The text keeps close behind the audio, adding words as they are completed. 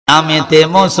নামেতে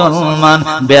মুসলমান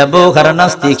ব্যবহার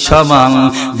নাস্তিক সমান।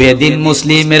 বেদিন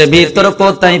মুসলিমের ভিতর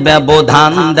কোথায়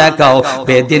ব্যবধান দেখাও,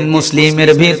 বেদিন মুসলিমের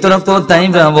ভিতর কোথায়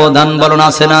ব্যবধান বলো না,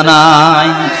 আছে না নাই?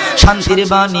 শান্তির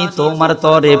বাণী তোমার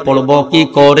তরে পড়ব কি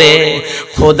করে,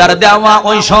 খোদার দেওয়া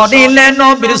ওই শরীরে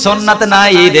নবীর সুন্নাত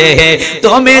নাই রে।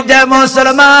 তুমি যে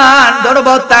মুসলমান ধরব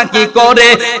তা কি করে,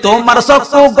 তোমার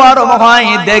চক্ষু গরম হয়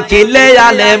দেখিলে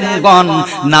আলেমগণ।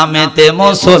 নামেতে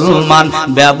মুসলমান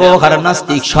ব্যবহার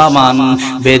নাস্তিক সমান।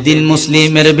 বেদিন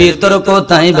মুসলিমের ভিতর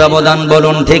কোথায় ব্যবধান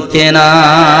বলুন ঠিক কিনা?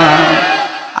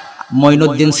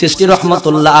 মঈনুদ্দিন চিশতি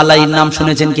রহমাতুল্লাহ আলাইহির নাম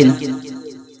শুনেছেন কিনা?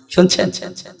 শুনছেন?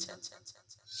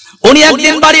 উনি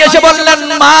একদিন বাড়ি এসে বললেন,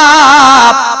 মা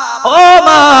ও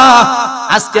মা,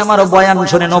 আজকে আমার বয়ান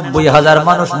শুনে 90,000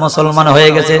 মানুষ মুসলমান হয়ে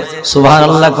গেছে।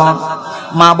 সুবহানাল্লাহ কোন?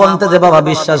 মা বলতে যে বাবা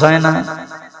বিশ্বাস হয় না।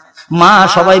 মা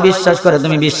সবাই বিশ্বাস করে,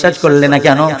 তুমি বিশ্বাস করলে না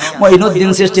কেন?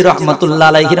 মঈনুদ্দিন চিশতি রহমাতুল্লাহ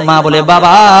আলাইহির মা বলে,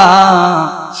 বাবা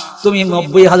তুমি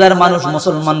 90,000 মানুষ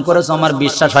মুসলমান করেছো, আমার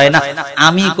বিশ্বাস হয় না,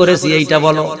 আমি করেছি এইটা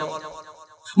বলো।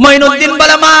 মঈনুদ্দিন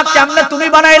বলে, মা কেমনে তুমি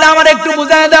বানাইলা আমার একটু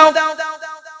বুঝায় দাও।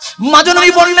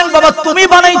 মাজনবী বললেন, বাবা তুমি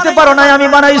বানাইতে পারো না, আমি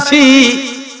বানাইছি।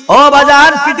 ও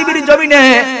বাজার, পৃথিবীর জমিনে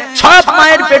সব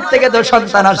মায়ের পেট থেকে তো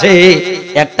সন্তান আসে,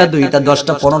 একটা দুইটা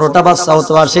 10টা 15টা বাচ্চাও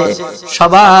তো আসে,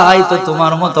 সবাই তো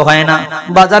তোমার মতো হয় না।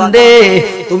 বাজান রে,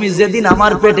 তুমি যেদিন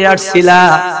আমার পেটে আসছিলা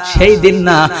সেই দিন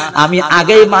না আমি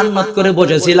আগেই মান্নত করে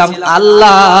বসেছিলাম,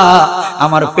 আল্লাহ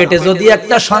আমার পেটে যদি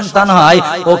একটা সন্তান হয়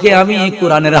ওকে আমি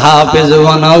কোরআনের হাফেজ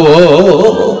বানাবো।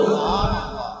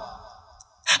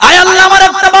 আয় আল্লাহ, আমার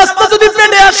একটা বাচ্চা যদি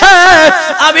পেটে আসে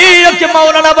আমি ওকে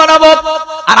মাওলানা বানাবো।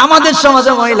 আর আমাদের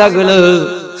সমাজে মহিলাগুলো,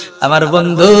 আমার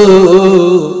বন্ধু,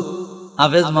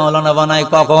 হাফেজ মাওলানা বানায়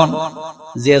কখন?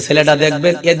 যে ছেলেটা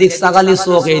দেখবেন এদিক সাগালি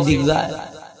চোখ এইদিক যায়,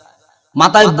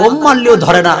 মাথায় বোম মারলেও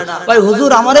ধরে না, ভাই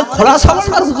হুজুর আমারে খোলা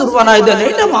সামলার হুজুর বানাই দেন,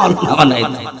 এটা মাওলানা বানাই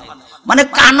দেন। মানে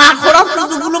কানা খোলা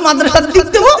হুজুরগুলো মাদ্রাসার দিক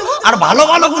দেব আর ভালো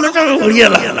ভালো গুলো উড়িয়ে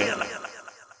লাগে।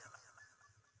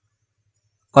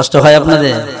 কষ্ট হয়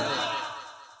আপনাদের?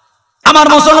 আমার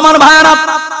মুসলমান ভাইরা,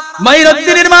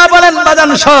 মঈনুদ্দিনের মা বলেন,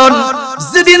 বাজান শোন,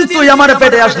 যেদিন তুই আমার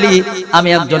পেটে আসলি আমি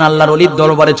একজন আল্লাহর ওলির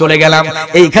দরবারে চলে গেলাম।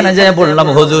 এইখানে যেয়ে বললাম,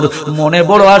 হুজুর মনে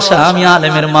বড় আশা আমি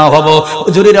আলেমের মা হব।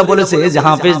 হুজুরিরা বলেছে যে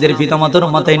হাফেজদের পিতামাতার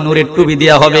মাথায় নূরের টুপি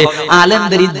দেওয়া হবে,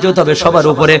 আলেমদের ইজ্জত হবে সবার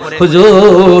উপরে।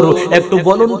 হুজুর একটু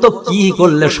বলুন তো কি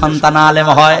করলে সন্তান আলেম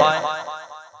হয়?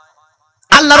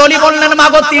 আল্লাহর ওলি বললেন, মা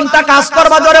গো 3টা কাজ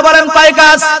করবা। জোরে বলেন কয়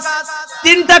কাজ?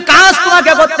 3টা কাজ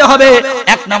তোমাকে করতে হবে।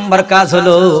 1 নাম্বার কাজ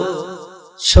হলো,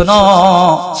 শোনো,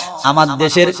 আমার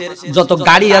দেশের যত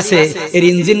গাড়ি আছে এর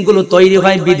ইঞ্জিন গুলো তৈরি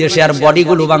হয় বিদেশে, আর বডি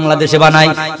গুলো বাংলাদেশে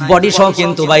বানায়। বডি সহ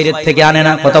কিন্তু বাইরের থেকে আনে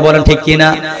না, কথা বলেন ঠিক কিনা?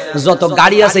 যত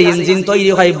গাড়ি আছে ইঞ্জিন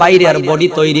তৈরি হয় বাইরে, আর বডি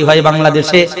তৈরি হয়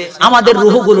বাংলাদেশে। আমাদের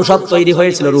রুহগুলো সব তৈরি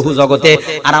হয়েছিল রুহু জগতে,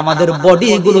 আর আমাদের বডি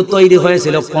গুলো তৈরি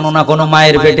হয়েছিল কোনো না কোনো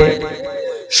মায়ের পেটে।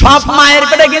 সব মায়ের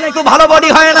পেটে কিন্তু ভালো বডি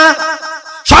হয় না,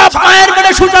 সব মায়ের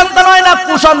পেটে সুসন্তান হয় না,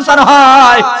 কুসন্তান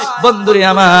হয়। বন্ধুরে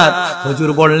আমার, হুজুর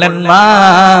বললেন, মা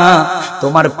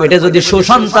তোমার পেটে যদি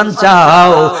সুসন্তান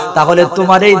চাও তাহলে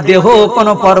তোমার এই দেহ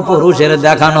কোনো পরপুরুষের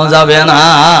দেখানো যাবে না।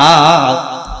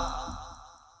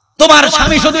 তোমার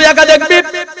স্বামী শুধু একা দেখবে,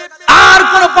 আর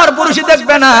কোন পরপুরুষই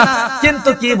দেখবে না। কিন্তু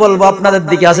কি বলবো, আপনাদের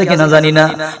দিকে আছে কিনা জানি না,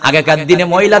 আগেকার দিনে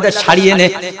মহিলাদের শাড়ি এনে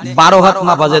 12 হাত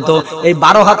মাপা যেত। এই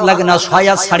 12 হাত লাগে না, 6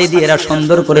 হাত শাড়ি দিয়ে এরা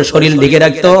সুন্দর করে শরীর ঢেকে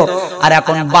রাখতো। আর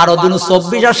এখন 12 দুনু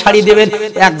 24 হাত শাড়ি দেবেন,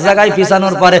 এক জায়গায়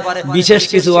পিছানোর পরে বিশেষ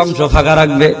কিছু অংশ ফাঁকা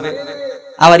রাখবে,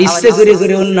 আবার ইচ্ছে করে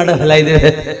করে অন্যটা ফেলাই দেবে।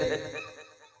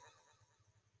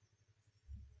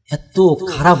 এত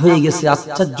খারাপ হয়ে গেছে,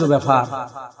 আশ্চর্য ব্যাপার।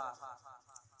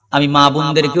 আমি মা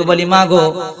বোনদেরকেও বলি, মা গো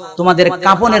তোমাদের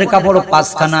কাপনের কাপড়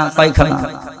 5খানা, কয়খানা?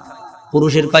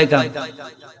 পুরুষের কয়খানা?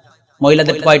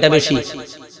 মহিলাদের কয়টা বেশি?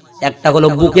 একটা হলো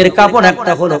বুকের কাপড়,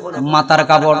 একটা হলো মাথার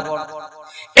কাপড়।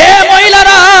 এ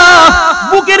মহিলারা,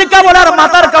 বুকের কাপড় আর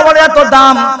মাথার কাপড় এত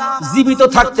দাম, জীবিত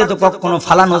থাকতে তো কখনো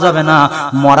ফালানো যাবে না,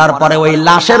 মরার পরে ওই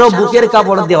লাশেরও বুকের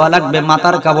কাপড় দেওয়া লাগবে,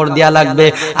 মাথার কাপড় দেওয়া লাগবে।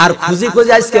 আর খুঁজে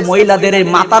খুঁজে আজকে মহিলাদের এই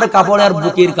মাথার কাপড় আর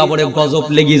বুকের কাপড়ে গজব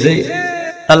লেগেছে।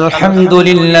 الحمد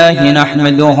لله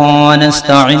نحمده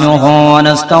ونستعينه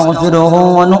ونستغفره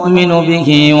ونؤمن به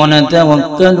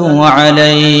ونتوكل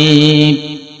عليه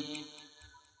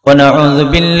ونعوذ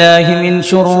بالله من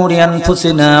شرور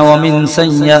أنفسنا ومن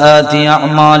سيئات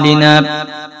أعمالنا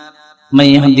من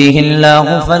يهده الله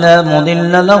فلا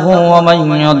مضل له ومن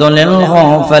يضلله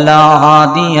فلا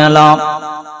هادي له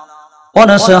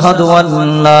ونشهد أن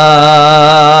لا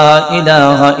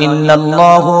إله إلا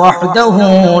الله وحده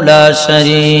لا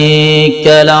شريك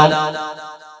له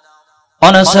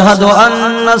ونشهد أن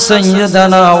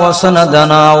سيدنا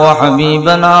وسندنا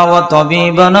وحبيبنا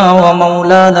وطبيبنا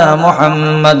ومولانا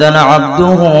محمدا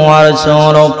عبده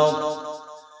ورسوله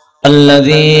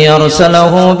الذي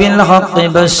أرسله بالحق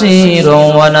بشيرا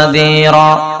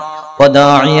ونذيرا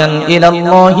وداعيا إلى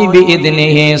الله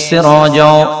بإذنه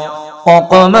سراجا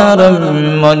وقمرا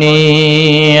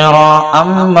منيرا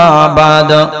أما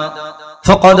بعد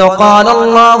فقد قال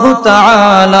الله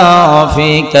تعالى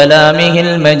في كلامه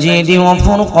المجيد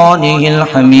وفرقانه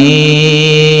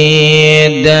الحميد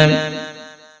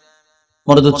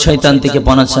মরদুদ শয়তান থেকে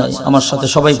পানা চাই আমার সাথে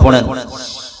সবাই পড়েন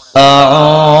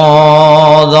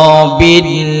আউযু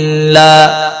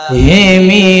বিল্লাহি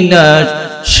মিনাশ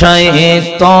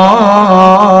শাইতানির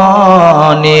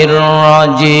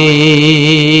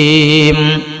রাজিম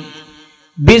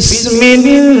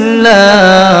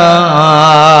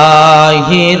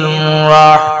বিসমিল্লাহির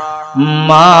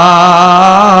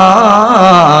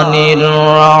রহমানির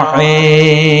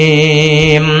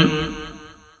রহিম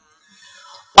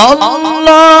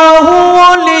আল্লাহু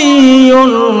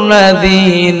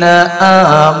ওয়ালিয়ুল্লাযীনা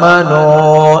আমানু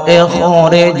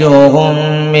ইখরিজুহুম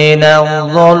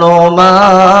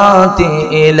মিনায-যুলুমাতি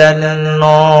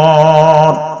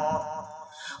ইলান-নূর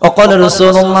وقال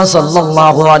رسول الله صلى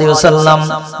الله عليه وسلم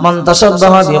من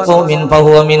تشبه بقوم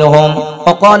فهو منهم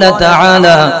وقال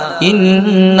تعالى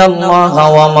إن الله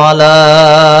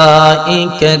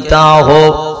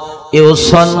وملائكته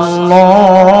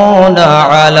يصلون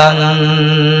على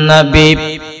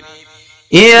النبي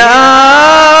يا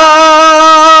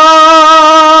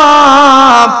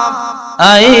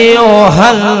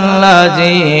أيها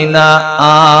الذين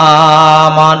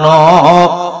آمنوا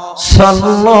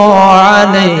صلوا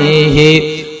عليه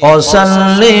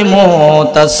وسلموا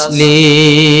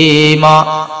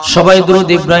تسليما সবাই দুরূদ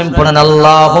ইব্রাহিম পড়েন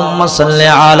আল্লাহুম্মা সাল্লি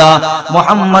আলা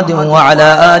মুহাম্মাদিন ওয়া আলা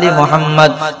আলি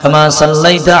মুহাম্মাদ কামা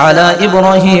সাল্লাইতা আলা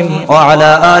ইব্রাহিম ওয়া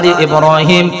আলা আলি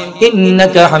ইব্রাহিম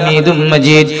ইন্নাকা হামিদুম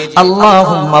মাজিদ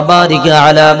আল্লাহুম্মা বারিক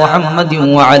আলা মুহাম্মাদিন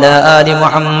ওয়া আলা আলি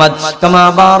মুহাম্মাদ কামা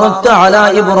বারাকতা আলা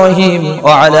ইব্রাহিম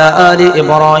ওয়া আলা আলি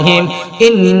ইব্রাহিম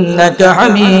ইন্নাকা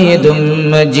হামিদুম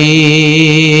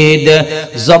মাজিদ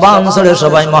জবান ছেড়ে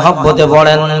সবাই মহব্বতে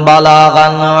পড়েন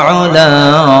বালাগান উলা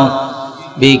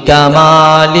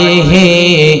بكماله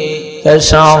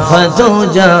كشفت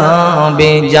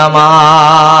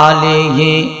بجماله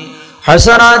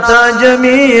حسرت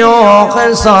جميع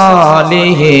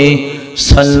خصاله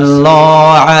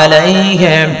صلوا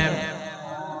عليه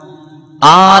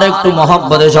আর একটু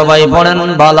মহব্বতে সবাই পড়েন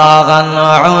বালাগান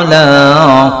উলা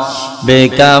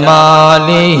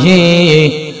বিকামালিহি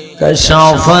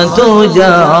كشفت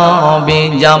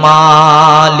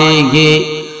بجماله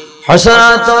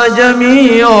حسرت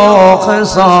جميع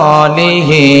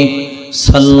خصاله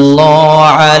صلوا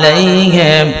عليه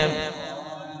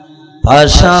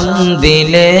ভাষণ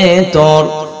দিলে তোর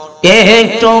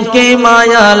একটু কি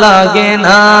মায়া লাগে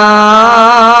না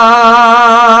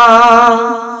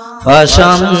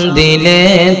ভাষণ দিলে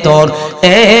তোর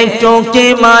একটু কি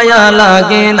মায়া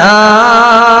লাগে না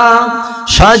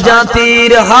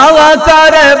সাজাতির হাওয়া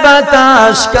করে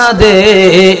বাতাস কাঁদে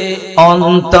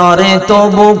অন্তরে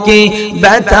তবু কি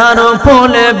ব্যথার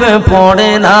ফলে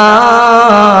পড়ে না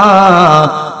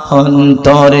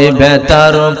অন্তরে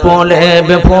ব্যথার ফলে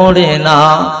পড়ে না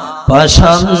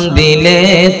ভাষণ দিলে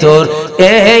তোর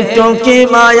একটু কি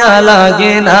মায়া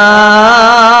লাগে না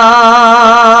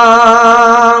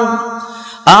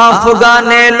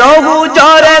আফগানে লহু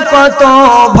ঝরে কত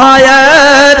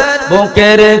ভাইয়ের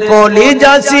বুকের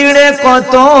কলিজা ছিঁড়ে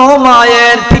কত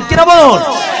মায়ের ঠিক না বল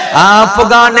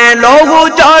আফগানে লহু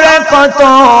ঝরে কত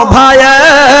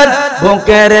ভাইয়ের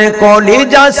বুকের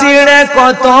কলিজা ছিঁড়ে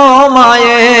কত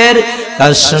মায়ের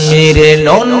কাশ্মীরে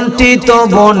লুণ্ঠিত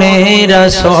বনের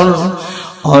আসল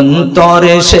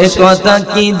অন্তরে সে কথা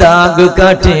কি দাগ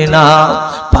কাটে না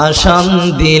ভাষণ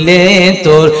দিলে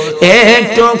তোর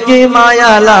একটু কি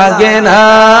মায়া লাগে না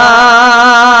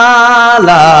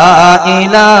লা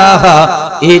ইলাহা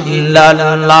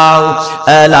ইল্লাল্লাহ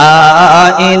লা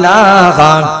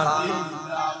ইলাহা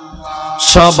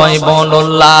সবাই বলো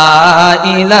লা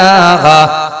ইলাহা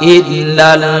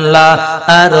ইল্লাল্লাহ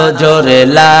আর জোরে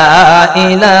লা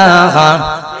ইলাহা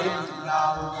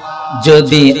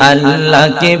যদি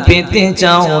আল্লাহকে পেতে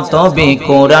চাও তবে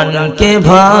কোরআনকে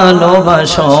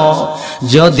ভালোবাসো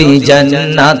যদি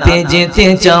জান্নাতে যেতে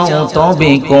চাও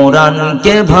তবে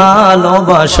কোরআনকে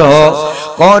ভালোবাসো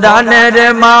কোরআনের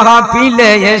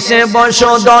মাহফিলে এসে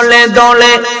বসো দলে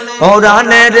দলে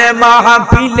কোরআনের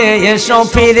মাহফিলে এসো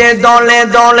ফিরে দলে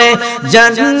দলে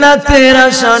জান্নাতের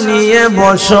আশা নিয়ে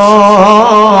বসো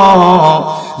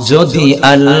যদি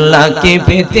আল্লাহকে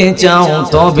পেতে চাও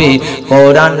তবে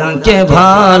কোরআনকে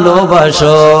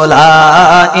ভালোবাসো লা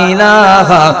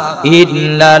ইলাহা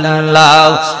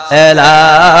ইল্লাল্লাহ লা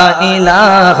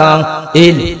ইলাহা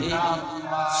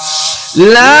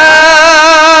লা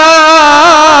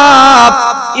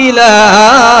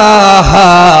ইলাহা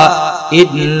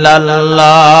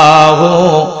ইল্লাল্লাহ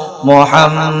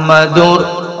মুহাম্মাদুর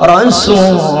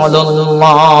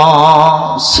রাসূলুল্লাহ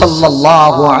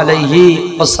সাল্লাল্লাহু আলাইহি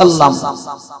ওয়াসাল্লাম।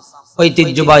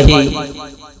 ঐতিহ্যবাহী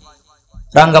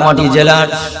রাঙ্গামাটি জেলার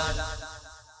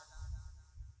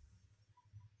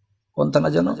কোন থানা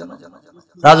জানো?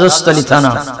 রাজস্থলী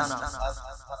থানা,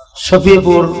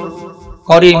 শফিপুর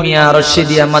করিমিয়া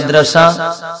রশিদিয়া মাদ্রাসা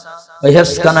ও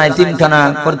হেফজখানা এতিমখানা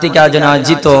কর্তৃক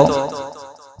আয়োজিত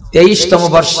 23তম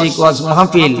বার্ষিক ওয়াজ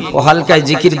মাহফিল ও হালকায়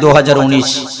জিকির 2019।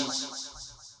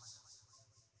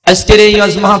 আজকের এই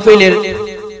ওয়াজ মাহফিলের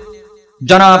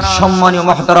জনাব সম্মানীয়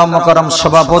মুহতারাম মুকাররম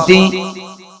সভাপতি,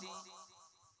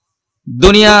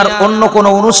 দুনিয়ার অন্য কোন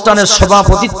অনুষ্ঠানের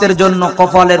সভাপতিত্বের জন্য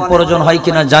কপালের প্রয়োজন হয়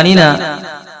কিনা জানি না,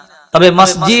 তবে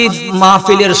মসজিদ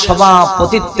মাহফিলের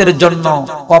সভাপতিত্বের জন্য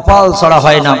কপাল ছড়া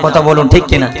হয় না। কথা বলুন ঠিক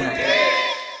কিনা?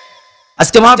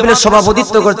 আজকে মাহফিলের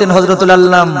সভাপতিত্ব করতেন হযরতুল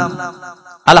আল্লাম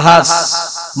আলহাজ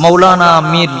মাওলানা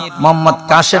মীর মোহাম্মদ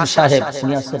কাসেম সাহেব।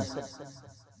 উনি আছেন?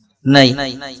 নাই।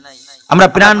 আমরা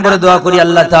প্রাণ ভরে দোয়া করি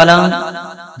আল্লাহ তাআলা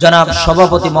জনাব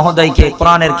সভাপতি মহোদয়কে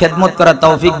কোরআনের খেদমত করার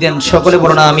তৌফিক দেন। সকলে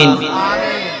বলুন আমিন।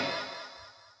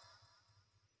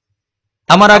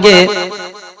 আমার আগে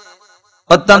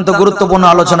অত্যন্ত গুরুত্বপূর্ণ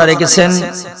আলোচনা রেখেছেন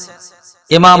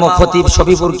ইমাম ও খতিব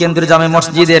শফিপুর কেন্দ্রীয় জামে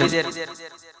মসজিদের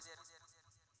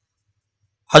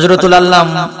হযরতুল আল্লাম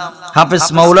হাফেজ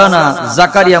মাওলানা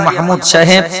জাকারিয়া মাহমুদ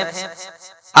সাহেব।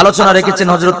 আলোচনা রেখেছেন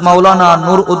হযরত মাওলানা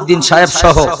নূর উদ্দিন সাহেব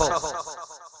সহ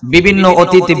বিভিন্ন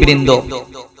অতিথিবৃন্দ।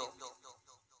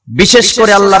 বিশেষ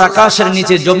করে আল্লাহর আকাশের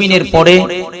নিচে জমিনের পরে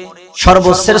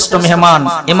সর্বশ্রেষ্ঠ মেহমান,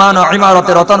 ইমান ও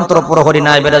ইমারতের অতন্ত্র প্রহরী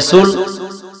নায়েবে রাসূল,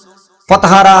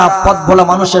 পথহারা পথ ভোলা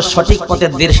মানুষের সঠিক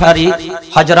পথের দিশারি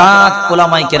হযরত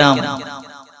উলামায়ে কেরাম,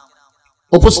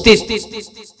 উপস্থিত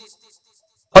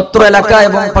অত্র এলাকা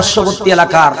এবং পার্শ্ববর্তী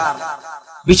এলাকার,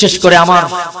 বিশেষ করে আমার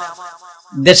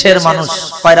দেশের মানুষ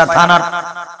পায়রা থানার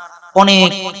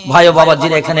অনেক ভাই ও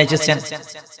বাবাজিরা এখানে এসেছেন।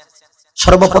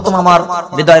 সর্বপ্রথম আমার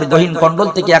হৃদয়ের গহীন কণ্ডল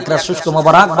থেকে একরা শুষ্ক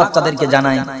মোবারক বাচ্চাদেরকে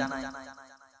জানাই,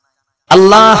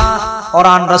 আল্লাহ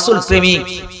কোরআন রাসূল প্রেমিক,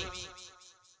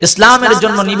 ইসলামের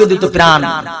জন্য নিবেদিত প্রাণ,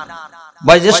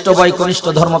 বয়োজ্যেষ্ঠ বয় কনিষ্ঠ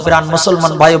ধর্মপ্রাণ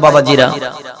মুসলমান ভাই ও বাবাজিরা,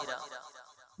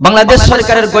 বাংলাদেশ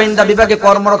সরকারের গোয়েন্দা বিভাগে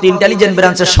কর্মরত ইন্টেলিজেন্স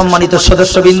ব্রাঞ্চের সম্মানিত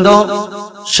সদস্যবৃন্দ,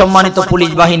 সম্মানিত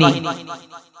পুলিশ বাহিনী,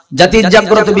 জাতির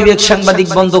জাগ্রত বিবেক সাংবাদিক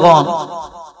বন্ধুগণ,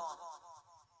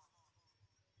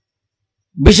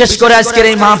 বিশেষ করে আজকের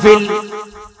এই মাহফিল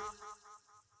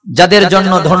যাদের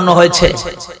জন্য ধন্য হয়েছে,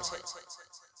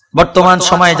 বর্তমান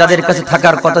সময়ে যাদের কাছে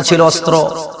থাকার কথা ছিল অস্ত্র,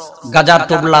 গাজার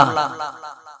টোবলা,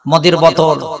 মদের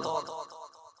বোতল,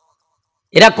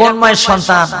 এরা কোন মায়ের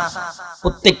সন্তান?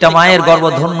 প্রত্যেকটা মায়ের গর্ভ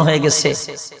ধন্য হয়ে গেছে।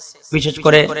 বিশেষ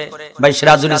করে ভাই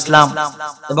সিরাজুল ইসলাম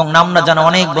এবং নাম না জানা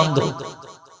অনেক বন্ধু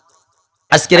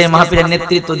আজকের এই মাহফিলের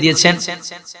নেতৃত্ব দিয়েছেন।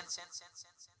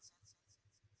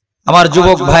 আমার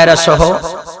যুবক ভাইরা সহ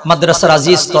মাদ্রাসার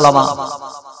আজিজ তোলাবা,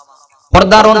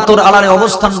 পর্দার অন্তর আড়ালে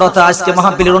অবস্থানরত আজকে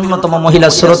মাহফিলের অন্যতম মহিলা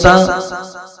শ্রোতা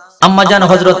আম্মা জান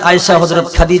হযরত আয়েশা, হযরত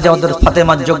খাদিজা, হযরত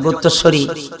ফাতেমার যোগ্য উত্তরসূরি,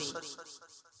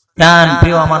 প্রাণ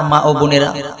প্রিয় আমার মা ও বোনেরা,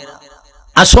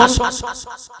 আসুন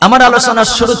আমার আলোচনার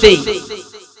শুরুতেই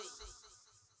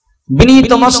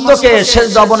বিনীত মস্তকে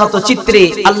সেজদা অবনত চিত্রে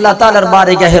আল্লাহ তাআলার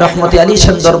বারগাহে রহমতে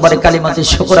আলীশান দরবারে কালিমাতে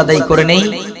শুকর আদায় করে নেই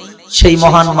সেই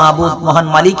মহান মাবুদ, মহান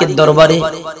মালিকের দরবারে,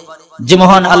 যে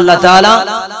মহান আল্লাহ তাআলা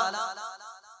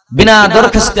বিনা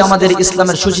দরখাস্তে আমাদের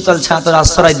ইসলামের সুশীতল ছায়াতলে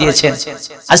আশ্রয় দিয়েছেন।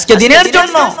 আজকে দিনের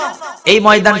জন্য এই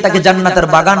ময়দানটাকে জান্নাতের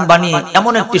বাগান বানিয়ে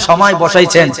এমন একটি সময়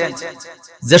বসাইছেন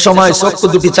যে সময় চক্ষু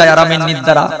দুটি চায় আরামের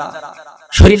নিদ্রা,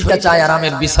 শরীরটা চায়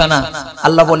আরামের বিছানা।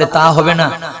 আল্লাহ বলে তা হবে না,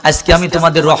 আজকে আমি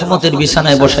তোমাদের রহমতের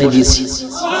বিছানায় বসাই দিয়েছি।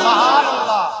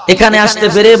 এখানে আসতে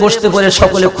পেরে বসতে পেরে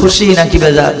সকলে খুশি নাকি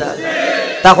বেজার?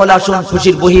 তাহলে আসুন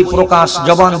খুশির বহি প্রকাশ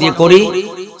জবান দিয়ে করি,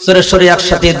 সরে সরে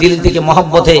একসাথে দিল থেকে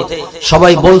মহব্বতে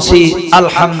সবাই বলছি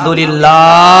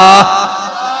আলহামদুলিল্লাহ।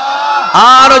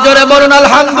 আর জোরে বলুন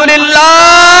আলহামদুলিল্লাহ।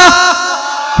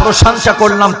 প্রশংসা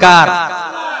করলাম কার?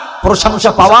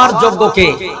 প্রশংসা পাওয়ার যোগ্য কে?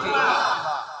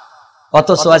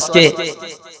 অথচ আজকে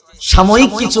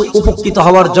সাময়িক কিছু উপকৃত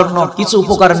হওয়ার জন্য, কিছু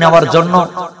উপকার নেওয়ার জন্য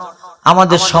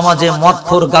আমাদের সমাজে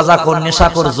মদখোর, গাঁজাখোর,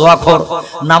 নেশাখোর, জুয়াখোর,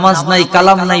 নামাজ নাই,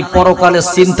 কালাম নাই, পরকালের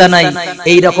চিন্তা নাই,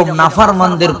 এই রকম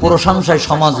নাফরমানদের প্রশংসায়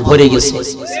সমাজ ভরে গেছে।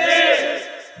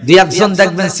 দুই একজন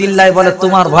দেখবেন চিল্লায় বলে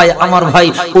তোমার ভাই আমার ভাই,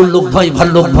 উল্লুক ভাই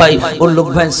ভাল্লুক ভাই, উল্লুক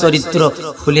ভাই চরিত্র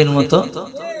ফুলের মতো,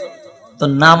 তো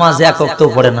নামাজ এক ওয়াক্ত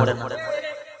পড়ে না।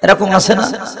 এরকম আছে না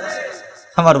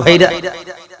আমার ভাইরা?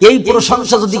 এই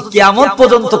প্রশংসা যদি কিয়ামত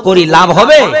পর্যন্ত করি লাভ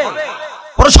হবে?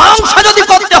 প্রশংসা যদি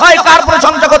করতে হয় কার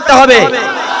প্রশংসা করতে হবে?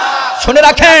 শুনে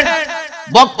রাখেন,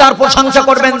 বক্তার প্রশংসা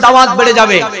করবেন দাওয়াত বেড়ে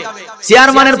যাবে,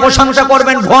 চেয়ারম্যানের প্রশংসা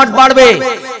করবেন ভোট বাড়বে,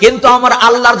 কিন্তু আমার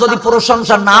আল্লাহর যদি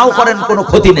প্রশংসা নাও করেন কোনো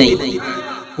ক্ষতি নেই,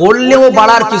 করলেও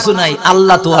বাড়ার কিছু নাই,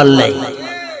 আল্লাহ তো আল্লাহ।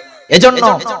 এজন্য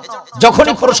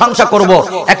যখনই প্রশংসা করব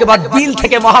একেবারে দিল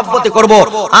থেকে মহব্বতে করব।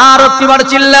 আর একবার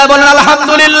চিল্লায় বলেন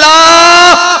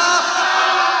আলহামদুলিল্লাহ।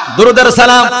 দুরূদের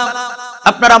সালাম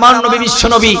আপনার আমার নবী, বিশ্ব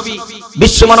নবী,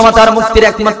 বিশ্ব মানবতার মুক্তির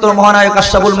একমাত্র মহানায়ক,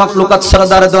 আশরাফুল মাখলুকাত,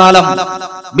 সরদার দু আলম,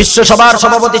 বিশ্ব সভার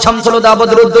সভাপতি, শামসুল হুদা,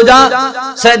 বদরুদ্দোজা,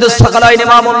 সাইয়্যিদুস সাকালাইন,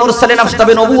 ইমামুল মুরসালিন,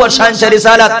 আফতাবে নবুওয়াত, শাহিনশাহ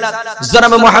রিসালাত,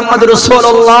 জনাবে মুহাম্মদ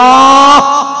রাসূলুল্লাহ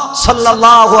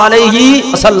সাল্লাল্লাহু আলাইহি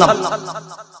ওয়াসাল্লাম।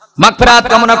 মাগফিরাত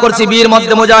কামনা করছি বীর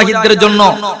মধ্যে মুজাহিদদের জন্য,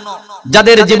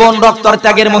 যাদের জীবন রক্ত আর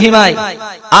ত্যাগের মহিমায়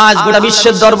আজ গোটা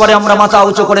বিশ্বের দরবারে আমরা মাথা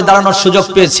উঁচু করে দাঁড়ানোর সুযোগ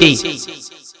পেয়েছি,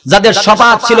 যাদের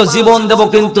শপথ ছিল জীবন দেব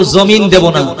কিন্তু জমিন দেব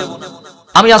না।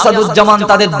 আমি আসাদুজ্জামান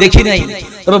তাদের দেখি নাই,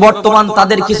 তবে বর্তমান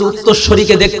তাদের কিছু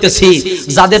উত্তরসূরিকে দেখতেছি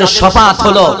যাদের শপথ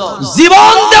হলো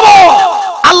জীবন দেব,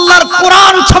 আল্লাহর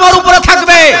কোরআন সবার উপরে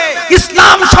থাকবে,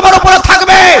 ইসলাম সবার উপরে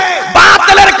থাকবে,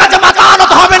 বাতিলের কাছে মাথা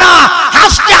নত হবে না,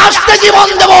 হাসতে হাসতে জীবন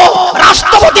দেব,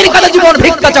 রাষ্ট্রপতির কাছে জীবন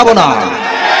ভিক্ষা চাবো না।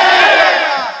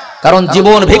 কারণ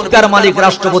জীবন ভিক্ষার মালিক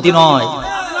রাষ্ট্রপতি নয়।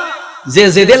 যে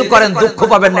জেদেল করেন দুঃখ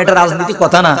পাবেন না, এটা রাজনীতি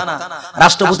কথা না।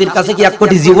 রাষ্ট্রপতির কাছে কি 1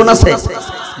 কোটি জীবন আছে?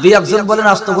 দুই একজন বলেন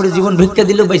রাষ্ট্রপতি জীবন ভিক্ষা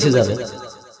দিলেও বেঁচে যাবে।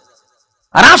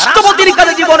 রাষ্ট্রপতির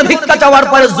কাছে জীবন ভিক্ষা চাওয়ার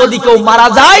পরে যদি কেউ মারা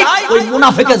যায়, ওই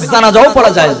মুনাফিকের জানাজাও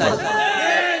পড়া যায় না।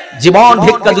 জীবন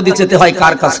ভিক্ষা যদি যেতে হয়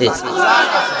কার কাছে?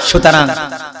 সুতরাং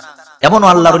এমন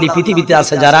আল্লাহর ওলি পৃথিবীতে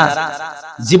আছে যারা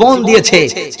জীবন দিয়েছে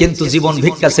কিন্তু জীবন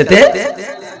ভিক্ষা যেতে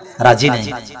রাজি নেই।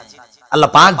 আল্লাহ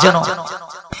পাক যেন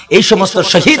এই সমস্ত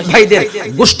শহীদ ভাইদের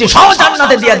গোষ্ঠী সহ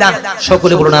জান্নাতে দিয়ে দেন,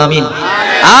 সকলে বলুন আমিন।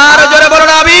 আর জোরে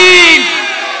বলুন আমিন।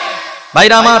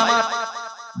 ভাইরা আমার,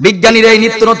 বিজ্ঞানীরা এই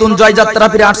নিত্য নতুন জয়যাত্রা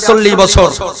ফিরে 48 বছর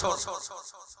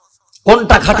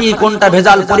কোনটা খাঁটি কোনটা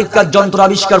ভেজাল পরীক্ষার যন্ত্র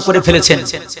আবিষ্কার করে ফেলেছেন।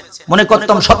 মনে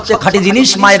করতাম সবচেয়ে খাঁটি জিনিস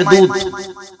মায়ের দুধ,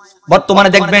 বর্তমানে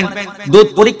দেখবেন দুধ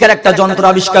পরীক্ষার একটা যন্ত্র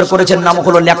আবিষ্কার করেছেন, নাম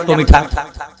হলো ল্যাক্টোমিটার।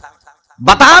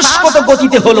 বাতাস কত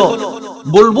গতিতে হলো,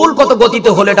 বুলবুল কত গতিতে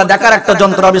হলো, এটা দেখার একটা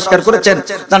যন্ত্র আবিষ্কার করেছেন,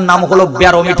 তার নাম হলো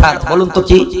ব্যারোমিটার। বলুন তো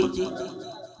কি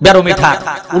ব্যারোমিটার?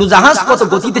 উড়োজাহাজ কত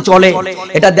গতিতে চলে,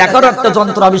 এটা দেখার একটা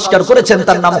যন্ত্র আবিষ্কার করেছেন,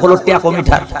 তার নাম হলো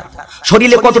ট্যাকোমিটার।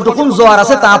 শরীরে কতটুকুন জোয়ার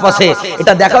আছে তাপ আছে,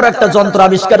 এটা দেখার একটা যন্ত্র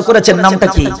আবিষ্কার করেছেন, নামটা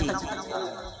কি?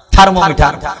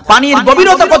 থার্মোমিটার। পানির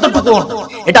গভীরতা কতটুকু,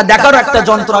 এটা দেখার একটা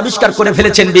যন্ত্র আবিষ্কার করে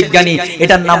ফেলেছেন বিজ্ঞানী,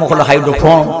 এটার নাম হলো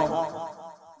হাইড্রোফোন।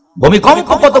 ভূমিকম্প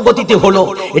কত গতিতে হলো,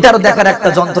 এটারও দেখার একটা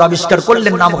যন্ত্র আবিষ্কার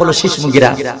করলেন, নাম হলো সিসমুগিরা।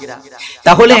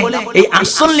 তাহলে এই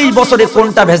 48 বছরে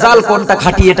কোনটা ভেজাল কোনটা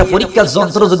খাঁটি, এটা পরীক্ষার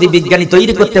যন্ত্র যদি বিজ্ঞানী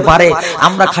তৈরি করতে পারে,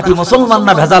 আমরা খাঁটি মুসলমান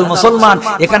না ভেজাল মুসলমান,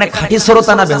 এখানে খাঁটি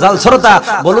শ্রোতা না ভেজাল শ্রোতা,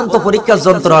 বলুন তো পরীক্ষার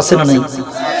যন্ত্র আছে না নাই?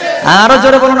 আরো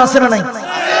জোরে বলুন আছে না নাই?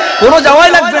 কোনো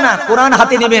যাওয়াই লাগবে না, কোরআন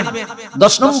হাতে নেবেন,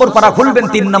 10 নম্বর পারা খুলবেন,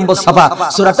 3 নম্বর সাফা,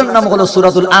 সূরাটার নাম হলো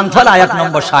সূরাতুল আনফাল, আয়াত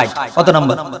নম্বর 60। কত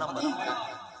নম্বর?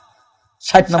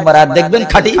 60 নম্বর আয়াত, দেখবেন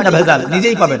খাঁটি না ভেজাল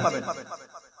নিজেই পাবেন।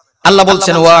 আল্লাহ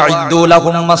বলছেন ওয়াইদু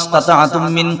লাহুম মাসতাতাতুম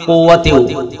মিন কুওয়াতি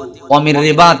ওয়া মির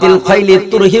রিবাতিল খাইলি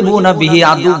তুরহিবুনা বিহি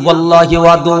আদুওয়াল্লাহি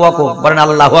ওয়া আদুওয়াকুম। বলেন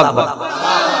আল্লাহু আকবার।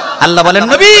 আল্লাহ বলেন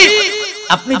নবী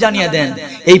আপনি জানিয়ে দেন,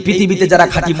 এই পৃথিবীতে যারা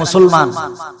খাঁটি মুসলমান,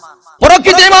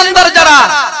 প্রকৃত ঈমানদার যারা,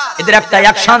 এদের একটা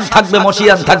অ্যাকশন থাকবে,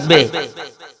 মশিয়ান থাকবে।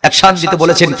 অ্যাকশন দিতে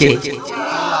বলেছেন কে?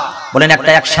 বলেন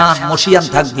একটা অ্যাকশন মশিয়ান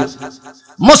থাকবে।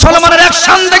 মুসলমানের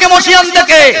অ্যাকশন থেকে মশিয়ান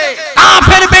থেকে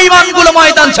কাফের বেঈমানগুলো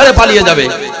ময়দান ছেড়ে পালিয়ে যাবে।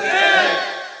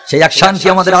 সেই অ্যাকশন কি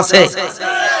আমাদের আছে?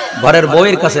 ঘরের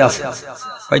বউয়ের কাছে আছে,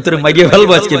 হয়তো মাইরিয়ে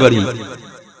ফেলবো আজকে বাড়ি।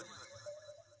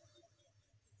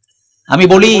 আমি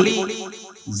বলি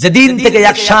যেদিন থেকে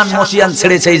অ্যাকশন মশিয়ান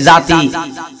ছেড়েছে এই জাতি,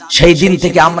 সেই দিন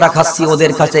থেকে আমরা খাচ্ছি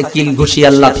ওদের কাছে কিল ঘুষি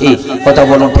আর লাঠি। কথা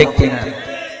বলুন ঠিক কিনা?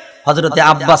 হযরতে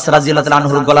আব্বাস রাদিয়াল্লাহু তাআলা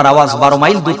আনহুর গলার আওয়াজ 12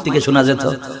 মাইল দূর থেকে শোনা যেত,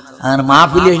 আর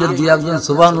মাহফিলে এসে দুই একজন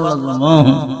সুবহানাল্লাহ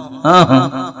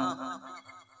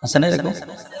আছে না এরকম,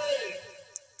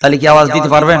 তাহলে কি আওয়াজ দিতে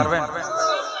পারবেন?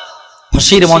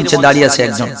 ফাঁসির মঞ্চে দাঁড়িয়ে আছে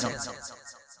একজন,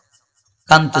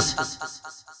 কাঁদতেছে।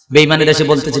 বেঈমানেরা এসে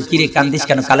বলতেছে, কি রে কান্দিস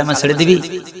কেন, কালেমা ছেড়ে দিবি?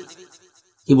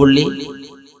 কি বললি?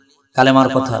 কালেমার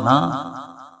কথা না,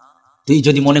 তুই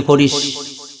যদি মনে করিস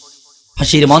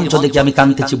ফাঁসির মঞ্চ দেখে আমি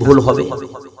কাঁদতেছি, ভুল হবে।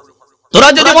 তোরা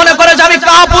যদি মনে করিস আমি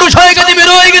কাপুরুষ হয়ে গেছি, বের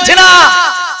হয়ে গেছি, না,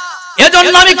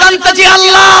 এজন্য আমি কাঁদতেছি,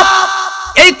 আল্লাহ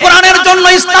এই কোরআনের জন্য,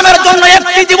 ইসলামের জন্য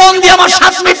একটি জীবন দিয়ে আমার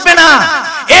শ্বাস মিটবে না।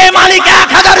 এ মালিক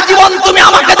 1000 জীবন তুমি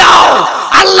আমাকে দাও,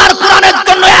 আল্লাহর কোরআনের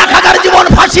জন্য 1000 জীবন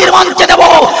ফাঁসির মঞ্চে দেব,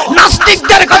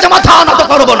 নাস্তিকদের কাছে মাথা নত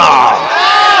করব না।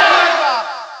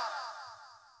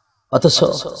 অথচ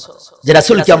যে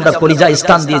রাসূলকে আমরা কলিজায়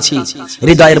স্থান দিয়েছি,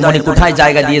 হৃদয়ের মণিকোঠায়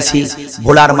জায়গা দিয়েছি,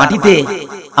 ভোলার মাটিতে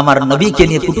আমার নবীকে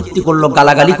নিয়ে কটূক্তি করলো,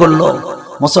 গালাগালি করলো,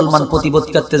 মুসলমান প্রতিবাদ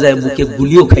করতে যায় বুকে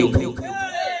গুলিও খাইল,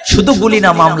 শুধু গুলি না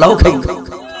মামলাও খাইল।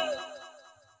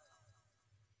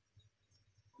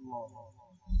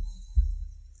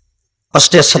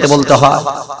 কষ্টের সাথে বলতে হয়,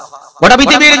 গোটা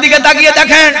পৃথিবীর দিকে তাকিয়ে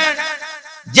দেখেন,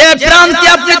 যে প্রান্তে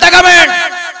আপনি তাকাবেন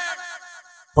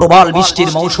প্রবল বৃষ্টির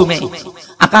মৌসুমে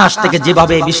আকাশ থেকে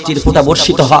যেভাবে বৃষ্টির ফোঁটা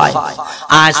বর্ষিত হয়,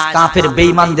 আজ কাফের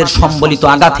বেঈমানদের সম্বলিত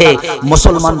আঘাতে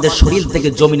মুসলমানদের শরীর থেকে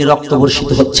জমিনে রক্ত বর্ষিত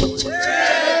হচ্ছে।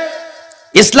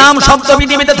 ইসলাম শব্দ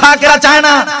পৃথিবীতে থাকেরা চায়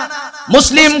না,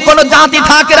 মুসলিম কোন জাতি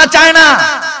থাকেরা চায় না,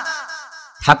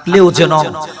 থাকলেও যেন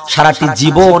সারাটি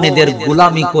জীবন এদের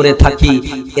গোলামি করে থাকি,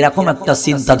 এরকম একটা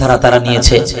চিন্তাধারা তারা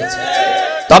নিয়েছে।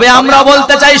 তবে আমরা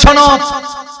বলতে চাই, শোনো,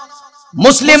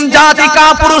 মুসলিম জাতি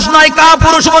কাপুরুষ নয়,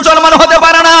 কাপুরুষ মুসলমান হতে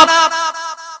পারে না।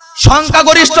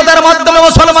 সংখ্যাগরিষ্ঠতার মাধ্যমে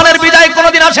মুসলমানের বিজয়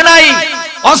কোনোদিন আসে নাই,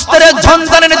 অস্ত্রের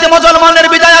ঝঞ্ঝানে নিতে মুসলমানের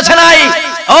বিজয় আসে নাই।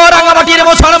 ও রাঙামাটির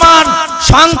মুসলমান,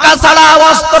 সংখ্যা ছাড়া,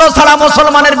 অস্ত্র ছাড়া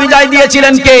মুসলমানের বিজয়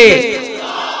দিয়েছিলেন কে?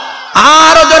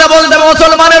 আরো জোরে বলতে,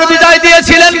 মুসলমানের বিজয়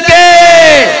দিয়েছিলেন কে?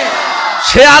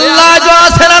 সে আল্লাহ আজও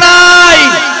আছে না নাই?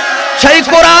 সেই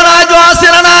কোরআন আজও আছে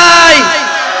না নাই?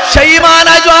 সেই ঈমান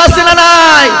আজও আছে না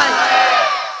নাই?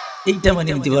 এইটা মানে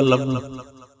নিতে পারলাম না।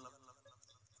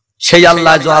 সেই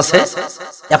আল্লাহ আজও আছে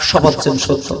 100%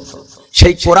 সত্য,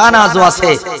 সেই কোরআন আজও আছে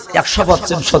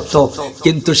 100% সত্য,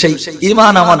 কিন্তু সেই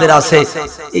ঈমান আমাদের আছে,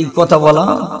 এই কথা বলা।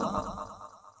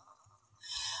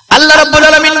 আল্লাহ রাব্বুল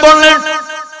আলামিন বললেন,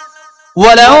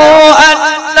 ولو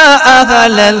أن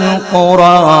أهل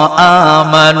القرى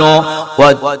آمنوا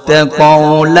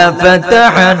واتقوا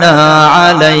لفتحنا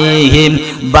عليهم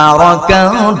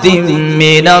بركات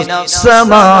من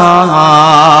السماء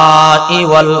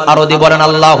والأرض। বলেন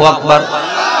আল্লাহু আকবার।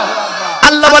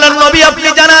 আল্লাহ বলেন, নবী আপনি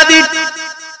জানা দিন,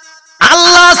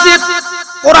 আল্লাহ আছে,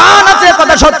 কোরআন আছে,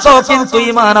 কথা সত্য, কিন্তু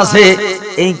ঈমান আছে,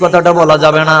 এই কথাটা বলা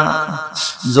যাবে না।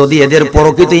 যদি এদের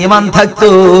প্রকৃত ঈমান থাকতো,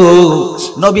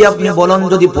 নবী আপনি বলুন,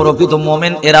 যদি প্রকৃত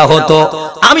মুমিন এরা হতো,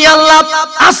 আমি আল্লাহ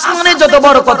আসমানে যত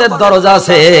বরকতের দরজা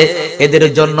আছে এদের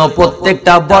জন্য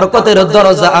প্রত্যেকটা বরকতের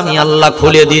দরজা আমি আল্লাহ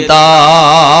খুলে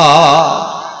দিতাম।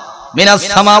 মিনাস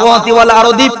সামাওয়াতি ওয়াল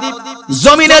আরদি,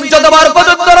 জমিনের যত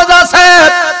বরকতের দরজা আছে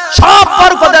সব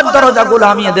বরকতের দরজাগুলো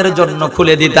আমি এদের জন্য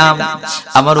খুলে দিতাম।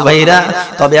 আমার ভাইরা,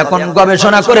 তবে এখন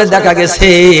গবেষণা করে দেখা গেছে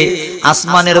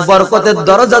আসমানের বরকতের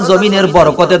দরজা জমিনের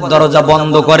বরকতের দরজা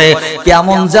বন্ধ করে,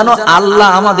 কেমন যেন আল্লাহ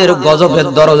আমাদের গজবের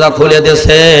দরজা খুলে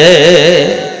দিয়েছে।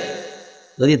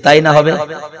 যদি তাই না হবে,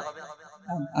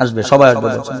 আসবে সবাই আসবে,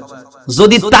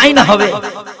 যদি তাই না হবে,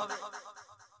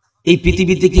 এই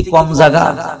পৃথিবীতে কি কম জায়গা?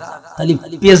 তাহলে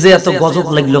পেজে এত গজব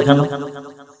লাগলো কেন?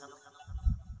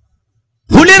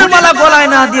 ফুলের মালা গলায়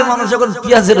না দিয়ে মানুষ এখন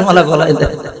পেঁয়াজের মালা গলায়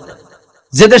দেয়।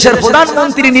 যে দেশের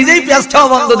প্রধানমন্ত্রী নিজেই পেঁয়াজ খাওয়া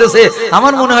বন্ধ দিয়েছে,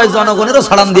 আমার মনে হয় জনগণেরও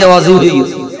সাড়ান দিয়ে আওয়াজ হয়ে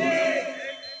গেছে।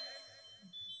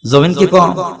 জমিন কি কম?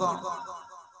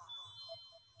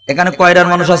 এখানে কয়রার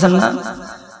মানুষ আছেন না?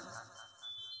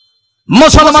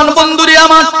 মুসলমান বন্ধুরি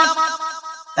আমার,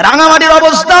 রাঙামাটির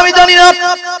অবস্থা আমি জানি না,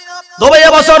 তবে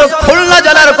এবছর খুলনা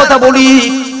জেলার কথা বলি,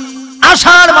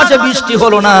 আষাঢ় মাসে বৃষ্টি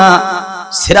হলো না,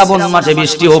 শ্রাবণ মাসে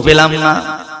বৃষ্টিও পেলাম না,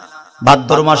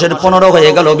 ভাদ্র মাসের 15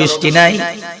 হয়ে গেল, বৃষ্টি নাই।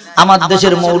 আমার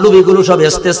দেশের মৌলবীগুলো সব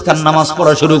ইস্তেসকার নামাজ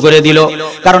পড়া শুরু করে দিল,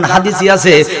 কারণ হাদিসে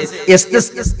আছে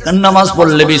ইস্তেসকার নামাজ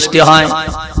পড়লে বৃষ্টি হয়।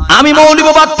 আমি মৌলবী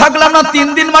বাদ থাকলাম না, 3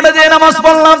 দিন মাঠে যেয়ে নামাজ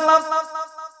পড়লাম।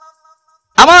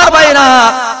 আমার ভাইরা,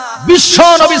 বিশ্ব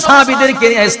নবী সাহাবীদেরকে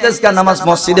নিয়ে ইস্তেসকার নামাজ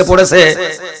মসজিদে পড়েছে,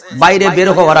 বাইরে বের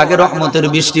হওয়ার আগে রহমতের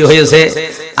বৃষ্টি হয়েছে।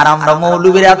 আর আমরা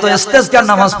মৌলবীরা এত ইস্তেসকার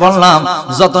নামাজ পড়লাম,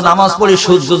 যত নামাজ পড়ি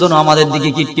সূর্য যেন আমাদের দিকে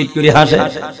কিটকিট করে হাসে।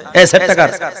 এই সেটটাকার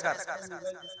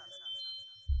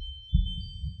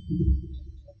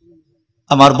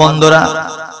আমার বন্ধুরা,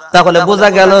 তাহলে বোঝা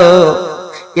গেল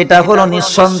এটা হলো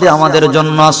নিঃসন্দেহে আমাদের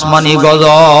জন্য আসমানি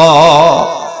গজব।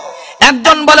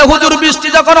 একজন বলে, হুজুর বৃষ্টি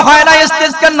যখন হয় না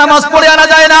ইস্তেসকার নামাজ পড়ে আনা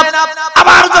যায় না,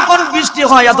 আবার যখন বৃষ্টি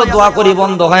হয় এত দোয়া করি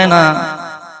বন্ধ হয় না।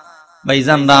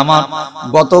 ভাইজানরা আমার,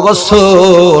 গত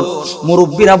বছর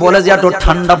মুরব্বীরা বলে যে এত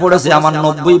ঠান্ডা পড়েছে, আমার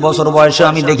 90 বছর বয়সে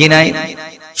আমি দেখি নাই।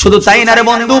 শুধু তাই না রে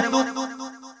বন্ধু,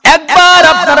 একবার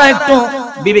আপনারা একটু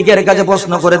বিবেকের কাছে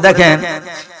প্রশ্ন করে দেখেন,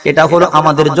 এটা হলো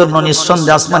আমাদের জন্য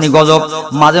নিঃসন্দেহে আসমানি গজব।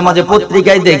 মাঝে মাঝে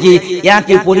পত্রিকায় দেখি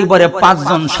একই পরিবারে 5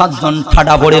 জন 7 জন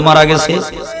ঠাডা পড়ে মারা গেছে।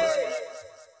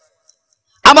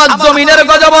 আমার জমিনের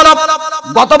গজব হলো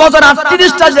গত বছর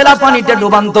 38টা জেলা পানিতে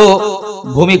ডুবান্ত।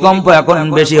 ভূমিকম্প এখন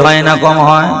বেশি হয় না কম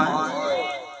হয়?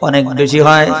 অনেক বেশি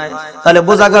হয়। তাহলে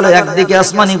বোঝা গেল একদিকে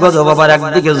আসমানি গজব আবার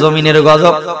একদিকে জমিনের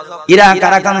গজব। ইরাক,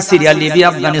 আরাকান, সিরিয়া, লিবিয়া,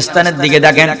 আফগানিস্তানের দিকে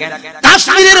দেখেন,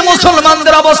 কাশ্মীরের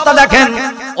মুসলমানদের অবস্থা দেখেন।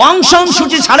 অংশন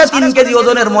সূচি 3.5 কেজি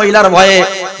ওজনের মহিলার ভয়ে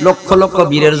লক্ষ লক্ষ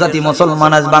বীরের জাতি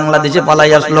মুসলমান আজ বাংলাদেশে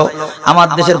পালাই আসলো। আমার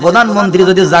দেশের প্রধানমন্ত্রী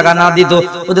যদি জায়গা না দিত,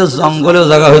 ওদের জঙ্গলেও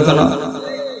জায়গা হইতো না।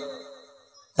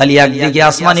 তাহলে একদিকে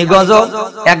আসমানি গজব,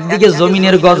 একদিকে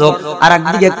জমিনের গজব, আর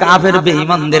একদিকে কাফের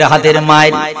বেঈমানদের হাতের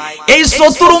মায়ের। এই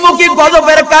চতুর্মুখী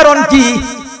গজবের কারণ কি?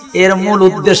 এর মূল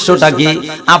উদ্দেশ্যটা কি?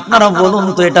 আপনারা বলুন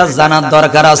তো, এটা জানার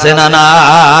দরকার আছে না না?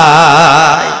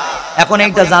 এখন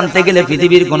এটা জানতে গেলে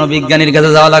পৃথিবীর কোন বিজ্ঞানীর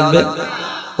কাছে যাওয়া লাগবে?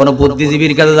 কোন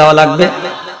বুদ্ধিজীবীর কাছে যাওয়া লাগবে?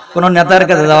 কোন নেতার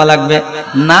কাছে যাওয়া লাগবে?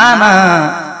 না না,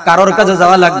 কারোর কাছে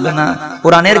যাওয়া লাগবে না।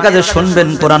 কোরআনের কাছে শুনবেন,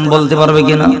 কোরআন বলতে পারবে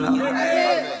কিনা?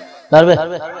 পারবে?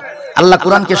 আল্লাহ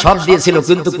কোরআনকে সব দিয়েছিল,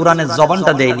 কিন্তু কোরআনের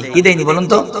জবানটা দেয়নি। কি দেয়নি বলুন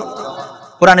তো?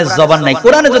 কোরআনের জবান নাই।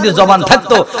 কোরআনে যদি জবান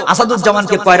থাকতো,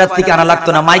 আসাদুজ্জামানকে কয়রাত থেকে আনা লাগতো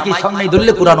না, মাইকের সামনেই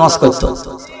ধরলে কোরআন ওয়াজ করতো।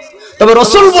 তবে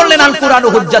রাসূল বললেন, আল কোরআন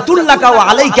হুজ্জাতুল লাকা ওয়া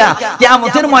আলাইকা,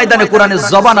 কিয়ামতের ময়দানে কোরআনের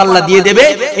জবান আল্লাহ দিয়ে দেবে।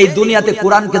 এই দুনিয়াতে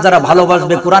কোরআনকে যারা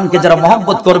ভালোবাসবে, কোরআনকে যারা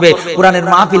মহব্বত করবে, কোরআনের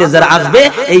মাহফিলে যারা আসবে,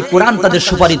 এই কোরআন তাদের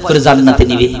সুপারিশ করে জান্নাতে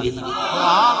নিবে।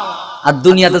 আর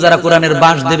দুনিয়াতে যারা কোরআনের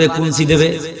বাঁশ দেবে, কুঞ্চি দেবে,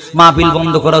 মাহফিল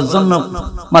বন্ধ করার জন্য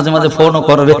মাঝে মাঝে ফোনও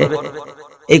করবে,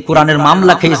 এই কোরআনের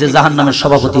মামলা খেয়েছে, জাহান্নামের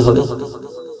সভাপতি হবে।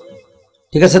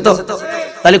 ঠিক আছে তো?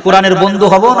 তাহলে কোরআনের বন্ধু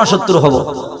হব না শত্রু হব?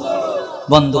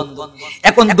 বন্ধু।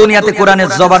 এখন দুনিয়াতে কোরআনের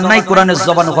জবান নাই, কোরআনের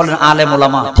জবান হলেন আলেম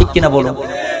ওলামা। ঠিক কিনা বলুন?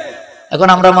 এখন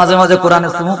আমরা মাঝে মাঝে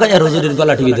কোরআনের মুখায় আর হুজুরের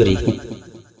গলা টিপে ধরি,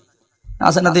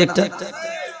 আছে না দুই একটা?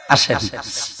 আসে।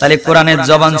 তাহলে কোরআনের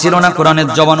জবান ছিল না, কোরআনের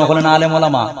জবান হলেন আলেম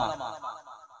ওলামা।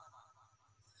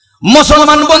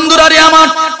 মুসলমান বন্ধুরা রে আমার,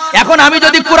 এখন আমি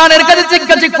যদি কোরআনের কাছে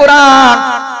জিজ্ঞাসা, কোরআন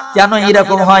কেন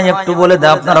এরকম হয় একটু বলে দে,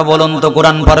 আপনারা বলুন তো,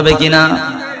 কোরআন পারবে কিনা?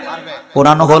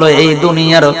 কোরআন হলো এই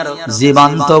দুনিয়ার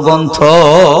জীবন্ত গ্রন্থ।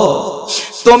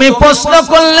 তুমি প্রশ্ন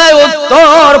করলে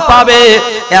উত্তর পাবে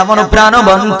এমন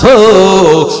প্রাণবন্ত।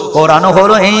 কোরআন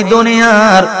হলো এই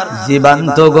দুনিয়ার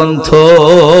জীবন্ত গ্রন্থ।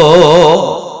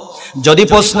 যদি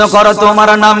প্রশ্ন করো তোমার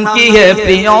নাম কি হে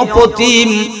প্রিয় প্রতিম,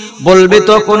 বলবে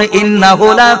তখন ইন্নাহু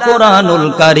লা কোরআনুল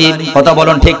কারীম। কথা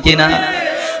বলুন ঠিক কিনা?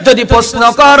 যদি প্রশ্ন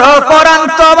করো কোরআন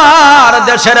তোমার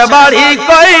দেশের বাড়ি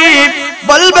কই,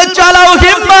 বলবে চালাও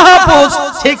হি মাহফুজ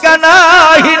ঠিকানা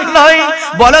নাই।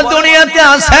 বলে দুনিয়াতে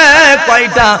আছে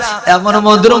কয়টা এমন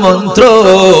মধুর মন্ত্র,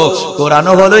 কোরআন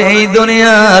হলো এই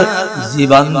দুনিয়ার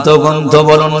জীবন্ত গ্রন্থ।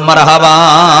 বলুন মারহাবা।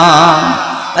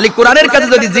 তাহলে কোরআনের কাছে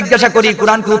যদি জিজ্ঞাসা করি,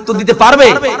 কোরআনকে উত্তর দিতে পারবে?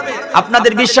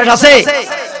 আপনাদের বিশ্বাস আছে?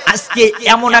 আজকে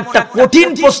এমন একটা কঠিন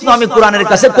প্রশ্ন আমি কোরআনের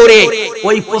কাছে করে,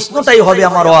 ওই প্রশ্নটাই হবে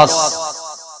আমার ওয়াজ।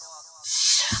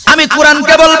 আমি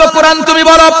কোরআনকে বলবো, কোরআন তুমি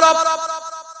বলো,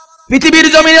 পৃথিবীর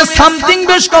জমিনে সামথিং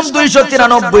বেশ কম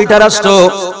 293টা রাষ্ট্র,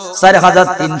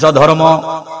 4300 ধর্ম।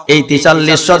 এই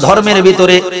 4300 ধর্মের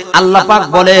ভিতরে আল্লাহ পাক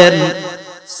বলেন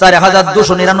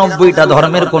 4299টা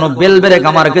ধর্মের কোন বেলবেরেক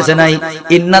আমার কাছে নাই।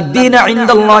 ইন্নাদ দীনা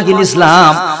ইনদাল্লাহিল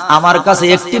ইসলাম, আমার কাছে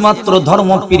একটি মাত্র ধর্ম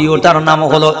প্রিয়, তার নাম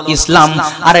হলো ইসলাম।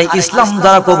 আর এই ইসলাম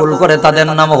যারা কবুল করে তাদের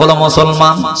নাম হলো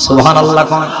মুসলমান। সুবহানাল্লাহ।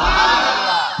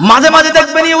 মাঝে মাঝে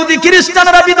দেখবেন ইহুদি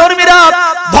খ্রিস্টানরা বিধর্মীরা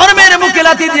ধর্মের মুখে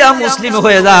লাথি দিয়া মুসলিম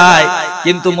হয়ে যায়,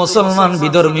 কিন্তু মুসলমান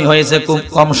বিধর্মী হয়েছে খুব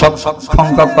কম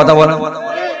সংখ্যক। কথা বলেন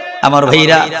আমার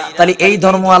ভাইরা। তাহলে এই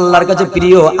ধর্ম আল্লাহর কাছে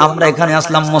প্রিয়, আমরা এখানে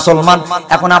আসলাম মুসলমান।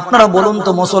 এখন আপনারা বলুন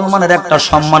তো, মুসলমানের একটা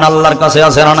সম্মান আল্লাহর কাছে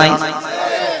আছে না নাই?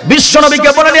 বিশ্ব নবীকে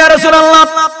বলেন, ইয়া রাসূলুল্লাহ,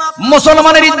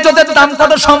 মুসলমানের ইজ্জতের দাম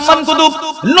কত, সম্মান কত?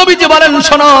 নবীজি বলেন,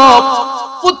 শোনো,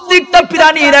 প্রত্যেকটা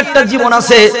প্রাণীর একটা জীবন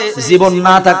আছে, জীবন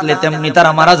না থাকলে তেমনি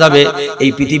তারা মারা যাবে। এই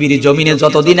পৃথিবীর জমিনে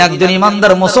যতদিন একজন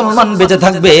ইমানদার মুসলমান বেঁচে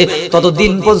থাকবে,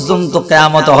 ততদিন পর্যন্ত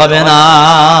কিয়ামত হবে না।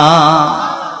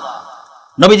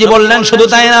 নবীজি বললেন, শুধু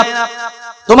তাই না,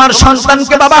 তোমার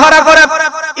সন্তানকে বাবা হারা করে,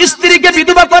 স্ত্রীকে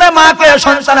বিধবা করে, মাকে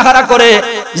সন্তান হারা করে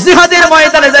জিহাদের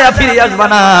ময়দানে যায় ফিরে আসবা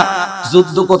না।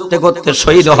 যুদ্ধ করতে করতে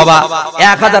শহীদ হবা,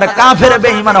 1000 কাফের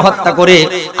বেঈমান হত্যা করে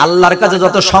আল্লাহর কাছে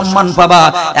যত সম্মান পাবা,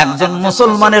 একজন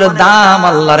মুসলমানের দাম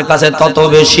আল্লাহর কাছে তত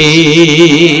বেশি।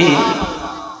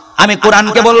 আমি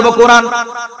কোরআনকে বলবো, কোরআন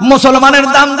মুসলমানের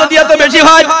দাম যদি এত বেশি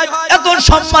হয়, এত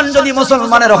সম্মান যদি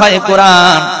মুসলমানের হয়,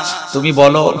 কোরআন তুমি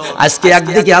বলো, আজকে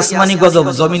একদিকে আসমানি গজব,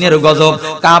 জমিনের গজব,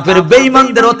 কাফের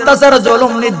বেঈমানদের অত্যাচার,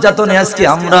 জুলুম, নির্যাতনে আজকে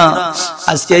আমরা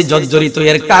আজকে জর্জরিত।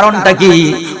 এর কারণটা কি?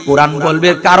 কোরআন বলবে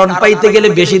কারণ পাইতে গেলে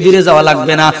বেশি দূরে যাওয়া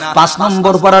লাগবে না, 5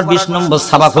 নম্বর পারার 20 নম্বর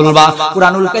সাবা খুলবা,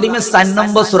 কুরআনুল কারীমের 4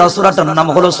 নম্বর সূরা, সূরাটার নাম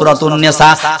হলো সূরাতুন নিসা,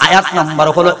 আয়াত নম্বর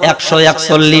হলো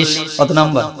 141। কত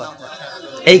নম্বর?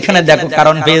 এইখানে দেখো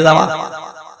কারণ পেয়ে যাওয়া।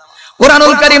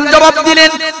 কুরআনুল কারীম জবাব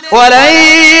দিলেন, ওয়ালাই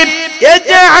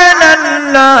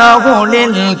ইয়াজআলাল্লাহু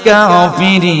লিল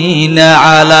কাফিরিনা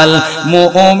আলাল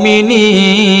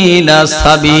মুমিনিনা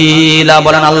সাবিলা।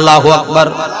 বলেন আল্লাহু আকবার।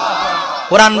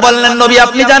 কোরআন বললেন নবী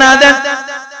আপনি জানা দেন,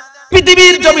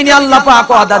 পৃথিবীর জমিনে আল্লাহ পাক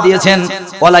ওয়াদা দিয়েছেন,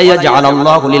 ওয়ালা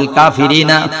ইয়াজআলাল্লাহু লিল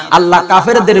কাফিরিনা, আল্লাহ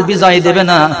কাফেরদের বিজয় দেবে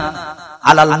না,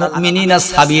 আলাল মুমিনিনা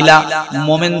সাবিলা,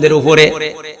 মুমিনদের উপরে।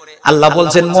 আল্লাহ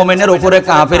বলছেন মুমিনের উপরে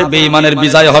কাফের বেঈমানের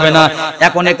বিজয় হবে না।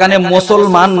 এখন এখানে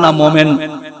মুসলমান না মুমিন,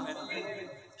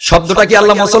 শব্দটা কি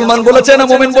আল্লাহ মুসলমান বলেছেন না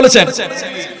মুমিন বলেছেন?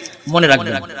 মনে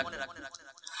রাখবেন।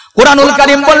 কুরআনুল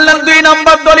কারীম বললেন 2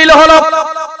 নম্বর দলিল হলো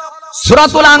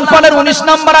সূরাতুল আনফালের 19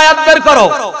 নম্বর আয়াত বের করো,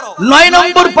 9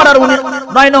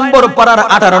 নম্বর পারার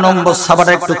 18 নম্বর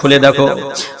সাবাটা একটু খুলে দেখো।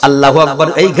 আল্লাহু আকবার।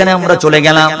 এইখানে আমরা চলে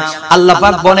গেলাম। আল্লাহ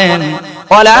পাক বলেন,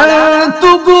 ওয়ালা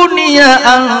তুগুনিয়া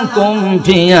আনকুম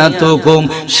ফিয়াতুকুম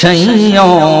শাইয়্যা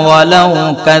ওয়ালাউ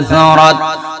কাসারাত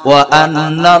ওয়া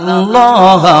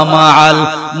আন্নাল্লাহা মাআল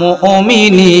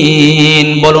মুমিনিন।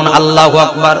 বলুন আল্লাহু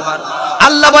আকবার।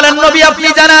 আল্লাহ বলেন নবী আপনি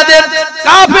জানা দেন,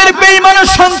 কাফের বেঈমানের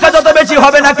সংখ্যা যত বেশি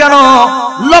হবে না কেন,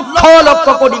 লক্ষ লক্ষ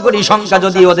কোটি কোটি সংখ্যা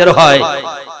যদি ওদের হয়,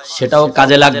 সেটাও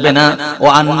কাজে লাগবে না। ও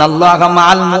আন্নাল্লাহা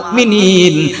মাআল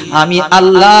মুমিনিন, আমি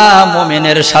আল্লাহ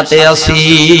মুমিনের সাথে আছি।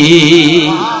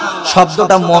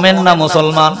 শব্দটা মুমিন না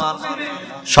মুসলমান?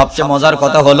 সবচেয়ে মজার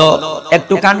কথা হলো,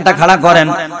 একটু কানটা খাড়া করেন,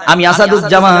 আমি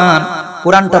আসাদুজ্জামান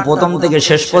কোরআনটা প্রথম থেকে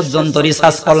শেষ পর্যন্ত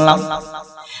রিসার্চ করলাম।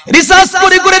 রিসার্চ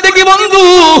করে করে দেখি বন্ধু,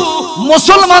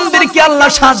 মুসলমানদেরকে আল্লাহ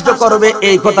সাহায্য করবে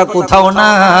এই কথা কোথাও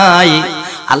নাই।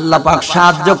 আল্লাহ পাক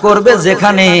সাহায্য করবে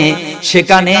যেখানে,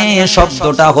 সেখানে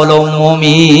শব্দটা হলো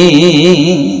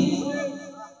মুমিন।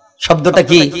 শব্দটা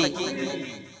কি?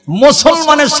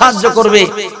 মুসলমানের সাহায্য করবে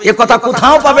এ কথা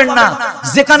কোথাও পাবেন না।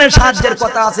 যেখানে সাহায্যের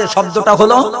কথা আছে শব্দটা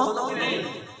হলো।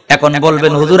 এখন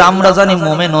বলবেন হুজুর আমরা জানি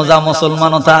মুমিন ওজা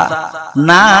মুসলমান ওটা।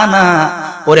 না না,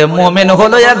 ওরে মুমিন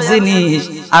হলো এক জিনিস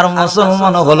আর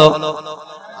মুসলমান হলো।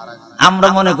 আমরা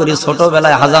মনে করি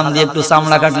ছোটবেলায় হাজাম দিয়ে একটু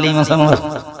চামড়া কাটলেই মুসলমান।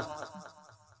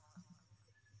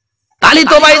 তালি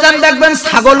তো ভাইজান দেখবেন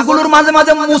ছাগলগুলোর মাঝে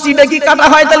মাঝে মুচি ডেকে কাটা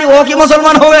হয়, তাহলে ও কি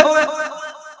মুসলমান হবে?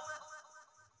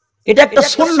 এটা একটা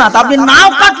সুন্নাত, আপনি নাও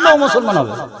কাটলেও মুসলমান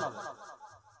হবে।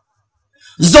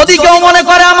 যদি কেউ মনে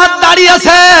করে আমার দাড়ি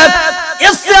আছে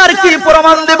এসে আর কি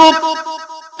প্রমাণ দেব,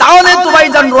 তাহলে তো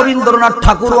ভাইজান রবীন্দ্রনাথ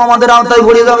ঠাকুরও আমাদের আওতায়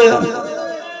ভরে যাবে।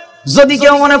 যদি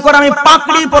কেউ মনে করে আমি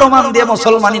পাকড়ি প্রমাণ দিয়ে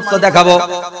মুসলমানিত্ব দেখাবো,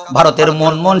 ভারতের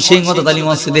মনমোহন সিংহ তো তালি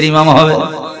মসজিদের ইমাম হবে।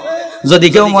 যদি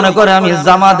কেউ মনে করে আমি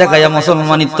জামা দেখাইয়া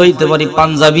মুসলমানিত্ব হইতে পারি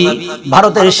পাঞ্জাবি,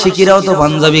 ভারতের শিখিরাও তো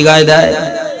পাঞ্জাবি গায়ে দেয়।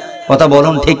 কথা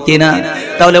বলুন ঠিক কিনা?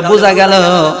 তাহলে বোঝা গেল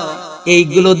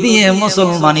এইগুলো দিয়ে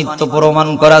মুসলমানিত্ব প্রমাণ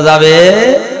করা যাবে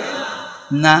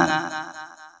না।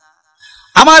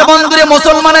 আমার বন্ধুরে,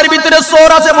 মুসলমানের ভিতরে চোর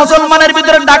আছে, মুসলমানের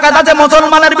ভিতরে ডাকাত আছে,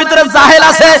 মুসলমানের ভিতরে জাহেল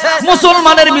আছে,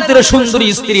 মুসলমানের ভিতরে সুন্দরী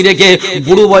স্ত্রী রেখে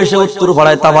বুড়ো বয়সে উত্তর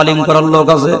পাড়ায় তাবালিম করার লোক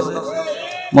আছে।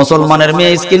 মুসলমানের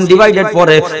মেয়ে স্কিন ডিভাইডেড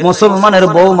পরে, মুসলমানের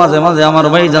বউ মাঝে মাঝে আমার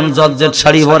ভাইজান জর্জেট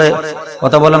শাড়ি পরে।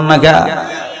 কথা বলেন না কে?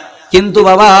 কিন্তু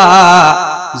বাবা,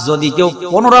 যদি কেউ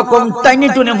কোন রকম টাইনি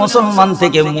টুনে মুসলমান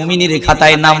থেকে মুমিনের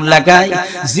খাতায় নাম লেখায়,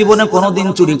 জীবনে কোনোদিন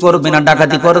চুরি করবে না,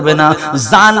 ডাকাতি করবে না,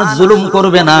 জান জুলুম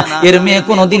করবে না, এর মেয়ে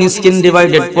কোনোদিন স্কিন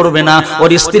ডিভাইডেড করবে না,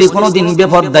 ওর স্ত্রী কোনোদিন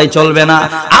বেপরদায় চলবে না।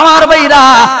 আমার ভাইরা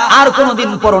আর কোনোদিন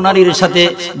পরনারীর সাথে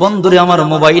বন্ধুরে আমার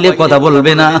মোবাইলে কথা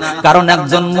বলবে না, কারণ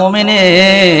একজন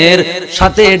মুমিনের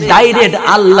সাথে ডাইরেক্ট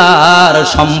আল্লাহর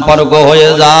সম্পর্ক হয়ে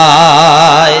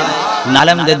যায়।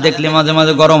 নালেমদের দেখলে মাঝে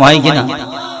মাঝে গরম হয় কিনা?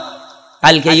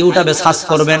 কালকে ইউটিউবে সার্চ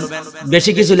করবেন,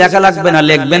 বেশি কিছু লেখা লাগবে না,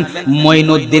 লিখবেন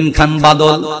মঈনুদ্দিন খান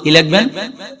বাদল। কি লিখবেন?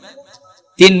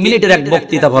 3 মিনিটের এক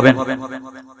বক্তৃতা পাবেন।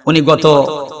 উনি গত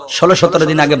 16-17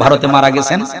 দিন আগে ভারতে মারা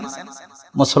গেছেন,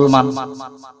 মুসলমান।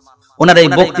 ওনার এই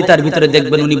বক্তৃতার ভিতরে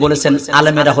দেখবেন উনি বলেছেন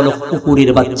আলেমেরা হলো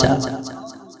কুকুরের বাচ্চা।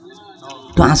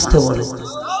 একটু আসতে বলে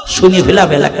শুনি ভেলা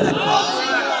ভেলা।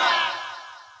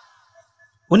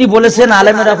 উনি বলেছেন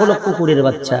আলেমেরা হলো কুকুরের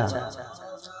বাচ্চা।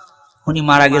 উনি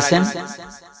মারা গেছেন,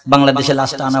 বাংলাদেশে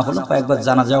লাশটা আনা হলো, কয়েকবার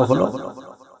জানাজাও হলো,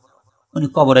 উনি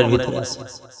কবরের ভিতরে আছেন।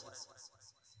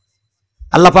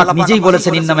 আল্লাহ পাক নিজেই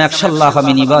বলেছেন ইন্নামা ইয়াখশাল্লাহা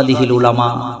মিন ইবাদিহিল উলামা।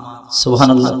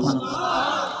 সুবহানাল্লাহ।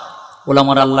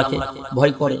 উলামারা আল্লাহকে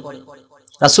ভয় করে।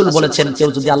 রাসূল বলেছেন কেউ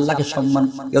যদি আল্লাহকে সম্মান,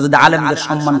 কেউ যদি আলেমদের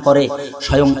সম্মান করে,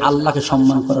 স্বয়ং আল্লাহকে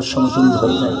সম্মান করার সমতুল্য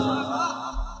হয়ে যায়।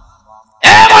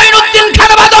 এ মঈনুদ্দিন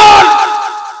খান বাদল,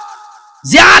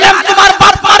 যে আলেম তোমার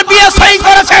বাপ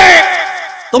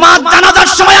তোমার জানাজার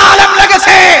সময় আলেম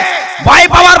লেগেছে, ভয়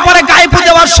পাওয়ার পরে গায়ে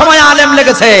দেওয়ার সময় আলেম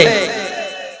লেগেছে।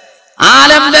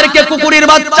 আলেমদেরকে কুকুরের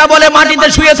বাচ্চা বলে মাটিতে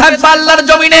শুয়ে থাকবে আল্লাহর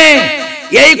জমিনে,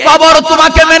 এই কবর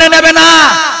তোমাকে মেনে নেবে না।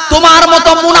 তোমার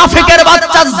মতো মুনাফিকের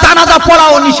বাচ্চা জানাজা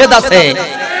পড়াও নিষেধ আছে।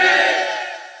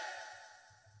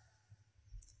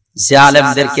 যে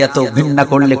আলেমদেরকে এত ঘৃণা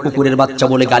করলে, কুকুরের বাচ্চা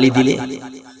বলে গালি দিলে,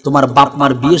 তোমার বাপ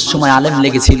মার বিয়ের সময় আলেম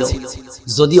লেগেছিল,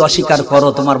 যদি অস্বীকার করো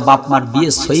তোমার বাপ মার বিয়ে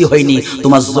সই হয়নি,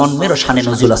 তোমার জন্মেরও শানে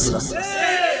নজুল আছে।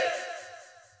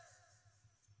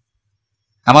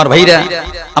 আমার ভাইরা,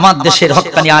 আমার দেশের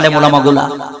হক্কানি আলেম ওলামাগুলা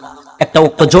একটা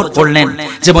ঐক্য জোট করলেন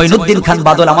যে মঈনুদ্দিন খান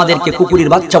বাদল আমাদেরকে কুকুরের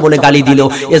বাচ্চা বলে গালি দিল,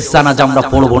 এর জানাজা আমরা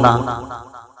পড়বো না।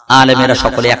 আলেমেরা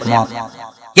সকলে একমত।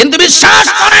 কিন্তু বিশ্বাস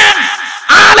করেন,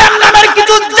 আলেম নামের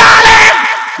কিছু জালেম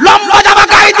লম্বা জামা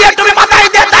গায়ে দিয়ে, তুমি মাথায়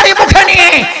দিয়ে দাড়ি মুখে নিয়ে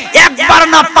একবার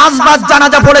না 5 বার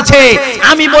জানাজা পড়েছে।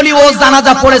 আমি বলি ও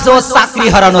জানাজা পড়েছে ও চাকরি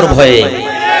হারানোর ভয়ে।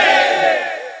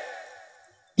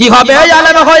 কিভাবে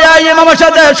আলেম হয়ে ইমামের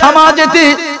সাথে সমাজেতে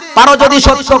পারো যদি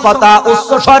সত্য কথা উচ্চ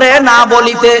স্বরে না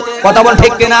বলিতে, কথা বল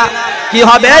ঠিক কিনা? কি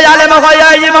হবে আলেম হয়ে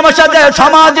ইমামের সাথে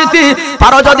সমাজেতে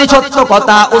পারো যদি সত্য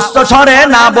কথা উচ্চ স্বরে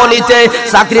না বলিতে,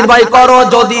 চাকরির ভয় করো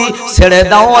যদি ছেড়ে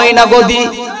দাও ওই না গদি,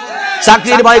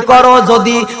 চাকরির ভয় করো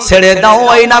যদি ছেড়ে দাও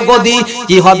ওই না গদি।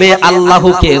 কি হবে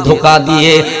আল্লাহকে ধোঁকা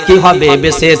দিয়ে, কি হবে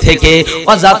বেঁচে থেকে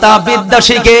অজাতা বিদ্যা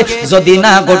শিখে, যদি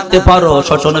না করতে পারো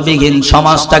শোষণবিহীন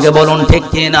সমাজটাকে, বলুন ঠিক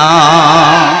কিনা?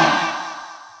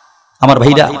 আমার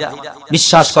ভাইরা,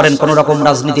 বিশ্বাস করেন কোন রকম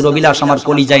রাজনীতির অভিলাষ আমার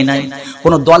কলিজায় নাই।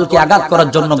 কোন দলকে আঘাত করার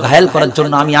জন্য, ঘায়েল করার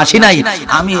জন্য আমি আসি নাই।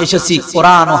 আমি এসেছি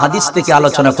কোরআন ও হাদিস থেকে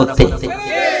আলোচনা করতে।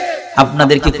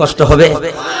 আপনাদের কি কষ্ট হবে?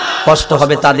 কষ্ট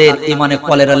হবে তাদের ইমানে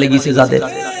কলেরা লেগেছে যাদের।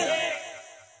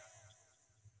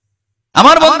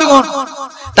 আমার বন্ধুগণ,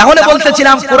 তাহলে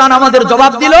বলতেছিলাম কোরআন আমাদের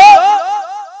জবাব দিল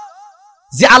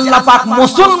যে আল্লাহ পাক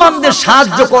মুসলমানদের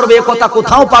সাহায্য করবে, এ কথা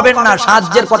কোথাও পাবেন না।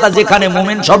 সাহায্যের কথা যেখানে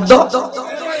মুমিন শব্দ।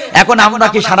 এখন আমরা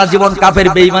কি সারা জীবন কাফের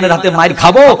বেঈমানের হাতে মাইর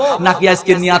খাবো, নাকি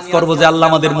আজকে নিয়াত করবো যে আল্লাহ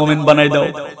আমাদের মুমিন বানাই দাও?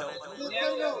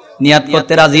 নিয়াত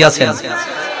করতে রাজি আছেন?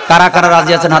 কারা কারা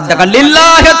রাজি আছেন হাত দেখান।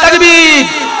 লিল্লাহি তাকবীর,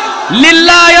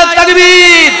 লিল্লাহি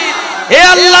তাকবীর। হে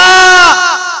আল্লাহ,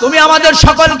 তুমি আমাদের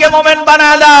সকলকে মুমিন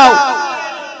বানায় দাও।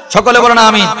 সকলে বলেন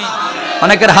আমিন।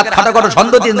 অনেকের হাত খাটা করো,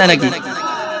 সন্দেহ দিন দেয় নাকি?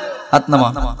 হাত নামা।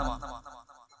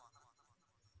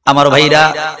 আমার ভাইরা,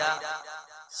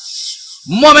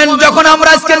 মুমিন যখন আমরা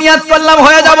আজকে নিয়াত করলাম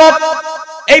হয়ে যাব,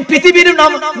 এই পৃথিবীর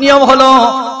নিয়ম হলো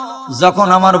যখন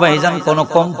আমার ভাইজান কোন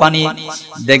কোম্পানি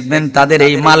দেখবেন তাদের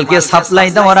এই মালকে সাপ্লাই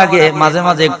দেওয়ার আগে মাঝে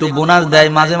মাঝে একটু বোনাস দেয়,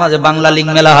 মাঝে মাঝে বাংলা লিঙ্ক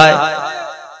মেলা হয়।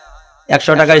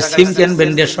 100 টাকায় সিম কিনবেন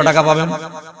 150 টাকা পাবেন,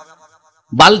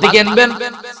 বালতি কিনবেন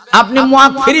আপনি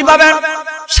মুয়াক ফ্রি পাবেন,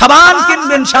 সাবান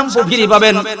কিনবেন শ্যাম্পু ফ্রি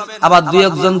পাবেন। আবার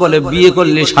 2-1 বলে বিয়ে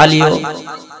করলে শালিও,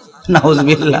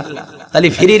 নাউজুবিল্লাহ। তাহলে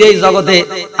ফ্রির এই জগতে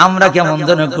আমরা কেমন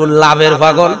যেন একটু লাভের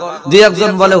পাগল।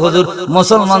 2-1 বলে হুজুর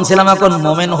মুসলমান ছিলাম এখন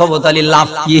মুমিন হব, তাহলে লাভ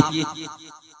কি?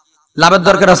 লাভের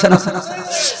দরকার আছে না?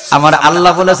 আমার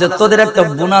আল্লাহ বলেছে তোদের একটা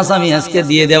বোনাস আমি আজকে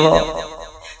দিয়ে দেব।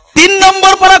 3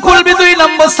 নম্বর পারা খুলবি, 2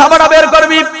 নম্বর সাবাড়া বের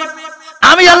করবি।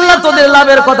 আমি আল্লাহ তোদের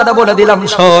লাভের কথাটা বলে দিলাম,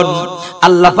 শোন।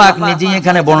 আল্লাহ পাক নিজে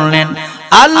এখানে বললেন,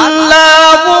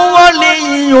 আল্লাহু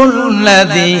ওয়ালিয়ুল্লাযীনা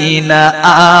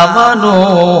আমানু,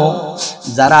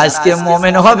 যারা আজকে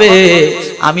মুমিন হবে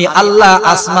আমি আল্লাহ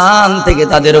আসমান থেকে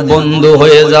তাদের বন্ধু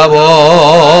হয়ে যাব।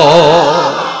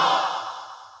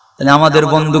 তাহলে আমাদের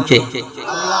বন্ধু কে?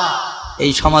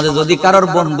 এই সমাজে যদি কারোর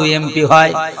বন্ধু এমপি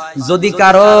হয়, যদি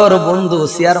কারোর বন্ধু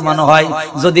চেয়ারম্যান হয়,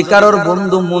 যদি কারোর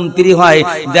বন্ধু মন্ত্রী হয়,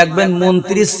 দেখবেন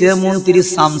মন্ত্রীর চেয়ে মন্ত্রীর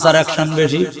সামসার অ্যাকশন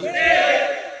বেশি।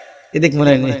 এদিক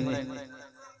মনে নেই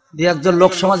 2-1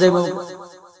 লোক সমাজে,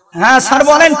 হ্যাঁ স্যার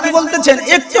বলেন কি বলতেছেন?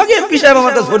 একটু আগে এমপি সাহেব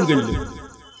আমাকে ফোন করলেন,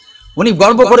 উনি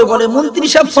গর্ব করে বলে মন্ত্রী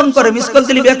সাহেব ফোন করে, মিস কল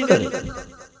দিলে ব্যাক করে,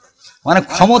 মানে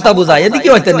ক্ষমতা বোঝায়। এদিকে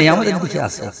হয়তো নেই, আমাদের দিকে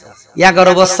আছে।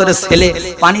 11 বছরের ছেলে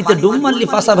পানিতে ডুব মারলি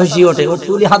পাশা ভাসি ওঠে, ও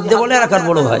টুলি হাত দিয়ে বলে এলাকার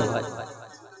বড় ভাই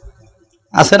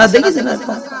আছে না, দেখেছেন?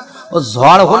 ও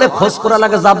ঝড় হলে খোঁজ করা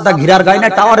লাগে, জাবদা ঘিরার গায়ে না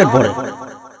টাওয়ারে পড়ে,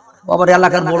 বাবার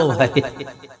এলাকার বড় ভাই,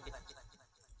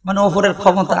 মানে ওপরের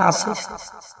ক্ষমতা আছে।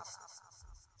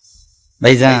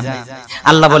 ভাইজান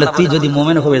আল্লাহ বলে তুই যদি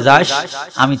মুমিন হয়ে যাস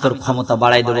আমি তোর ক্ষমতা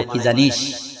বাড়াই দেব। কি জানিস?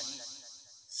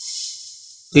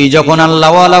 তুই যখন আল্লাহ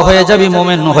ওয়ালা হয়ে যাবি,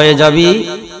 মুমিন হয়ে যাবি,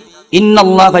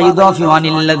 ইন্নাল্লাহা ইউদাফিউ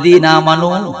আনিল্লাযীনা আমানু,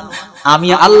 আমি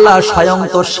আল্লাহ স্বয়ং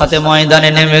তোর সাথে ময়দানে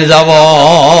নেমে যাব।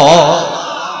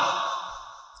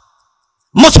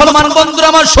 মুসলমান বন্ধুরা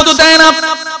আমার, শুধু তাই না,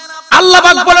 আল্লাহ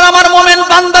পাক বলেন আমার মুমিন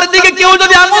বান্দার দিকে কেউ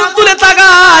যদি আঙুল তুলে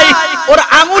তাকায়, ওর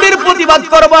আঙুলের প্রতিবাদ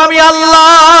করব আমি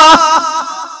আল্লাহ।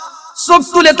 চোখ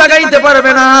তুলে তাকাইতে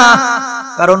পারবে না,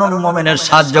 কারণ মুমিনের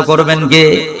সাহায্য করবেন কে?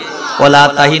 ওয়ালা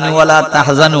তাহিনু ওয়ালা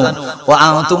তাহজানু ওয়া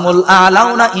আনতুমুল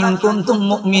আ'লাউনা ইন কুনতুম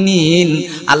মুমিনিন।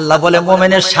 আল্লাহ বলে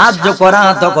মুমিনের সাহায্য করা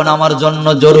তখন আমার জন্য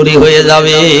জরুরি হয়ে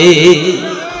যাবে।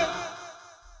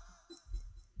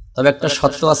 তবে একটা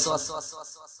সত্য আছে,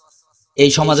 এই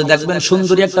সমাজে দেখবেন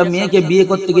সুন্দরী একটা মেয়েকে বিয়ে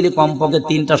করতে গেলে কমপক্ষে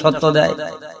 3টা শর্ত দেয়।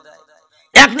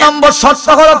 1 নম্বর শর্ত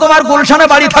হলো তোমার গুলশানে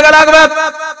বাড়ি থাকা লাগবে,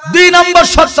 2 নম্বর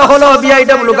শর্ত হলো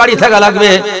বিআইডব্লিউ গাড়ি থাকা লাগবে,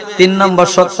 3 নম্বর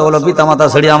শর্ত হলো পিতামাতা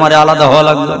ছেড়ে আমারে আলাদা হওয়া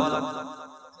লাগবে।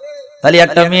 তাহলে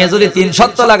একটা মেয়ে যদি 3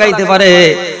 শর্ত লাগাইতে পারে,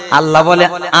 আল্লাহ বলে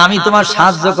আমি তোমার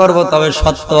সাহায্য করব, তবে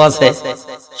শর্ত আছে।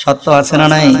 শর্ত আছে না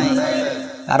নাই?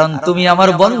 কারণ তুমি আমার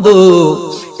বন্ধু,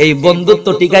 এই বন্ধুত্ব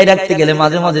টিকাই রাখতে গেলে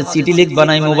মাঝে মাঝে চিঠি লিখবা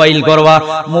না,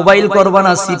 মোবাইল করবা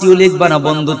না, চিঠিও লিখবা না,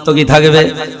 বন্ধুত্ব কি থাকবে?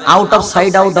 Out of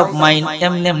sight out of mind,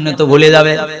 এমনি এমনি তো ভুলে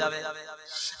যাবে।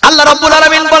 আল্লাহ রাব্বুল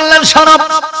আলামিন বললেন, শোনো,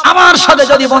 আমার সাথে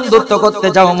যদি বন্ধুত্ব করতে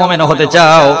চাও, মুমিন হতে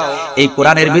চাও, এই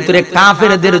কোরআনের ভিতরে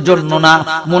কাফেরদের জন্য না,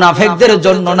 মুনাফিকদের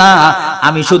জন্য না,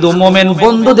 আমি শুধু মুমিন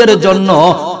বন্ধুদের জন্য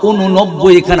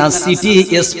 89 খানা চিঠি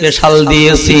স্পেশাল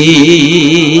দিয়েছি।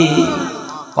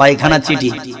 কয়খানা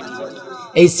চিঠি?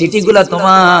 এই চিঠিগুলা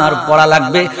তোমার পড়া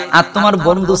লাগবে। আর তোমার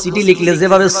বন্ধু চিঠি লিখলে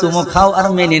যেভাবে চুমো খাও আর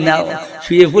মেনে নাও,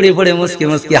 শুয়ে পড়ে পড়ে মুসকে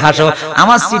মুসকে হাসো,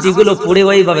 আমার চিঠিগুলো পড়ে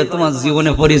ওইভাবে তোমার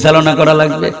জীবনে পরিচালনা করা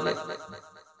লাগবে।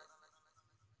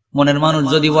 মনের মানুষ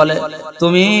যদি বলে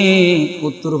তুমি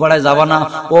উত্তরপাড়ায় যাবা না,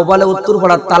 ও বলে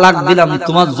উত্তরপাড়ার তালাক দিলাম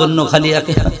তোমার জন্য খালি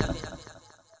একে।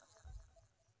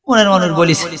 মনের মানুষ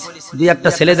বলিস, 2-1টা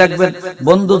ছেলে দেখবেন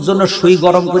বন্ধুর জন্য সুই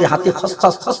গরম করে হাতে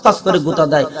খসখস খসখস করে গুতা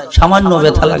দেয়, সামান্য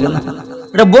ব্যথা লাগে না,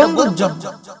 এটা বন্ধুর জন্য।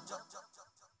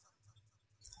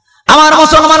 আমার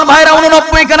মুসলমান ভাইরা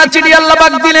 89 খানা চিঠি আল্লাহ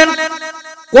পাক দিলেন।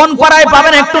 কোন পারায়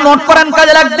পাবেন একটু নোট করেন,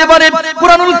 কাজে লাগতে পারে।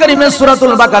 কুরআনুল কারীমের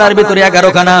সূরাতুল বাকারার ভিতরে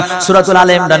 11 খানা, সূরাতুল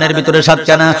আলে ইমরানের ভিতরে 7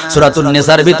 খানা, সূরাতুল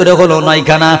নিসার ভিতরে হলো 9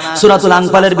 খানা, সূরাতুল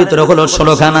আনফালের ভিতরে হলো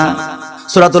 16 খানা,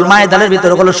 সূরাতুল মায়েদার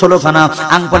ভিতরে হলো 16 খানা,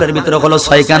 আনফালের ভিতরে হলো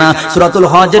 6 খানা, সূরাতুল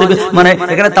হজের মানে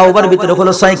এখানে তাওবার ভিতরে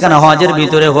হলো 6 খানা, হজের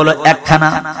ভিতরে হলো 1 খানা,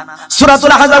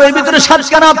 সূরাতুল আহজাবের ভিতরে 7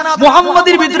 খানা,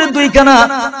 মুহাম্মাদের ভিতরে 2 খানা,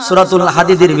 সূরাতুল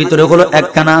হাদীদের ভিতরে হলো 1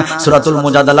 খানা, সূরাতুল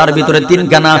মুজাদালার ভিতরে 3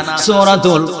 খানা,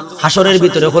 সূরাতুল হাসরের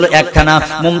ভিতরে হলো 1 খানা,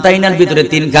 মুমতাহিনার ভিতরে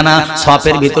 3 খানা,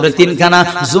 সফের ভিতরে 3 খানা,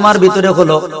 জুমার ভিতরে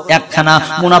হলো 1 খানা,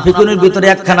 মুনাফিকুনের ভিতরে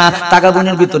 1 খানা,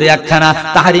 তাগাবুনের ভিতরে 1 খানা,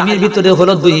 তাহরিমের ভিতরে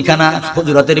হলো 2 খানা,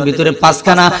 হুজুরাতের ভিতরে 5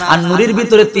 খানা, আর নূরের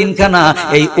ভিতরে 3 খানা।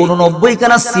 এই 89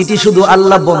 খানা চিঠি শুধু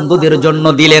আল্লাহ বন্ধুদের জন্য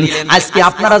দিলেন। আজকে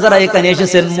আপনারা যারা এখানে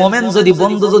এসেছেন, মুমিন যদি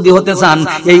বন্ধু যদি হতে চান,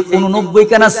 এই 89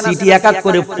 খানা চিঠি এক এক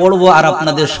করে পড়বো আর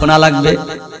আপনাদের শোনা লাগবে।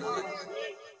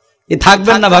 এ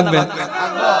থাকবেন না ভাগবেন?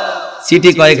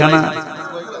 চিঠি কয়খানা?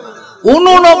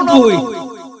 89।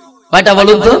 কয়টা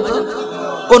বলুন তো?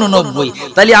 89।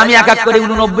 তাহলে আমি এক এক করে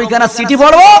 89 খানা চিঠি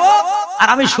পড়বো। আর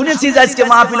আমি শুনেছি যে আজকে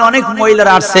মাহফিলে অনেক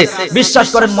মহিলারা আসছে। বিশ্বাস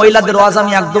করেন, মহিলাদের ওয়াজ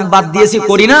আমি একদম বাদ দিয়েছি,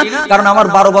 করি না। কারণ আমার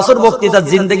 12 বছর বক্তৃতার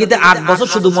জিন্দেগিতে 8 বছর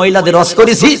শুধু মহিলাদের ওয়াজ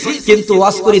করেছি। কিন্তু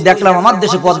ওয়াজ করি দেখলাম আমার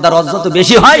দেশে পর্দার ওয়াজ যত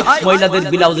বেশি হয়, মহিলাদের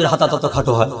ব্লাউজের হাতা তত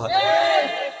খাটো হয়।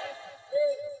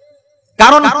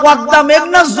 কারণ পদ্মা,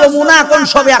 মেঘনা, যমুনা এখন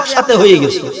সব একসাথে হয়ে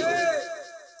গেছে।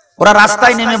 ওরা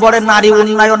রাস্তায় নেমে পড়ে নারী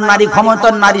উন্নয়ন, নারী ক্ষমতা,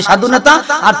 নারী স্বাধীনতা,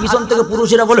 আর পিছন থেকে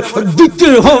পুরুষেরা বলে দিতে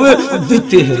হবে,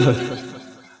 দিতে হবে।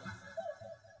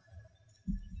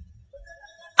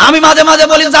 আমি মাঝে মাঝে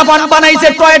বলি, জাপান বানাইছে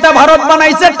টয়োটা, ভারত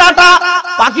বানাইছে টাটা,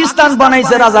 পাকিস্তান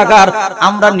বানাইছে রাজাকার,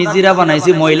 আমরা নিজেরা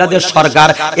বানাইছি মহিলাদের সরকার।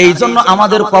 এই জন্য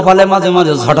আমাদের কপালে মাঝে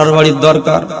মাঝে ঝটার বাড়ির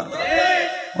দরকার।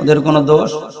 ওদের কোনো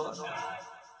দোষ?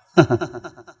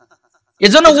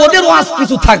 এজন্য ওদের ওয়াজ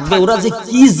কিছু থাকবে। ওরা যে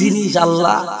কি জিনিস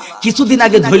আল্লাহ! কিছুদিন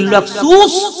আগে ধরল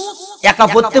সুস, একা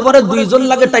পড়তে পারে, 2 জন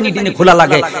লাগে, টানি টেনে খোলা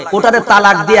লাগে। ওটারে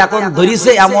তালাক দিয়ে এখন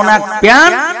ধরিছে এমন এক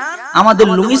প্যান্ট, আমাদের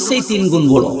লুঙ্গির সেই 3 গুণ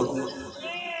বড়।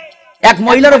 এক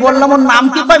মহিলার বললাম, ওর নাম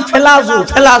কি? কয় ফেলাজু।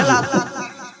 ফেলাজু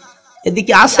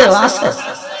এদিকে আসে আসে,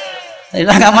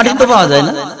 রাঙামাটি তো পাওয়া যায়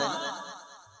না।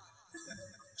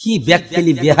 কি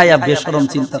ব্যাককেলি, বেহায়া, বেশরম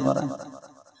চিন্তা করা।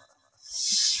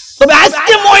 তবে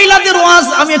আজকে মহিলাদের ওয়াজ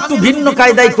আমি একটু ভিন্ন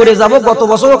কায়দায় করে যাব। গত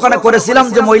বছর ওখানে করেছিলাম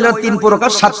যে মহিলার 3 প্রকার,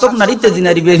 সাত্ত্বক নারী, তেজি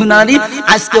নারী, বেহুলা নারী।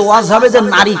 আজকে ওয়াজ হবে যে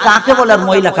নারী কাকে বলে আর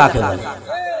মহিলা কাকে বলে।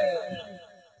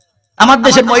 আমার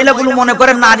দেশের মহিলাগুলো মনে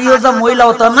করে নারীও যা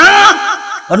মহিলাও তা না।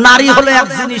 নারী হলো এক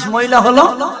জিনিস, মহিলা হলো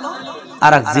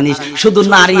আর এক জিনিস। শুধু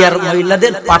নারী আর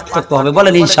মহিলাদের পার্থক্য হবে,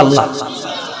 বলেন ইনশাল্লাহ।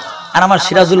 আর আমার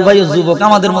সিরাজুল ভাইও যুবক,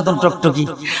 আমাদের মতন টকটকি।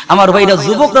 আমার ভাইরা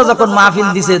যুবকরা যখন মাহফিল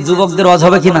দিছে, যুবকদের ওয়াজ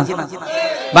হবে কিনা?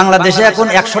 বাংলাদেশে এখন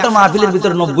 100টা মাহফিলের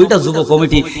ভিতরে 90টা যুব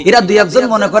কমিটি। এরা 2-1 জন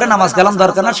মনে করে নামাজ কালাম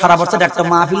দরকার না, সারা বছর একটা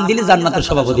মাহফিল দিলে জান্নাতের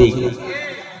সভাপতি হয়ে গেল।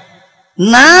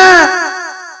 না,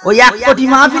 ওই 1 কোটি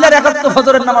মাহফিলের 71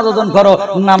 ফজরের নামাজ ওজন করো,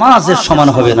 নামাজের সমান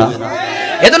হবে না।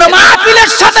 এজন্য মাহফিলের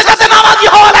সাথে সাথে নামাজি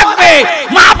হওয়া লাগবে,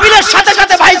 মাহফিলের সাথে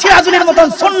সাথে ভাই সিরাজুলের মতন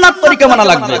সুন্নাত তরিকা মানা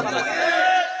লাগবে।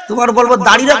 তোমার বলবো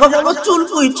দাড়ি রাখো, বলবো চুল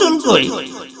কই,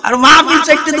 আর মাহফিল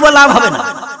চাইতে তোমার লাভ হবে না,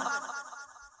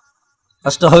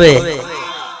 কষ্ট হবে।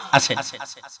 আসে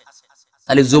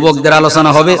তাহলে যুবকদের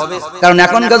আলোচনা হবে, কারণ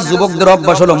এখনকার যুবকদের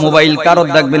অভ্যাস হলো মোবাইল, কারোর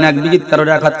দেখবেন 1 বিঘিত, কারোর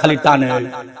 1 হাত খালি টানে,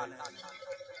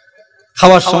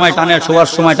 খাওয়ার সময় টানে, শোয়ার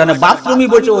সময় টানে, বাথরুমে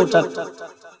বসে ওঠা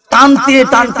টানতে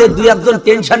টানতে 2-1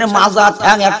 টেনশনে মাজা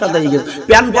ঠ্যাং একসাথে হয়ে গেছে,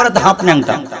 প্যান পরে হাফ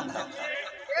ন্যাংটা।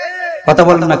 কথা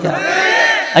বলেন না কেন?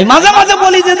 আমি মাঝে মাঝে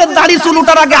বলি যে দাড়ি চুল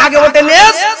উঠার আগে আগে ওঠে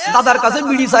মেস, দাদার কাছে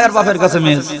বিড়ি চায়ের বাপের কাছে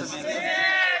মেস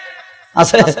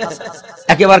আছে।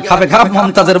 একেবারে খাবে খারাপ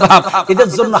মমতাজের বাপ, এদের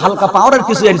জন্য হালকা পাওয়ারের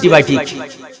কিছু অ্যান্টিবায়োটিক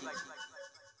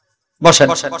বসেন।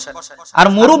 আর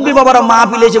মুরব্বী বাবারা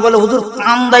মাহফিলে এসে বলে হুজুর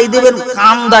কান্দাই দেবেন,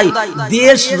 কান্দাই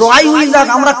দেশ রয় হয়ে যাক,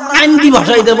 আমরা কান্দি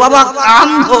ভাষাই দেব। বাবা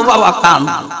কান্দো, বাবা কান্দ,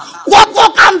 কত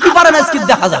কান্দি পারেন আজকে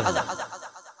দেখা যাবে।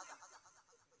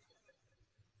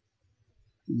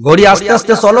 ঘড়ি আস্তে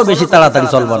আস্তে চলো, বেশি তাড়াতাড়ি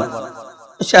চলবো না,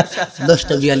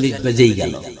 10:42 বেজেই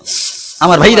গেল।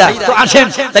 আমার ভাইরা তো আসেন,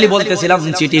 তাহলে বলতেছিলাম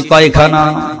চিঠি কয়খানা?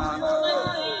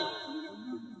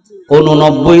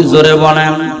 89। জোরে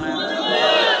বলেন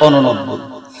 89।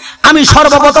 আমি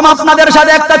সর্বপ্রথম আপনাদের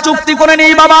সাথে একটা চুক্তি করে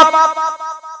নিই বাবা।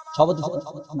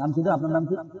 নাম কি? আপনার নাম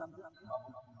কি?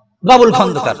 বাবুল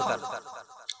খন্দকার।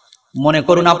 মনে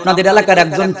করুন আপনাদের এলাকার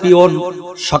একজন পিয়ন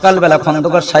সকালবেলা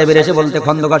খন্দকার সাহেবের এসে বলতে,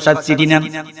 খন্দকার সাহেব চিঠি নেন।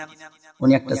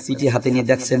 উনি একটা চিঠি হাতে নিয়ে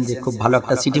দেখছেন যে খুব ভালো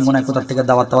একটা চিঠি, মনে হয় কোথা থেকে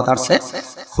দাওয়াত আসছে।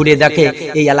 খুলে দেখে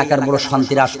এই এলাকার বড়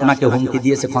শান্তির আশনাকে হুমকি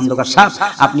দিয়েছে, খন্দকার সাহেব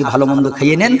আপনি ভালো মন্দ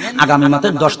খাইয়ে নেন, আগামী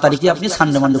মাসের 10 তারিখে আপনি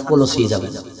সানডে মানডে পলসিয়ে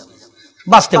যাবেন,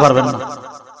 বাঁচতে পারবেন না।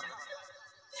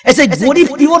 এই যে গরিব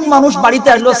পিয়ন মানুষ বাড়িতে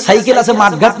আসলো, সাইকেল আছে,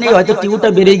 মাঠঘাট নেই, হয়তো টিউটা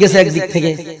বেরিয়ে গেছে একদিক থেকে।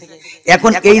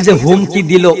 এখন এই যে হুমকি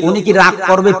দিল, উনি কি রাগ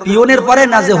করবে পিয়নের পরে,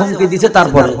 না যে হুমকি দিছে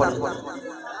তারপরে?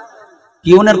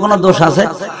 পিয়নের কোনো দোষ আছে?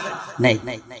 নেই।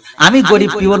 আমি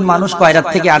গরিব পিয়ন মানুষ, কয়রাত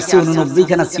থেকে আসছি, 89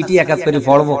 খানা চিঠি এক এক করে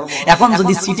পড়বো। এখন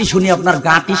যদি চিঠি শুনি আপনার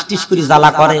গা টিস টিস করে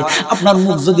জ্বালা করে, আপনার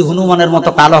মুখ যদি হনুমানের মতো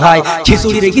কালো হয়,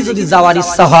 খিচুড়ি রেখে যদি যাওয়ার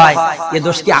ইচ্ছা হয়, এ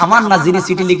দোষ কি আমার না যিনি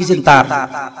চিঠি লিখেছেন তার?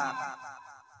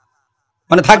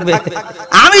 মানে থাকবে?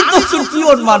 আমি তো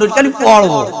পিয়ন মানুষ, খালি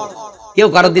পড়বো, কেউ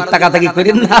কারোর দিক তাকাতাকি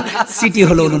করেন না। চিঠি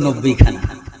হলো 89 খানা,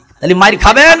 তাহলে মাইর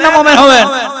খাবেন না মোমেন হবেন?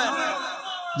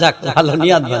 যাক ভালো,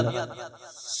 নিয়াত ভালো।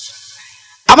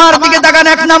 আমার দিকে তাকান,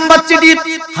 1 নাম্বার চিঠি।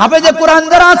 হাফেজে কোরআন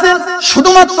যারা আছেন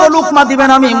শুধুমাত্র লুকমা দিবেন,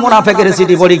 আমি মুনাফিকের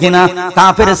চিঠি পড়ি কিনা,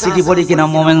 কাফেরের চিঠি পড়ি কিনা,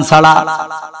 মুমিন ছাড়া।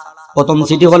 প্রথম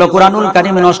চিঠি হলো কোরআনুল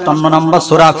কারীমের 58 নম্বর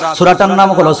সূরা, সূরাটার নাম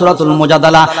হলো সূরাতুল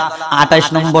মুজাদালা, 28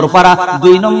 নম্বর পারা,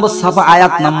 2 নম্বর সাফা,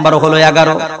 আয়াত নাম্বার হলো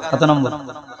 11। কত নম্বর?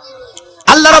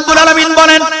 আল্লাহ রাব্বুল আলামিন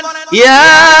বলেন, ইয়া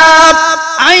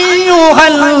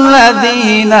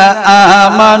আইয়ুহাল্লাযীনা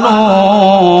আমানু,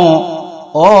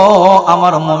 ও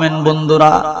আমার মুমিন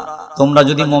বন্ধুরা, তোমরা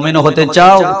যদি মুমিন হতে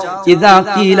চাও, ইযা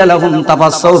কিলা লাহুম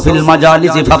তাফাসসাউ ফিল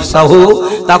মাজালিসি ফাফসাহু,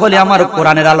 তাহলে আমার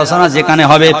কোরআনের আলোচনা যেখানে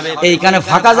হবে এইখানে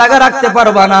ফাঁকা জায়গা রাখতে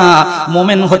পারবা না।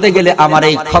 মুমিন হতে গেলে আমার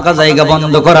এই ফাঁকা জায়গা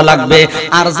বন্ধ করা লাগবে,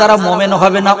 আর যারা মুমিন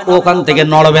হবে না ওখান থেকে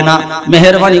নড়বে না।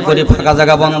 মেহেরবানি করে ফাঁকা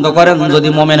জায়গা বন্ধ করেন যদি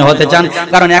মুমিন হতে চান,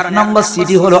 কারণ 1 নম্বর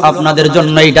সিটি হলো আপনাদের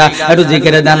জন্য এটা। একটু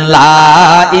জিকিরে দেন লা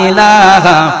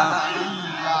ইলাহা।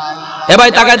 এ ভাই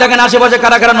তাকায় দেখেন আশেপাশে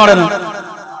কারা কারা নড়ে না,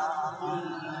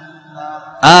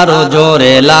 আরো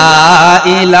জোরে লা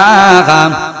ইলাহা।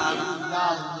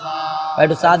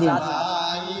 একটু চা দিন।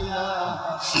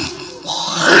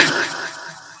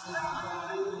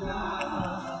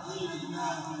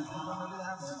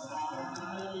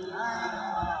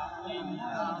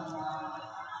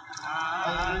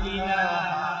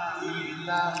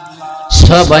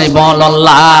 সবাই বল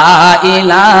লা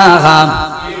ইলাহা।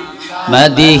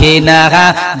 মদিনা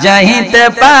যাইতে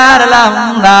পারলাম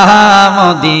না,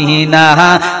 মদিনা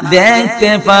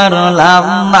দেখতে পারলাম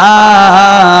না।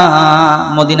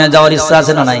 মদিনা যাওয়ার ইচ্ছা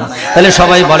আছে না নাই? তাহলে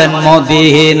সবাই বলেন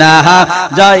মদিনা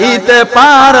যাইতে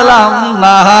পারলাম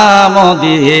না,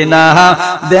 মদিনা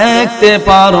দেখতে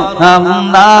পারলাম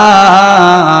না।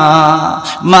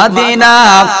 মদিনা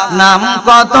নাম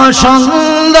কত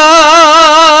সুন্দর,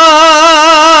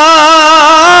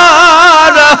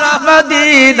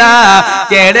 মদিনা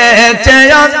কেড়েছে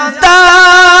অন্তর।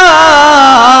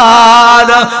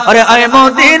 আরে ওই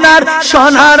মদিনার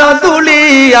সোনার দুলি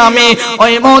আমি,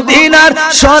 ওই মদিনার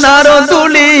সোনার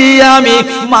দুলি আমি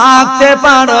মাখতে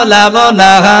পারলাম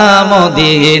না,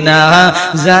 মদিনা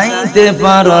যাইতে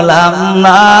পারলাম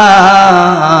না।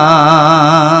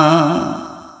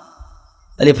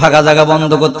 তাহলে ফাঁকা জায়গা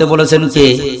বন্ধ করতে বলেছেন কে?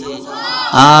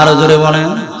 আর জোরে বলেন।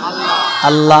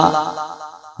 আল্লাহ।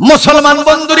 মুসলমান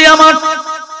বন্ধুরি আমার,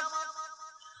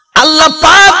 আল্লাহ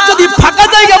পাক যদি ফাঁকা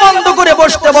জায়গা বন্ধ করে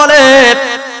বসতে বলে,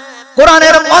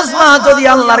 কোরআনের মজমা যদি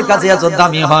আল্লাহর কাছে এত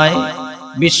দামি হয়,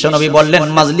 বিশ্বনবী বললেন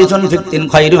মাজলিসুন ফিত্তিন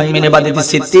খায়রুম মিন ইবাদাতি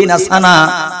সিত্তিনা সানা।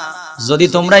 যদি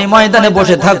তোমরা এই ময়দানে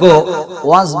বসে থাকো,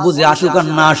 ওয়াজ বুঝে আসুক আর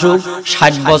না আসুক,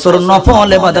 60 বছর নফল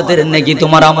ইবাদতের নেকি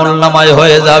তোমার আমলনামায়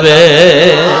হয়ে যাবে।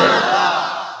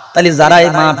 তাহলে যারা এই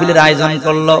মাহফিলের আয়োজন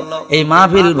করলো, এই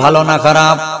মাহফিল ভালো না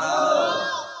খারাপ?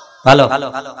 ভালো।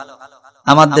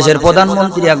 আমার দেশের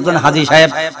প্রধানমন্ত্রী একজন হাজী সাহেব,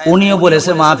 উনিও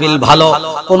বলেছে মাহফিল ভালো।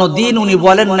 কোনদিন উনি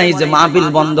বলেন নাই যে মাহফিল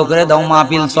বন্ধ করে দাও,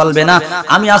 মাহফিল চলবে না।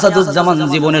 আমি আসাদুজ্জামান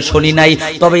জীবনে শুনি নাই।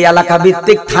 তবে এলাকা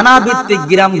ভিত্তিক, থানা ভিত্তিক,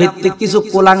 গ্রাম ভিত্তিক কিছু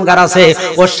কোলাঙ্গার আছে,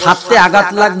 ও স্বার্থে আঘাত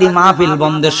লাগলে মাহফিল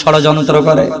বন্ধের ষড়যন্ত্র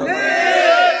করে।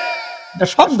 এটা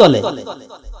সব দলে।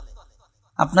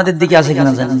 আপনাদের দিকে আছে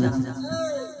কিনা জানি না,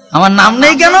 আমার নাম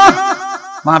নেই কেন,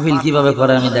 মাহফিল কিভাবে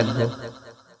করে আমি দেখবো।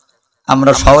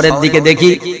 আমরা শহরের দিকে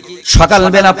দেখি,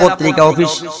 সকালবেলা পত্রিকা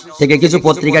অফিস থেকে কিছু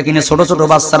পত্রিকা কিনে ছোট ছোট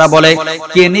বাচ্চারা বলে,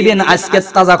 কে নেবেন আজকের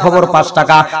তাজা খবর 5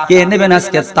 টাকা, কে নেবেন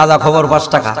আজকের তাজা খবর 5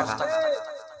 টাকা।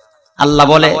 আল্লাহ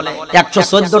বলে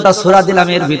 114টা সূরা দিলাম,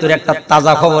 এর ভিতরে একটা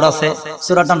তাজা খবর আছে।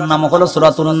 সূরাটার নাম হলো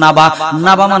সূরাতুন নাবা।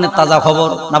 নাবা মানে তাজা খবর।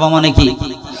 নাবা মানে কি?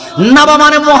 নাবা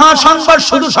মানে মহা সংবাদ,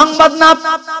 শুধু সংবাদ না।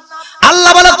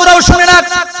 আল্লাহ বলে তোরাও শুনে রাখ,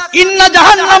 ইন্না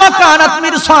জাহান্নামা কানাত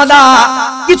মিরসাদা।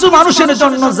 কিছু মানুষের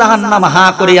জন্য জাহান্নাম হা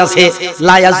করে আছে,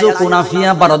 লা ইয়াযুকুনা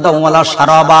ফিহা বারদাও ওয়ালা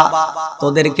শারাবা।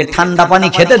 তোদেরকে ঠান্ডা পানি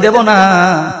খেতে দেব না,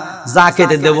 যা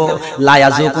খেতে দেব, লা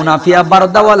ইয়াযুকুনা ফিহা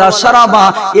বারদাও ওয়ালা শারাবা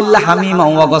ইল্লা হামিমা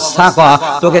ওয়া গাসসাকা।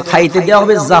 তোকে খাইতে দেওয়া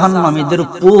হবে জাহান্নামীদের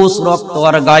পুষ, রক্ত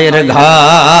আর গায়ের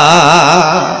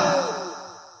ঘাম।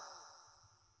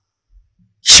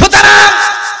 সুতরাং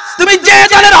তুমি যে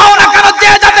দলের হও না কেন, যে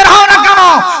জাতের হও না কেন,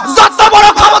 যত বড়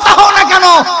ক্ষমতা হও না কেন,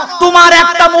 তোমার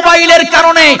একটা মোবাইলের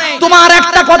কারণে, তোমার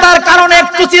একটা কথার কারণে,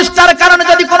 একটু চেষ্টার কারণে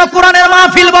যদি কোনো কোরআনের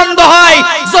মাহফিল বন্ধ হয়,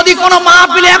 যদি কোনো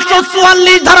মাহফিলে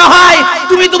 144 ধারা হয়,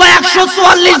 তুমি তোমার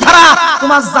 144 ধারা,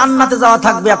 তোমার জান্নাতে যাওয়া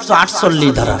থাকবে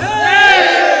 148 ধারা।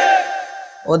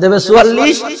 ও দেবে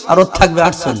 44 আর ওর থাকবে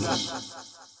 48।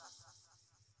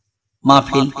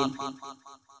 মাহফিল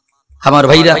আমার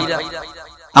ভাইরা,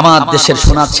 আমার দেশের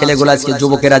সোনার ছেলেগুলো, আজকে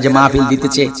যুবকেরা যে মাহফিল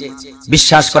দিতেছে,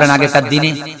 বিশ্বাস করেন আগেকার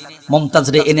দিনে মমতাজ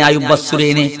রে এনে, আয়ুব বাচ্চুরে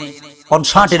এনে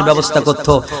কনসার্টের ব্যবস্থা করত।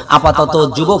 আপাতত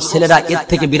যুবক ছেলেরা এর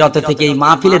থেকে বিরত থেকে এই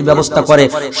মাহফিলের ব্যবস্থা করে।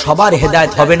 সবার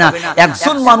হেদায়েত হবে না,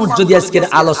 একজন মানুষ যদি আজকের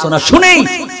আলোচনা শুনেই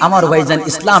আমার ভাইজান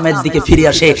ইসলামের দিকে ফিরে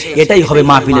আসে, এটাই হবে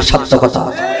মাহফিলের সার্থকতা।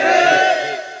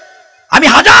 আমি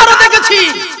হাজারো দেখেছি,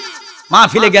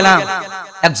 মাহফিলে গেলাম,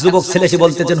 এক যুবক ছেলে এসে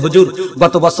বলতেছেন, হুজুর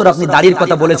গত বছর আপনি দাড়ির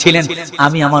কথা বলেছিলেন,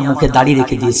 আমি আমার মুখে দাড়ি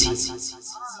রেখে দিয়েছি।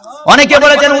 অনেকে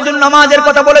বলেছেন হুজুর নামাজের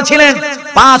কথা বলেছিলেন,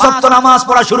 5 ওয়াক্ত নামাজ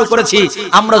পড়া শুরু করেছি।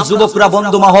 আমরা যুবকরা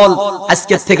বন্ধু মহল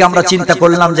আজকে থেকে আমরা চিন্তা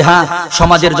করলাম যে হ্যাঁ,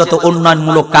 সমাজের যত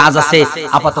উন্নয়নমূলক কাজ আছে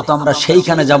আপাতত আমরা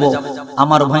সেইখানে যাব।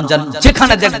 আমার ভাইজান,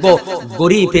 যেখানে দেখব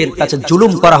গরিবের কাছে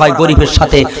জুলুম করা হয়, গরিবের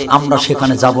সাথে, আমরা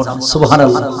সেখানে যাব না।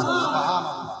 সুবহানাল্লাহ।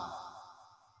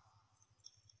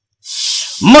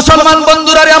 মুসলমান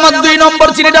বন্ধুরা, আমার 2 নম্বর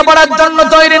চিঠিটা পড়ার জন্য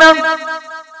তৈরি না?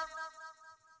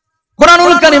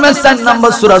 কোরআনুল কারীমের 4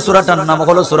 নম্বর সূরা, সূরাটার নাম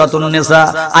হলো সূরাতুন নিসা,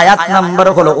 আয়াত নম্বর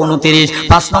হলো 29।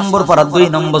 5 নম্বর পারা, 2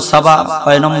 নম্বর সাবা,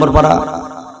 6 নম্বর পারা,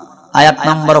 আয়াত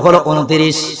নম্বর হলো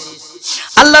 29।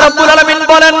 আল্লাহ রাব্বুল আলামিন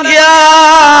বলেন, ইয়া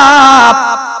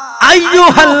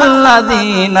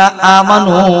আইয়ুহাল্লাযীনা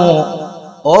আমানু,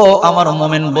 ও আমার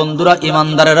মুমিন বন্ধুরা,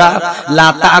 ঈমানদাররা, লা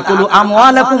তাকুলু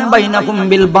আমওয়ালাকুম বাইনাকুম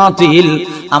বিল বাতিল।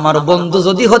 আমার বন্ধু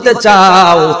যদি হতে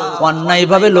চাও,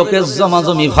 অন্যায়ভাবে লোকের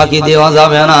জমি ফাঁকি দেওয়া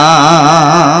যাবে না।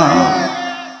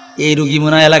 এই রুগী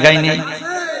মনে এলাকায় নেই।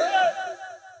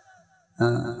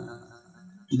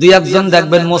 2-1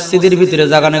 দেখবেন মসজিদের ভিতরে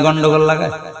জায়গানে গন্ডগোল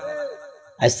লাগায়।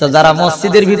 আচ্ছা, যারা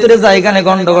মসজিদের ভিতরে জায়গানে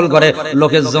গন্ডগোল করে,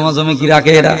 লোকের জমি কি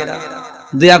রাখে এরা?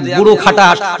 2-1 বুড়ো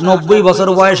খাটাস, 90 বছর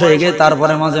বয়স হয়ে গেছে,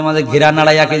 তারপরে মাঝে মাঝে ঘেরা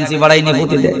নাড়াই 1 ইঞ্চি বাড়াই নিয়ে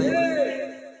পুঁতে দেয়।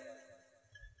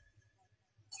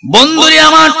 বন্ধুরি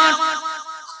আমার,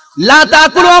 লা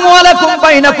তাকুলু আমওয়ালাকুম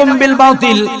বাইনাকুম বিল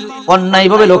বাতিল,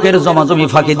 অন্যায়ভাবে লোকের জমি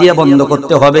ফাঁকি দিয়ে বন্ধ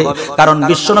করতে হবে। কারণ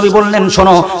বিশ্বনবী বললেন,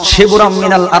 শোনো, শিবরাম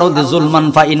মিনাল আরদি যুলমান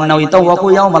ফা ইন্নাহু ইয়াতাওয়াকু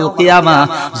ইয়াউমাল কিয়ামা।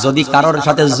 যদি কারোর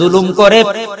সাথে জুলুম করে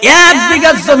 1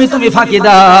 বিঘা জমি তুমি ফাঁকি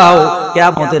দাও,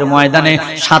 কিয়ামতের ময়দানে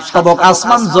 7 তবক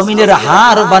আসমান জমিনের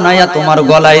হার বানায়া তোমার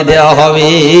গলায় দেওয়া হবে।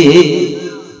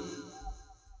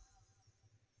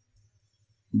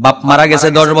 বাপ মারা গেছে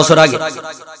 10 বছর আগে,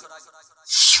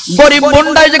 গরিব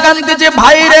বোনটাই যে কাঁদতেছে,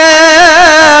 ভাই রে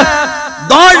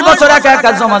 10 বছর একা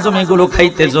একা জমা জমি গুলো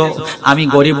খাইতেছ, আমি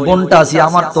গরিব বোনটা আছি,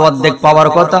 আমার তো অর্ধেক পাওয়ার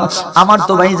কথা, আমার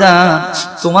তো ভাইজান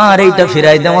তোমার এইটা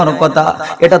ফিরাই দেওয়ার কথা।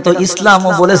 এটা তো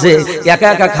ইসলামও বলেছে একা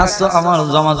একা খাচ্ছ, আমার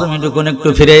জমা জমিটুকু একটু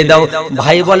ফিরাই দাও।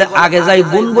 ভাই বলে আগে যাই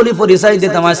বোন বলি পরিচয়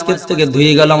দিতাম, আজকের থেকে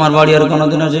ধুয়ে গেল আমার বাড়ি, আর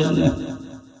কোনোদিন আসিস না।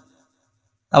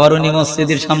 আবার উনি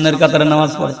মসজিদের সামনের কাতারে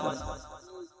নামাজ পড়ে,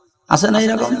 আছে না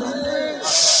এরকম?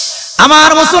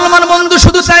 আমার মুসলমান বন্ধু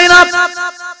শুধু চাই না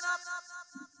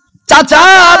চাচা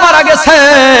মারা গেছে,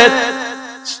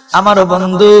 আমার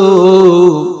বন্ধু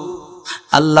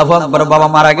আল্লাহু আকবার, বাবা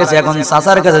মারা গেছে, এখন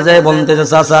চাচার কাছে যায় বলতেছে,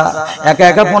 চাচা একা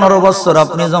একা 15 বছর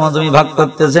আপনি জমা জমি ভাগ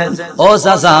করতেছেন, ও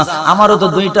চাচা আমারও তো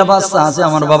 2টা বাচ্চা আছে,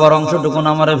 আমার বাবার অংশটুকুন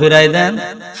আমারে ফিরাই দেন,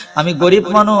 আমি গরিব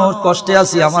মানুষ কষ্টে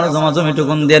আছি, আমার জমা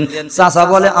জমিটুকুন দেন। চাচা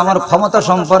বলে আমার ক্ষমতা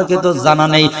সম্পর্কে তো জানা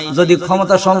নেই, যদি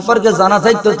ক্ষমতা সম্পর্কে জানা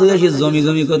থাকতো তুই এসে জমি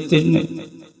জমি করতিস না।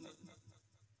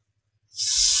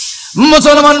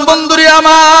 মুসলমান বন্ধুরে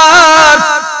আমার,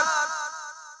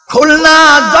 খুলনা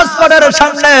জজকোর্টের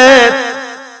সামনে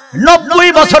 90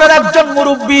 বছরের একজন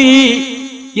মুরব্বী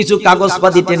কিছু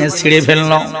কাগজপাতি টেনে ছিঁড়ে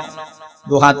ফেলল,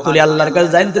 দুহাত তুলে আল্লাহর কাছে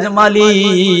জানতে,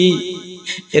 মালিক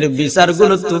এর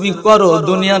বিচারগুলো তুমি করো,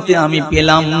 দুনিয়াতে আমি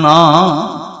পেলাম না।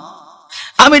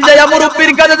 আমি যাই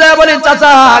মুরব্বীর কাছে যাই বলি,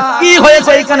 চাচা কি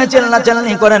হয়েছে, এখানে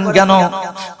চেল্লাচাল্লি করেন কেন?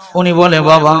 উনি বলে,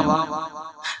 বাবা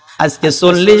আজকে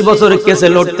 40 বছর কেসে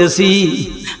লড়তেছি,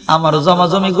 আমার জমা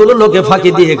জমি গুলো লোকে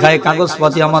ফাঁকি দিয়ে খায়,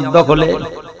 কাগজপাতি আমার দখলে,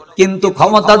 কিন্তু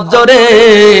ক্ষমতার জোরে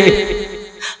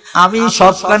আমি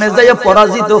সবখানে যাই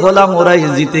পরাজিত হলাম, ওরাই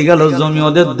জিতে গেল, জমি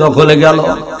ওদের দখলে গেল।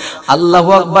 আল্লাহু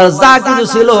আকবার, যা কিছু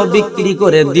ছিল বিক্রি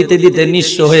করে দিতে দিতে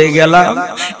নিঃস্ব হয়ে গেলাম,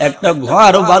 একটা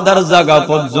ঘর বাঁধার জায়গা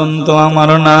পর্যন্ত আমার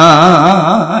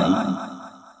নাই।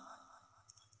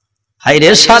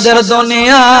 হায়রে সাদের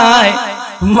দুনিয়ায়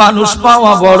মানুষ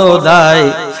পাওয়া বড় দায়,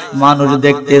 মানুষ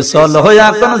দেখতে চল হয়ে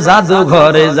এখন জাদু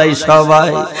ঘরে যাই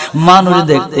সবাই, মানুষ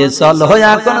দেখতে চল হয়ে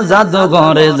এখন জাদু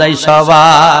ঘরে যাই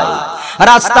সবাই।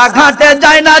 রাস্তাঘাটে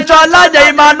যায় না চলা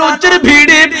যায় মানুষের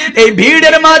ভিড়, এই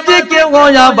ভিড়ের মাঝে কেউ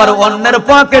আবার অন্যের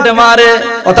পকেট মারে,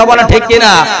 কথা বলা ঠিক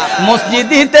কিনা?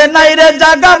 মসজিদিতে নাই রে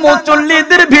জায়গা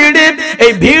মুসল্লিদের ভিড়,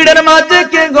 এই ভিড়ের মাঝে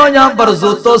কেউ আবার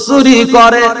জুতো চুরি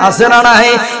করে, আছে না নাই?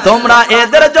 তোমরা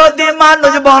এদের যদি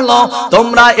মানুষ বলো,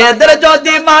 তোমরা এদের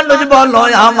যদি মানুষ বলো,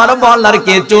 আমার বলার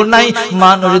কিছু নাই,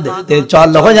 মানুষ দেখতে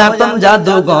চল এখন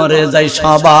জাদু ঘরে যাই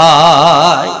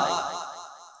সবাই।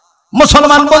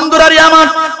 মুসলমান বন্ধুরা আমার,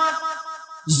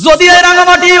 যদি এই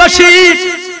রাঙামাটিবাসী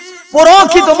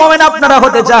প্রকৃত মুমিন আপনারা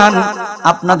হতে চান,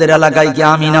 আপনাদের এলাকায় কি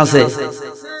আমিন আছে?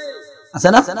 আছে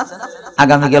না?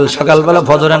 আগামীকাল সকালবেলা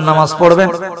ফজরের নামাজ পড়বেন,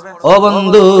 ও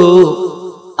বন্ধু,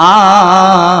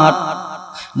 আর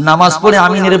নামাজ পড়ে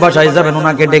আমিনের বাসায় যাবেন,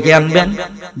 ওনাকে ডেকে আনবেন,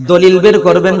 দলিল বের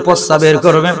করবেন, পস্তা বের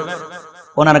করবেন,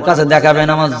 ওনার কাছে দেখাবেন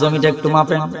আমার জমিটা একটু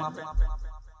মাপেন,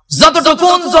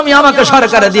 যতটুকুন জমি আমাকে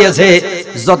সরকারে দিয়েছে,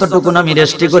 যতটুকুন আমি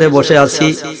রেস্টি করে বসে আছি,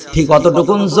 ঠিক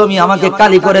অতটুকুন জমি আমাকে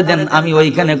কালি করে দেন, আমি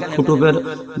ওইখানে খুটুপের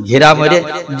ঘেরা মেরে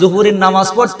জুহুরের নামাজ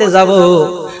পড়তে যাব।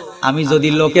 আমি যদি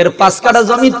লোকের 5 কাঠা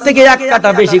জমির থেকে 1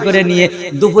 কাঠা বেশি করে নিয়ে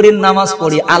দুপুরের নামাজ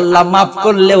পড়ি, আল্লাহ মাফ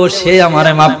করলেও সে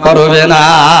আমারে মাফ করবে না।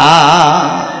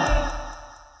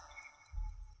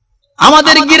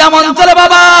 আমাদের গ্রাম অঞ্চলে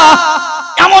বাবা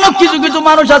এমন কিছু কিছু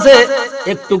মানুষ আছে,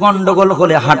 একটু গন্ডগোল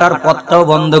হলে হাঁটার পথটাও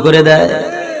বন্ধ করে দেয়।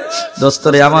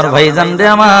 দোস্তরে আমার, ভাইজান রে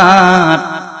আমার,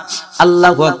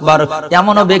 আল্লাহু আকবার,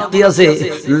 এমনও ব্যক্তি আছে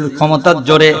ক্ষমতার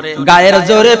জোরে, গায়ের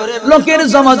জোরে লোকের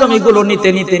জমা জমি গুলো নিতে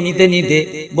নিতে নিতে নিতে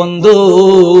বন্ধু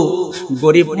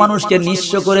গরিব মানুষকে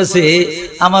নিঃস্ব করেছে।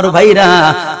 আমার ভাইরা,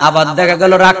 আবার দেখা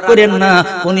গেল, রাগ করেন না,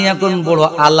 উনি এখন বড়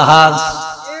আলহাজ,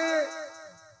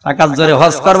 টাকার জোরে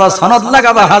হজ করবা, সনদ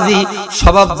লাগাবা হাজি,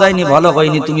 স্বভাব যায়নি, ভালো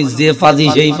হয়নি, তুমি যে ফাজি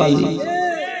সেই ফাজি।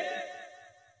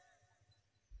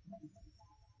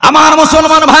 আমার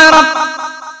মুসলমান ভাইরা,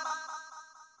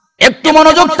 একটু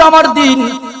মনোযোগটা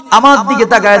আমার দিকে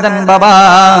তাকায় দেন বাবা।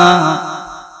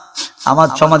 আমার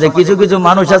সমাজে কিছু কিছু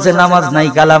মানুষ আছে, নামাজ নাই,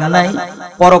 কালাম নাই,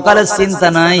 পরকালের চিন্তা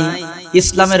নাই,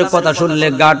 ইসলামের কথা শুনলে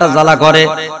গাটা জ্বালা করে।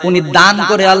 উনি দান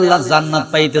করে আল্লাহ জান্নাত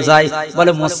পাইতে চায়,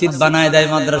 বলে মসজিদ বানায় দেয়,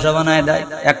 মাদ্রাসা বানায় দেয়,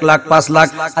 1 লাখ 5 লাখ,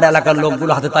 আর এলাকার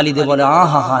লোকগুলো হাতে তালি দিয়ে বলে,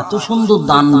 আহা হা এত সুন্দর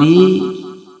দান দি।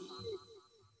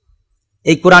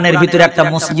 এই কোরআনের ভিতরে একটা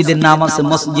মসজিদের নাম আছে,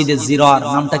 মসজিদে জিরার।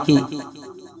 নামটা কি?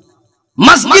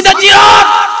 মসজিদে জিরার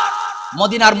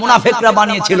মদিনার মুনাফিকরা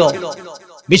বানিয়েছিল।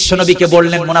 বিশ্বনবীকে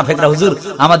বললেন মুনাফিকরা, হুজুর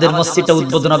আমাদের মসজিদটা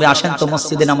উদ্বোধন হবে, আসেন তো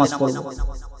মসজিদে নামাজ পড়ব।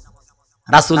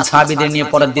 রাসূল সাহাবীদের নিয়ে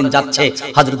পরের দিন যাচ্ছে,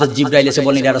 হযরত জিবরাইল এসে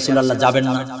বলেন, ইয়া রাসূলুল্লাহ যাবেন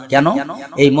না কেন?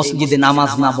 এই মসজিদে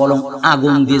নামাজ না, বরং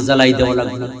আগুন দিয়ে জ্বালাই দেওয়া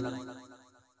লাগবে।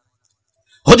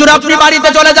 হুজুর আপনি বাড়িতে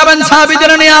চলে যাবেন,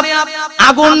 সাহাবীদের নিয়ে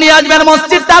আগুন নিয়ে আসবেন,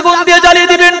 মসজিদটা আগুন দিয়ে জ্বালিয়ে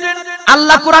দিবেন।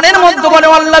 আল্লাহ কোরআনের মধ্যে বলে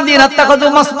আল্লাযীনা তাখাযু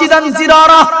মসজিদান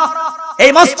জিরারা,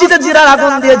 এই মসজিদে জিরার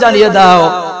আগুন দিয়ে জ্বালিয়ে দাও।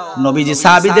 নবীজি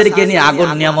সাহাবীদেরকে নিয়ে আগুন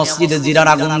নিয়ে মসজিদে জিরার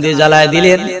আগুন দিয়ে জ্বালায়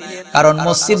দিলেন। কারণ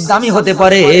মসজিদ দামি হতে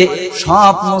পারে,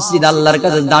 সব মসজিদ আল্লাহর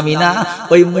কাছে দামি না।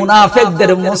 ওই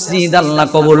মুনাফিকদের মসজিদ আল্লাহ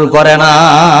কবুল করে না।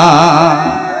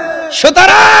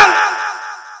 সুতরাং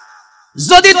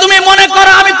যদি তুমি মনে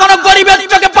করো আমি কোন গরিবের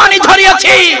চোখে পানি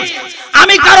ঝরিয়েছি,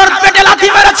 আমি কারোর পেটে লাথি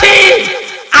মেরেছি,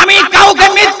 আমি কাউকে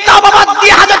মিথ্যা অপবাদ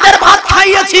দিয়ে হাজাতের ভাত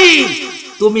খাইয়েছি,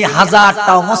 তুমি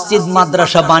হাজারটা মসজিদ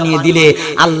মাদ্রাসা বানিয়ে দিলে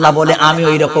আল্লাহ বলে আমি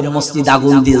ওই রকম মসজিদ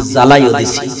আগুন দিয়ে জ্বালাইও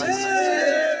দিছি।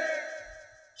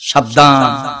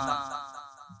 সাবধান।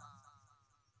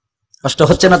 কষ্ট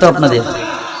হচ্ছে না তো আপনাদের?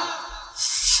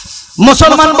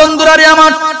 মুসলমান বন্ধুরা রে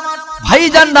আমার,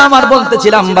 ভাইজানরা আমার,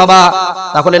 বলতেছিলাম বাবা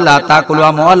তাহলে লা তাকুলু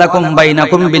আমওয়ালাকুম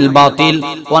বাইনাকুম বিল বাতিল,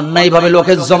 অন্যায়ভাবে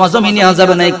লোকের জমি নেওয়া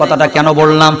যাবে না। এই কথাটা কেন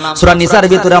বললাম? সূরা নিসার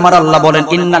ভিতরে আমার আল্লাহ বলেন,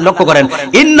 লক্ষ্য করেন,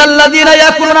 ইন্নাল্লাযীনা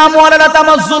ইয়াকুলুনা আমওয়ালানা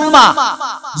তামাজ্জুলমা,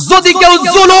 যদি কেউ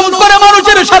জুলুম করে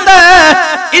মানুষের সাথে,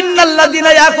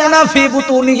 ইন্নাল্লাযীনা ইয়াকুলুনা ফি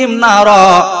বুতুনিহিম নারা,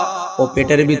 ও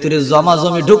পেটের ভিতরে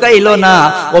জমি ঢুকাইলো না,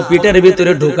 ও পেটের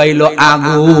ভিতরে ঢুকাইলো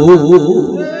আগুন।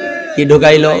 কি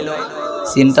ঢুকাইলো?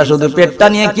 চিন্তা শুধু পেটটা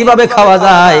নিয়ে কিভাবে খাওয়া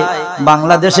যায়।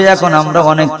 বাংলাদেশে এখন আমরা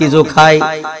অনেক কিছু খাই,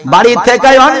 বাড়ি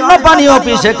থেকে অন্ন পানি,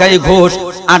 অফিসে খাই ঘুষ,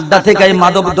 আড্ডা থেকে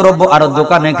মাদক দ্রব্য, আর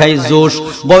দোকানে খাই জুস,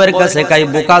 বউয়ের কাছে খাই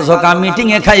বোকা ঝোকা, মিটিং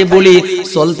এ খাই বুলি,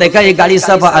 চলতে খাই গাড়ি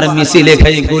চাপা, আর মিছিলে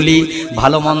খাই গুলি।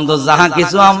 ভালো মন্দ যাহা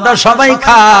কিছু আমরা সবাই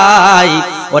খাই,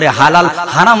 ওরে হালাল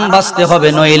হারাম বাঁচতে হবে,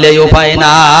 নইলে উপায়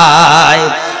নাই।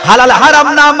 হালাল হারাম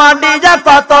না মাটি যা,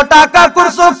 কত টাকা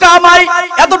করছো কামাই,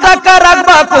 এত টাকা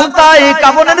রাখবা কোথায়,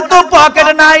 কামনের তো পকেট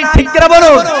নাই। ঠিক করে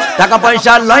বলুন, টাকা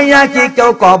পয়সা লইয়া কি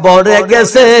কেউ কবরে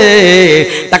গেছে?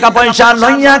 টাকা পয়সা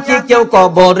লইয়া কি কেউ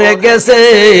কবরে গেছে?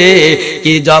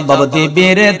 কি জবাব দিবি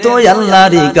রে তুই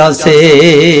আল্লাহর কাছে?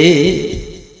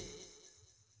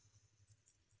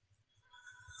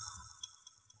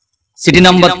 সিটি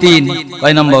নাম্বার 3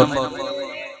 কয় নম্বর?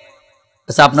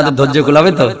 আচ্ছা আপনাদের ধৈর্য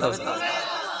কুলাবে তো?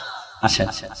 আচ্ছা,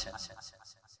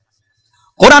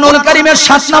 কোরআনুল কারীমের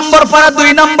 7 নম্বর পারা 2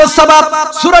 নম্বর সবাব,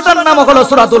 সূরাটার নাম হলো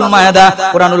সূরাতুল মায়েদা।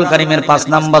 কোরআনুল কারীমের 5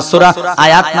 নম্বর সূরা,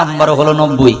 আয়াত নম্বর হলো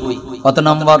 90। কত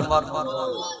নম্বর?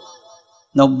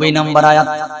 90 নম্বর আয়াত।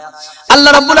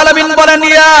 আল্লাহ রাব্বুল আলামিন বলেন,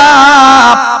 ইয়া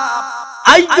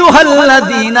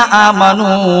আইয়ুহাল্লাযীনা আমানু,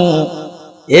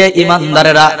 এ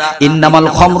ঈমানদারেরা, ইন্নামাল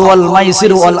খামরু ওয়াল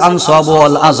মাইসিরু ওয়াল আনসাবু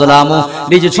ওয়াল আজলামু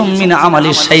রিজসুম মিন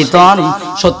আমালিশ শাইতান।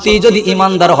 সত্যি যদি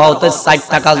ঈমানদার হও তো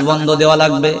 4টা কাজ বন্ধ দেওয়া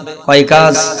লাগবে। কয়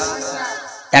কাজ?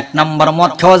 1 নম্বর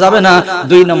মদ খাওয়া যাবে না,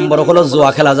 2 নম্বর হলো জুয়া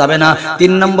খেলা যাবে না,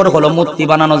 3 নম্বর হলো মূর্তি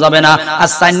বানানো যাবে না, আর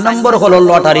 4 নম্বর হলো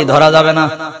লটারি ধরা যাবে না।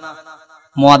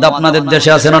 মদ আপনাদের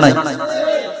দেশে আছে না নাই?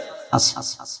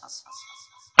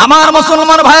 আমার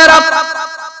মুসলমান ভাইয়েরা,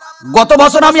 গত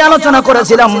বছর আমি আলোচনা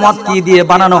করেছিলাম মদ কি দিয়ে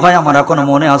বানানো হয়, আমার এখনো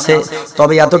মনে আছে।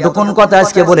 তবে এতটুকুন কথা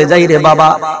আজকে বলে যাই রে বাবা,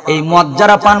 এই মদ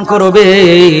যারা পান করবে,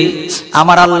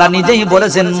 আমার আল্লাহ নিজেই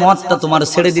বলেছেন মদটা তোমার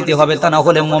ছেড়ে দিতে হবে, তা না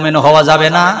হলে মুমিন হওয়া যাবে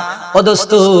না। ও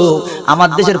দোস্ত, আমার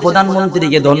দেশের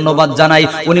প্রধানমন্ত্রীকে ধন্যবাদ জানাই,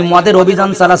 উনি মদের অভিযান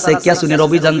চালাচ্ছে, ক্যাসুনের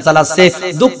অভিযান চালাচ্ছে।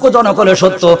 দুঃখজনক হলে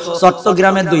সত্য,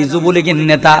 চট্টগ্রামের 2 যুবলীগের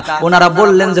নেতা ওনারা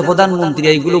বললেন যে প্রধানমন্ত্রী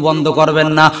এইগুলো বন্ধ করবেন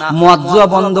না, মদ জুয়া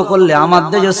বন্ধ করলে আমার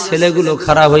দেশের ছেলেগুলো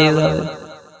খারাপ হয়ে যাবে।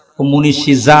 ও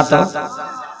মুনিশি জাত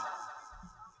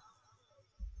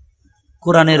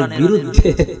কোরআনের বিরুদ্ধে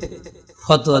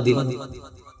ফতোয়া দিল।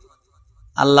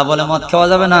 আল্লাহ বলে মদ খাওয়া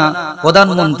যাবে না,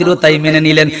 প্রধানমন্ত্রীও তাই মেনে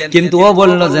নিলেন, কিন্তু ও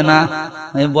বলল যে না,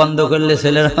 বন্ধ করলে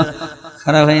ছেলেরা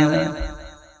খারাপ হয়ে যাবে।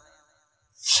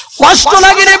 কষ্ট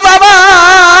লাগে রে বাবা,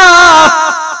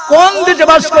 কোন দেশে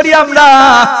বাস করি আমরা?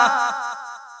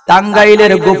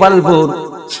 টাঙ্গাইলের গোপালপুর,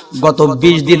 গত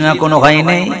 20 দিন এখনো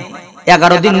হয়নি,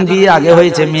 11 দিন বিয়ে আগে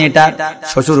হয়েছে মেয়েটার।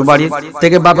 শ্বশুর বাড়ি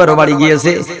থেকে বাপের বাড়ি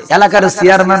গিয়েছে, এলাকার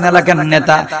চেয়ারম্যান, এলাকার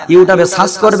নেতা। ইউটিউবে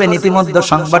সার্চ করবেন, ইতিমধ্যে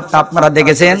সংবাদটা আপনারা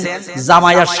দেখেছেন।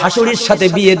 জামাই আর শাশুড়ির সাথে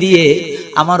বিয়ে দিয়ে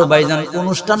আমার ভাইজান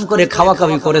অনুষ্ঠান করে খাওয়া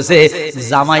খাওয়ি করেছে।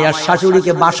 জামাই আর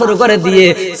শাশুড়িকে বাসর করে দিয়ে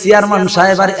চেয়ারম্যান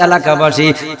সাহেব আর এলাকাবাসী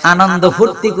আনন্দ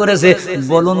ফুর্তি করেছে।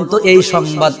 বলুন তো এই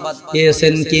সংবাদ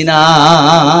পেয়েছেন কিনা?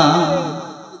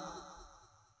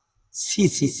 সি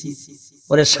সি সি,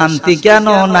 ওরে শান্তি কেন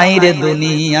নাই রে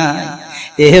দুনিয়ায়,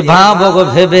 এ ভাবো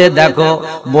ভেবে দেখো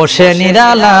বসে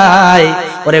নিরালায়,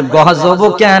 ওরে গজব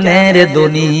কেন রে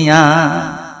দুনিয়া।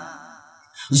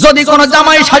 যদি কোন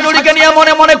জামাই শাশুড়িকে নিয়ে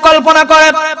মনে মনে কল্পনা করে,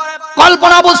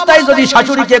 কল্পনা অবস্থায় যদি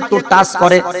শাশুড়িকে একটু টাচ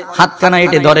করে, হাতখানা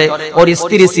এঁটে ধরে, ওর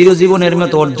স্ত্রী চিরজীবনের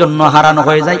মতো ওর জন্য হারানো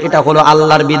হয়ে যায়। এটা হলো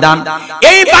আল্লাহর বিধান।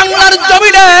 এই বাংলার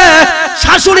জমিনে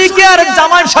শাশুড়িকে আর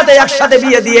জামাইয়ের সাথে একসাথে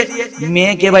বিয়ে দিয়ে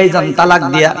মেয়েকে ভাইজান তালাক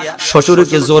দিয়া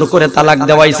শ্বশুরকে জোর করে তালাক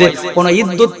দেওয়াইছে। কোনো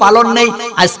ইদ্যুৎ পালন নেই।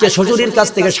 আজকে শ্বশুরের কাছ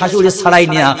থেকে শাশুড়ি ছাড়াই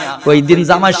নিয়া ওই দিন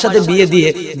জামাইয়ের সাথে বিয়ে দিয়ে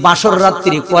বাসর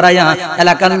রাত্রি করাইয়া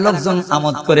এলাকার লোকজন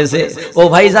আমোদ করেছে। ও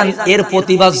ভাইজান, এর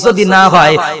প্রতিবাদ যদি না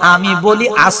হয়, আমি বলি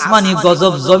আসমানি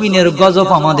গজব, জমিনের গজব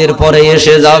আমাদের পরে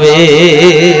এসে যাবে।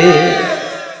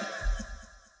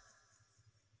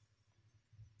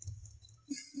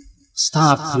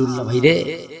 আস্তাগফিরুল্লাহ। ভাইরে,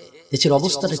 দেশের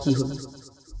অবস্থাটা কি হলো?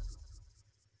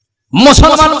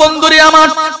 মুসলমান বন্ধুরে আমার,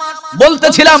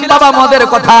 বলতেছিলাম বাবা মদের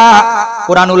কথা।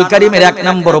 কুরআনুল কারীমের 1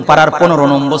 নম্বর পারার 15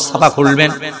 নম্বর সাফা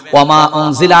খুলবেন। ওয়ামা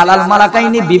উনজিলা আলাল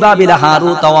মালাকাইনি বিবাবিল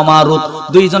হারুত ওয়া মারুত।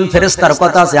 দুইজন ফেরেশতার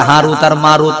কথা আছে, হারুত আর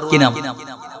মারুত। কি নাম?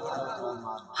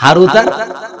 হারুত আর,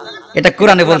 এটা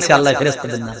কোরআনে বলছে আল্লাহ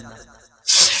ফেরেশতাদের নাম।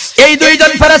 এই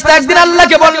দুইজন ফেরেশতা একদিন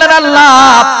আল্লাহকে বললেন, আল্লাহ,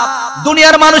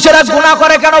 দুনিয়ার মানুষেরা গুনাহ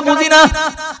করে কেন বুঝি না।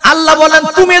 আল্লাহ বলেন,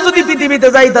 তুমি যদি পৃথিবীতে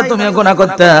যাইতা তুমি গুনাহ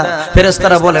করতে।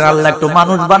 ফেরেশতারা বলেন, আল্লাহ একটু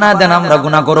মানুষ বানায় দেন, আমরা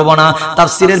গুনাহ করব না।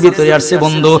 তাফসীরের ভিতরে আসছে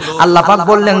বন্ধু, আল্লাহ পাক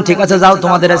বললেন, ঠিক আছে যাও,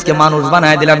 তোমাদের আজকে মানুষ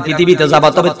বানায় দিলাম, পৃথিবীতে যাবা,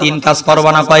 তবে 3 কাজ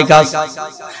করবা না। কয় কাজ?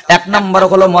 1 নম্বর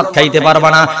হলো মদ খাইতে পারবা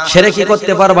না, শিরকি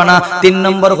করতে পারবা না, 3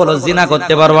 নম্বর হলো জিনা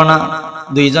করতে পারবা না।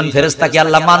 দুইজন ফেরেশতাকে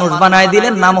আল্লাহ মানুষ বানায়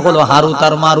দিলেন, নাম হলো হারুত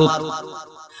আর মারুত।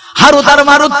 হারুত আর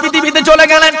মারুত পৃথিবীতে চলে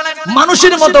গেলেন,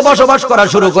 মানুষের মতো বসবাস করা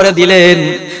শুরু করে দিলেন।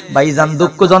 ভাইজান,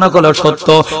 দুঃখজনক হলো সত্য,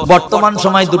 বর্তমান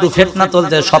সময় দুটো ফিতনা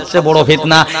চলছে, সবচেয়ে বড়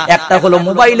ফিতনা। একটা হলো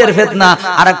মোবাইলের ফিতনা,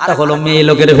 আর একটা হলো মেয়ে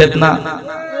লোকের ফিতনা।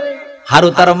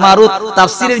 হারুত আর মারুত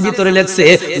তাফসীরের ভিতরে লেখছে,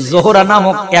 জোহরা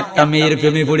নামক একটা মেয়ের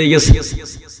প্রেমে পড়ে গেছে।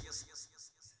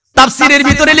 তাফসীরের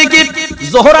ভিতরে লিখি,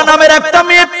 জোহরা নামের একটা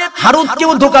মেয়ে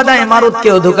হারুতকেও ধোঁকা দেয়,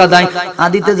 মারুতকেও ধোঁকা দেয়।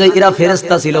 আদিতে যে এরা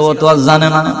ফেরেশতা ছিল ও তো আর জানে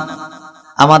না।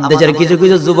 আমার দেশের কিছু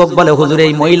কিছু যুবক বলে, হুজুর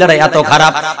এই মহিলারা এত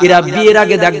খারাপ, এরা বিয়ের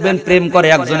আগে দেখবেন প্রেম করে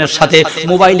একজনের সাথে,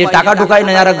 মোবাইলে টাকা ঢুকায়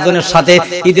নেয় আরেকজনের সাথে,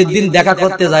 ঈদের দিন দেখা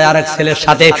করতে যায় আরেক ছেলের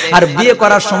সাথে, আর বিয়ে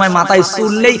করার সময় মাথায়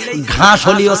চুল নেই, ঘাস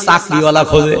হলিও চাকরিওয়ালা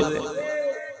খোঁজে।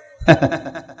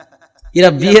 এরা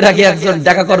বিয়ের আগে একজন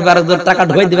দেখা করবে, আরেকজন টাকা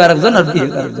ঢুকাই দিবে আরেকজন, আর বিয়ে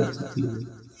করবে।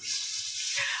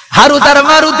 হারুত আর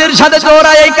মারুতের সাথে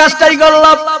জোহরা এই কাজটাই করল।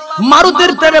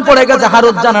 মারুতের প্রেমে পড়ে গেছে,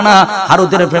 হারুত জানে না।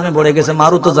 হারুতের প্রেমে পড়ে গেছে,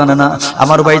 মারুতও জানে না।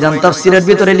 আমার ভাইজান তাফসীরের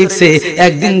ভিতরে লিখছে,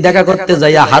 একদিন দেখা করতে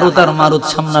যাইয়া হারুত আর মারুত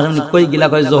সামনাসামনি। কই গিলা?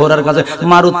 কয় জোহরার কাছে।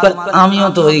 মারুত কয়, আমিও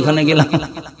তো ওইখানে গেলাম।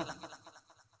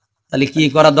 তাহলে কি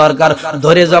করা দরকার?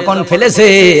 ধরে যখন ফেলেছে,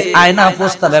 আয়না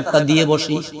প্রস্তাব একটা দিয়ে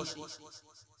বসি।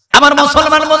 আমার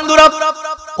মুসলমান বন্ধুরা,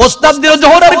 প্রস্তাব দিল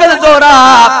জোহরার কাছে, জোহরা,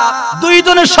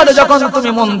 দুইজনের সাথে যখন তুমি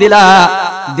মন দিলা,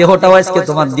 দেহটাও আজকে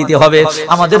তোমার দিতে হবে,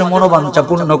 আমাদের মনোবাঞ্ছা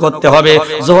পূর্ণ করতে হবে।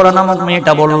 জোহরা নামক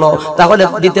মেয়েটা বলল, তাহলে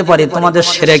দিতে পারি, তোমাদের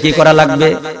শিরকি করা লাগবে।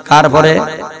 কার পরে?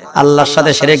 আল্লাহর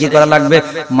সাথে শিরকি করা লাগবে।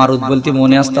 মারুত বলতে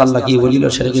মনে আসতো, আল্লাহ কি বলিল,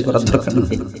 শিরকি করার দরকার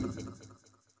নেই।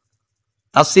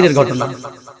 তাফসীরের ঘটনা।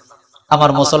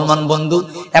 আমার মুসলমান বন্ধু,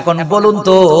 এখন বলুন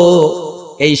তো,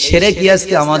 এই শিরকি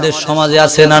আজকে আমাদের সমাজে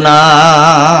আছে না? না,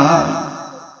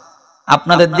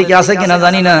 আপনাদের দিকে আছে কিনা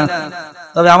জানি না,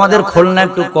 তবে আমাদের খুলনা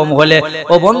একটু কম হলে।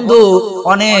 ও বন্ধু,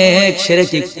 অনেক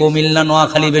শিরকি কুমিল্লা,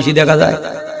 নোয়াখালী বেশি দেখা যায়।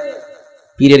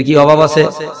 পীরের কি অভাব আছে?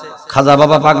 খাজা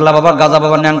বাবা, পাগলা বাবা, গাজা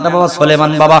বাবা, ন্যাংটা বাবা,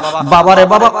 সোলেমান বাবা, বাবারে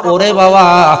বাবা, ওরে বাবা,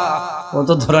 কত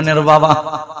ধরনের বাবা।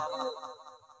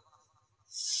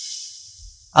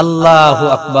 আল্লাহু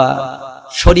আকবার।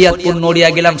 শরিয়াতপুর নড়িয়া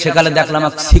গেলাম, সেখানে দেখলাম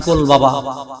এক শিকল বাবা,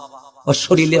 ওর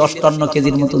শরীরে 58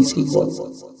 কেজির মতন শিকল।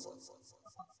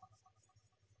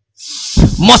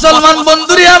 মুসলমান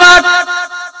বন্ধুরে আমার,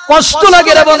 কষ্ট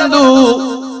লাগে রে বন্ধু।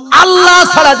 আল্লাহ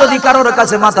ছাড়া যদি কারোর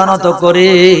কাছে মাথা নত করে,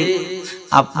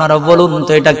 আপনারা বলুন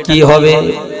তো এটা কি হবে?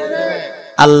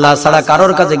 আল্লাহ ছাড়া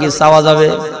কারোর কাছে কি চাওয়া যাবে?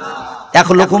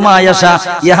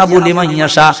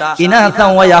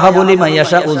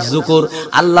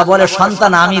 আল্লাহ বলে,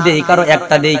 সন্তান আমি দেই, কারো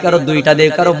একটা দেই, কারো দুইটা দেই,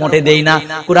 কারো মোটে দেই না।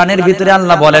 কোরআনের ভিতরে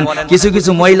আল্লাহ বলেন, কিছু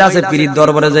কিছু মহিলা আছে পীরের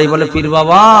দরবারে যাই বলে, পীর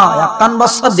বাবা একটান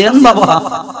বাচ্চা দেন বাবা।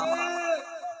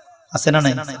 আছে না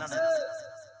নাই?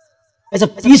 আচ্ছা,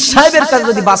 পীর সাহেবের কাছে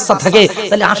যদি বাচ্চা থাকে,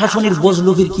 তাহলে আশাশনির বোঝ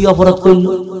লুকির কি অপরাধ করল?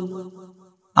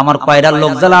 আমার কয়রার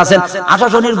লোক যারা আছেন,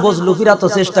 আশাশনির বোঝ লুকিরা তো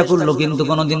চেষ্টা করলো, কিন্তু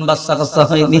কোনোদিন বাচ্চা কাচ্চা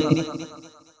হয়নি।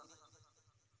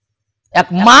 এক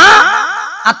মা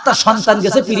আর তার সন্তান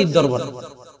গেছে পীরের দরবারে।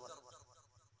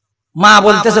 মা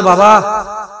বলতেছে, বাবা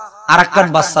আর একখান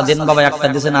বাচ্চা দেন বাবা, একটা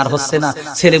দিয়েছেন আর হচ্ছে না।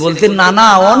 ছেলে বলতে, না না,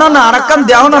 ও না না, আর একখান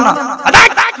দেও না।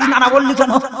 না না বললি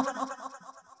কেন?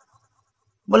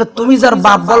 বলে, তুমি যার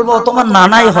বাপ বলবো তোমার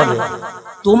নানাই হবে।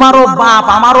 তোমারও বাপ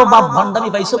আমারও বাপ, ভণ্ডামি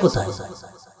পাইছো কোথায়?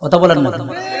 কথা বলেন না।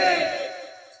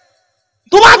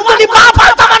 তোমার যদি বাপ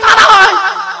আর তোমার নানা হয়,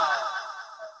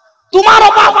 তোমারও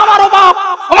বাপ আমারও বাপ,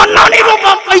 আমার নানিরও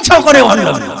বাপ, পাইছো করে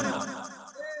ভণ্ডামি।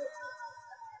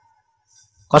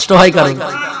 কষ্ট হয় কারণ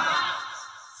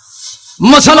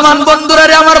মুসলমান বন্ধুরা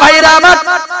রে আমার ভাইরা আমার,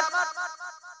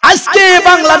 আজকে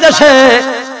বাংলাদেশে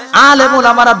আলেম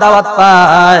ওলামারা দাওয়াত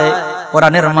পায়,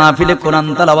 কোরআনের মাহফিলে কোরআন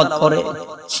তেলাওয়াত করে,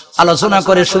 আলোচনা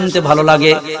করে, শুনতে ভালো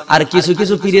লাগে। আর কিছু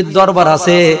কিছু পীরের দরবার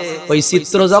আছে, ওই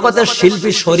চিত্র জগতের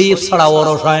শিল্পী শরীফ ছাড়া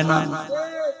ওরস হয় না।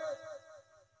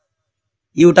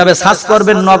 ইউটিউবে সার্চ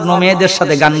করবেন, নগ্ন মেয়েদের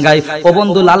সাথে গান গায়, ও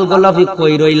বন্ধু লাল গোলাপি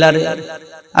কই রইলা রে।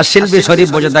 আর শিল্পী শরীফ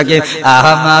বসে থাকে,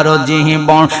 আমার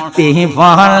জীবন পিহি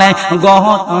পহলে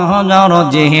গহর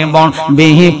জীবন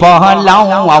বিহি পহলাও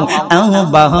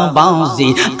বাহ বাউজি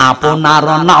আপনার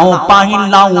নাও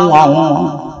পাইলাও।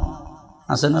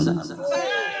 আছে না?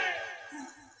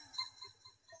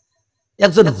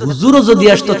 একজন হুজুরও যদি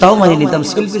আসতো তাও মানি নিতাম,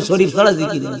 শিল্পী শরীফ ছাড়া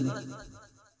জিকির।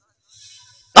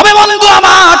 তবে বন্ধু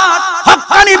আমার,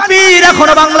 হক্কানি পীর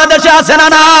এখনো বাংলাদেশে আছে না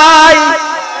নাই?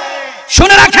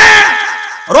 শুনে রাখেন,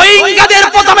 রোহিঙ্গাদের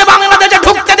প্রথমে বাংলাদেশে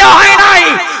ঢুকতে দেওয়া হয় নাই,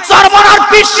 চরমনার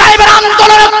পীর সাহেবের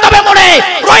আন্দোলনের তবে মনে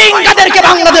রোহিঙ্গাদেরকে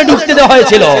বাংলাদেশে ঢুকতে দেওয়া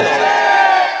হয়েছিল।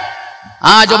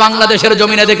 আজও বাংলাদেশের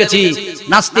জমিনে দেখেছি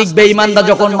নাস্তিক বেঈমানরা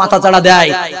যখন মাথা চাড়া দেয়,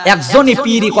 একজনই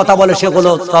পীরই কথা বলে, সে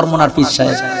হলো চরমনার পীর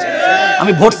সাহেব।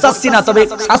 আমি ভোট চাচ্ছি না, তবে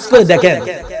সার্চ করে দেখেন।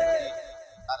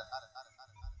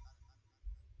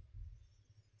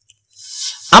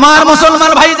 আমার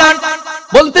মুসলমান ভাইজান,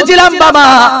 বলতেছিলাম বাবা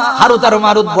হারুত আর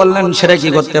মারুত বললেন সেটা কি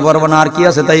করতে পারবো না, আর কি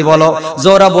আছে তাই বলো।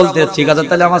 জোহরা বলতে ঠিক আছে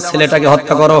তাহলে আমার ছেলেটাকে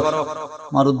হত্যা করো।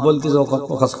 মারুত বলতে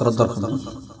প্রকাশ করার দরকার নেই,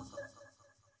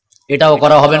 এটাও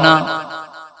করা হবে না।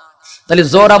 তাহলে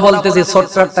জোহরা বলতেছি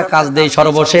ছোট্ট একটা কাজ দেই,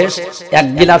 সর্বশেষ এক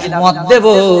গিলাস মদ দেব,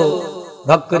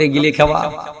 ঢক করে গিলে খাওয়া।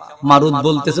 মারুত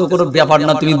বলতেছে কোনো ব্যাপার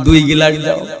না, তুমি 2 গিলাস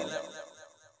দাও।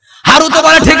 হারুত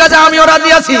বলে ঠিক আছে, আমিও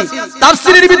রাজি আছি।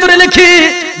 তাফসীরের ভিতরে লিখি,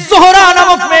 জোহরা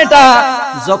নামক মেয়েটা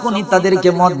যখনই তাদেরকে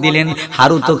মদ দিলেন,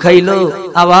 হারুত খাইলো,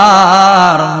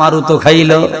 আবার মারুত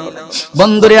খাইলো।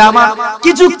 বন্ধুরে আমার,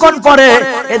 কিছুক্ষণ পরে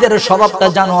এদের স্বভাবটা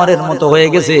জানোয়ারের মতো হয়ে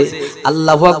গেছে।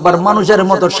 আল্লাহু আকবার, মানুষের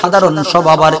মতো সাধারণ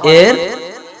স্বভাব আর এর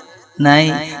নাই।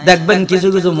 দেখবেন কিছু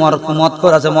কিছু মদ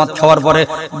খোর আছে, মদ খাওয়ার পরে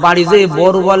বাড়ি যেয়ে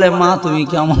বড় বলে, মা তুমি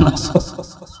কেমন আছো?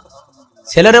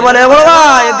 ছেলেরে বলে বাবা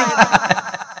এদিকে।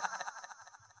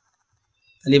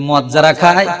 তাহলে মদ যারা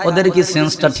খায় ওদের কি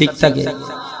সেন্সটা ঠিক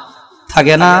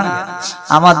থাকে না?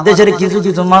 আমার দেশের কিছু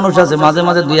কিছু মানুষ আছে, মাঝে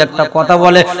মাঝে 2-1টা কথা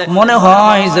বলে, মনে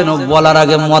হয় যেন বলার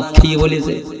আগে মদ খেয়ে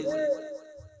বলেছে।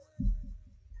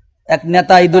 এক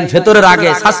নেতা ঈদুল ফিতরের আগে,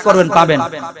 সার্চ করবেন পাবেন,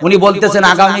 উনি বলতেছেন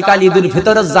আগামীকাল ঈদুল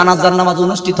ফিতরের জানাজার নামাজ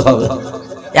অনুষ্ঠিত হবে।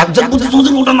 একজন বুঝতে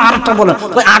ওটা না, আরেকটা বলেন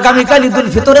আগামীকাল ঈদুল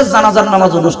ফিতরের জানাজার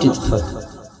নামাজ অনুষ্ঠিত হবে।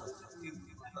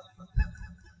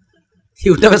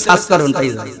 ইউটিউবে সার্চ করুন তাই।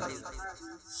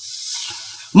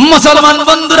 মুসলমান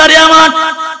বন্ধুরা রে আমার,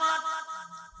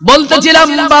 বলতেছিলাম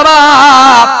বাবা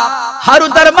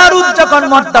হারুত আর মারুত যখন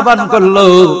মদটা পান করলো,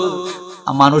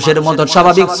 মানুষের মতো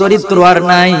স্বাভাবিক চরিত্র আর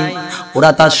নাই,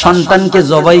 ওরা তার সন্তানকে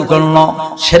জবাই করলো,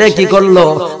 সেরে কি করলো,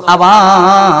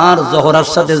 আবার জোহরার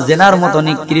সাথে জেনার মতো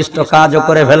নিকৃষ্ট কাজও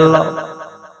করে ফেললো।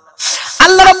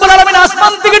 আল্লাহ রাব্বুল আলামিন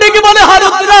আসমান থেকে ডেকে বলে,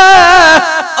 হারুত রে,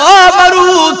 ও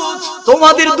মারুত,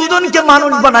 তোমাদের দুজনকে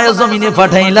মানুষ বানায় জমিনে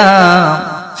পাঠাইলাম,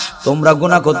 তোমরা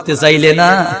গুনাহ করতে চাইলে না,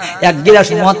 এক গিলাস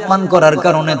মদ পান করার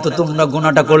কারণে তো তোমরা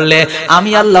গুনাহটা করলে।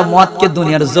 আমি আল্লাহ মদকে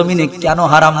দুনিয়ার জমিনে কেন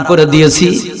হারাম করে দিয়েছি?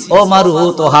 ও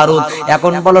মারুত, ও হারুত,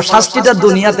 এখন বলো শাস্তিটা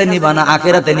দুনিয়াতে নিবা না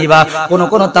আখিরাতে নিবা? কোন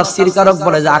কোন তাফসীরকারক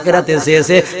বলে যে আখিরাতে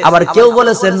চেয়েছে, আবার কেউ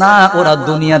বলেছে না ওরা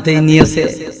দুনিয়াতেই নিয়েছে।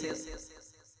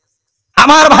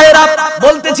 আমার ভাইরা,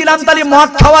 বলতেছিলাম তাহলে মদ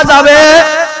খাওয়া যাবে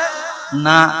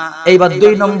না। এইবার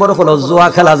 2 নম্বর হলো জুয়া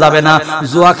খেলা যাবে না।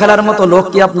 জুয়া খেলার মতো লোক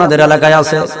কি আপনাদের এলাকায়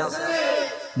আছে?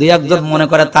 2-1জন মনে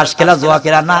করে তাস খেলা জুয়া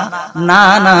খেলা না, না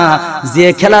না, যে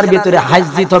খেলার ভিতরে হাইজ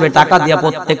দিতে হবে টাকা দিয়ে,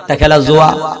 প্রত্যেকটা খেলা জুয়া।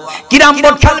 ক্যারাম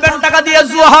বোর্ড খেলবেন টাকা দিয়ে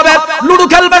জুয়া হবে, লুডো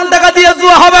খেলবেন টাকা দিয়ে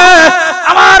জুয়া হবে।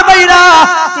 আমার ভাইরা,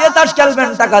 তাস খেলবেন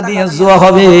টাকা দিয়ে জুয়া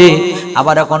হবে।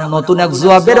 আবার এখন নতুন এক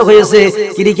জুয়া বের হয়েছে,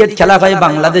 ক্রিকেট খেলা হয়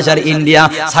বাংলাদেশ আর ইন্ডিয়া।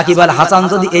 সাকিব আল হাসান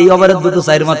যদি এই ওভারে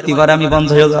 2-4 মারতে পারে, আমি বন্ধ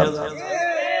হয়ে যাব।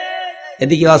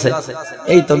 এদিকে আছে,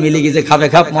 এই তো মিলে গেছে খাবে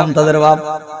খাপ মমতাজের বাপ।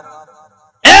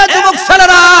 এ যুবক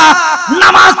ছেলেরা,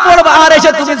 নামাজ পড়বা আর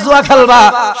এসে তুমি জুয়া খেলবা,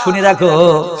 শুনে রাখো,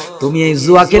 তুমি এই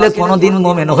জুয়া খেলে কোনোদিন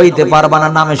মুমিন হইতে পারবা না,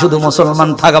 নামে শুধু মুসলমান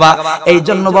থাকবা। এই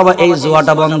জন্য বাবা এই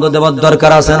জুয়াটা বন্ধ দেওয়ার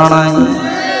দরকার আছে না নাই?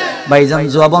 ভাইজান,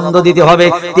 জুয়া বন্ধ দিতে হবে।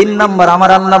 3 নম্বর,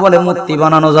 আমার আল্লাহ বলে মূর্তি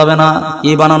বানানো যাবে না।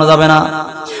 কি বানানো যাবে না?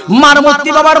 মার মূর্তি,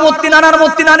 বাবার মূর্তি, নানার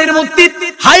মূর্তি, নানির মূর্তি,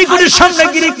 হাইকোর্টের সামনে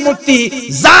গিরিক মূর্তি,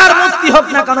 যার মূর্তি হোক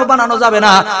না কেন বানানো যাবে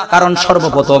না। কারণ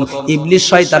সর্বপ্রথম ইবলিস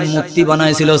শয়তান মূর্তি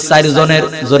বানাইছিল 4 জনের।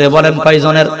 জোরে বলেন কয়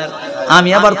জনের? আমি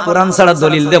আবার কোরআন ছাড়া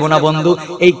দলিল দেব না বন্ধু।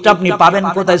 এইটা আপনি পাবেন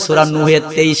কোথায়? সূরা নূহের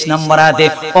 23 নম্বর আয়াতে,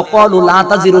 ওয়াকালু লা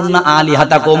তাজিরুন্না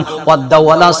আলিহাতাকুম ওয়াদ্দা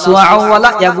ওয়ালা সুআ ওয়ালা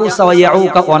ইয়াগুসা ওয়া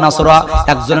ইয়াউকা ওয়া নাসরা।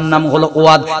 একজনের নাম হলো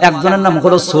ওয়াদ, একজনের নাম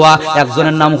হলো সুআ,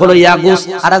 একজনের নাম হলো ইয়াগুস,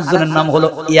 আর একজনের নাম হলো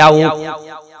ইয়াউক।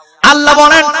 আল্লাহ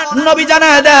বলেন নবী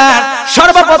জানায় দেন,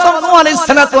 সর্বপ্রথম নূহ আলাইহিস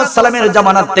সালাতু ওয়াস সালামের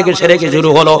জামানাত থেকে শিরক শুরু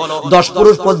হলো। 10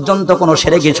 পুরুষ পর্যন্ত কোনো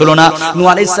শিরক ছিল না। নূহ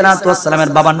আলাইহিস সালাতু ওয়াস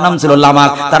সালামের বাবার নাম ছিল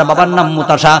লামাক, তার বাবার নাম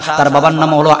মুতাশা, তার বাবার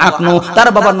নাম হলো আকনু, তার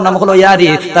বাবার নাম হলো ইয়ারি,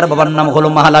 তার বাবার নাম হলো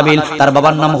মাহলাবিল, তার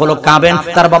বাবার নাম হলো কাবেন,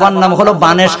 তার বাবার নাম হলো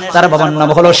বানেশ, তার বাবার নাম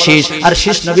হলো শীশ, আর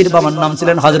শীশ নবীর বাবার নাম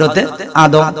ছিলেন হযরতে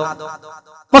আদম।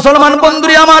 মুসলমান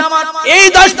বন্ধুরা আমার, এই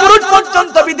 10 পুরুষ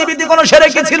পর্যন্ত পৃথিবীতে কোনো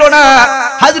শিরক ছিল না।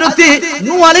 হযরত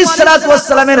নূহ আলাইহিস সালাতু ওয়াস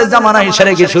সালামের জামানায়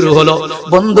শিরক শুরু হলো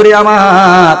বন্ধুরা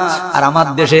আমার। আর আমার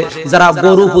দেশে যারা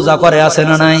গরু পূজা করে আছে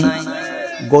না নাই?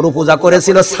 গরু পূজা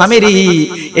করেছিল সামিরি।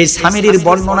 এই সামিরির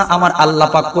বর্ণনা আমার আল্লাহ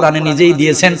পাক কোরআনে নিজেই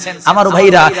দিয়েছেন। আমার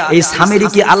ভাইরা, এই সামিরি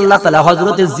কি আল্লাহ তাআলা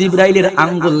হযরতে জিবরাইলের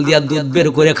আঙ্গুল দিয়া দুধ বের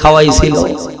করে খাওয়াইছিল?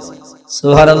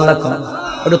 সুবহানাল্লাহ।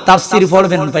 একটু তাফসীর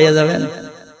পড়বেন, পাইয়া যাবেন।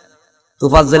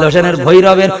 তুফাজ্জল হোসেনের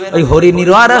ভৈরবের ওই হরিণীর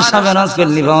আর সামনে নাচ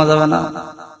করলে পাওয়া যাবে না।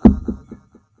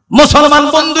 মুসলমান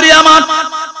বন্ধুরা আমার,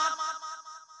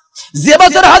 যে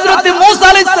বছর হযরত মূসা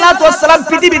আলাইহিস সালাতু ওয়াস সালাম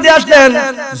পৃথিবীতে আসলেন,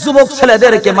 যুবক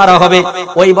ছেলেদেরকে মারা হবে,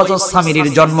 ওই বছর সামিরির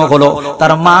জন্ম হলো।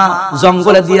 তার মা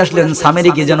জঙ্গলে দিয়ে আসলেন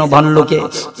সামিরিকে যেন ভাল্লুকে,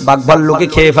 বাঘ ভাল্লুকে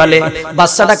খেয়ে ফেলে।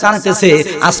 বাচ্চাটা কাঁদতেছে,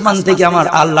 আসমান থেকে আমার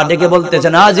আল্লাহ ডেকে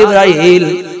বলতেছেন, আ জিবরাইল,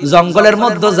 জঙ্গলের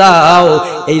মধ্যে যাও,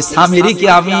 এই সামিরিকে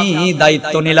আমি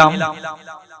দায়িত্ব নিলাম।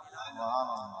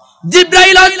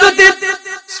 জিবরাইল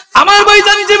আমার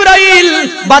ভাইজান জিবরাইল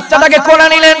বাচ্চাটাকে কোলে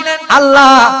নিলেন। আল্লাহ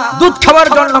দুধ খাওয়ার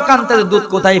জন্য কাঁদতেছে, দুধ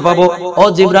কোথায় পাবো? ও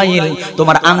জিবরাইল,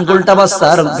 তোমার আঙ্গুলটা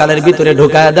বাচ্চার গালের ভিতরে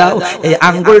ঢুকায় দাও। এই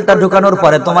আঙ্গুলটা ঢুকানোর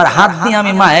পরে তোমার হাত দিয়ে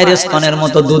আমি মায়ের স্তনের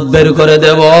মতো দুধ বের করে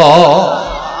দেব।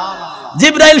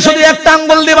 জিবরাইল শুধু একটা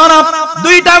আঙ্গুল দিবা না,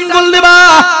 দুইটা আঙ্গুল দিবা,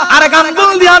 আর এক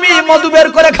আঙ্গুল দিয়ে আমি মধু বের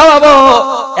করে খাওয়াবো।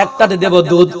 একটাতে দেব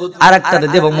দুধ, আর একটাতে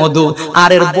দেব মধু।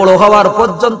 আর এর বড় হওয়ার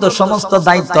পর্যন্ত সমস্ত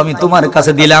দায়িত্ব আমি তোমার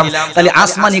কাছে দিলাম। তাহলে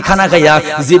আসমানি খানা খাইয়া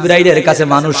জিবরাইলের কাছে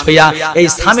মানুষ হইয়া এই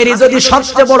সামিরি যদি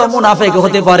সবচেয়ে বড় মুনাফিক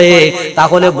হতে পারে,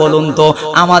 তাহলে বলুন তো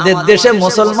আমাদের দেশে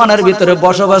মুসলমানের ভিতরে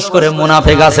বসবাস করে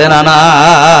মুনাফিক আছে না? না,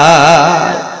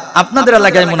 আপনাদের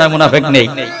এলাকায় মনে হয় মুনাফিক নেই?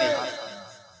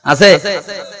 আছে?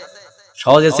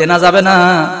 সহজে চেনা যাবে না।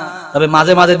 তবে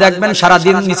মাঝে মাঝে দেখবেন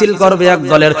সারাদিন মিছিল করবে এক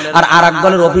দলের, আর আরেক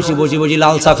দলের অফিসে বসে বসে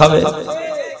লাল চা খাবে।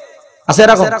 আছে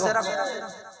এরকম?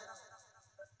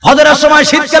 হজরের সময়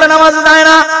শীতকালে নামাজ যায়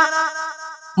না,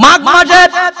 মাঘ মাসে,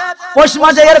 পৌষ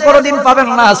মাসে এর কোনদিন পাবেন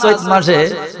না, চৈত মাসে,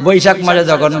 বৈশাখ মাসে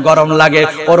যখন গরম লাগে,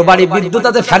 ওর বাড়ি বিদ্যুৎ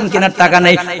আছে, ফ্যান কেনার টাকা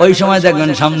নেই, ওই সময় দেখবেন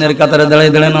সামনের কাতারে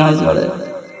দাঁড়িয়ে দাঁড়িয়ে নামাজ পড়ে।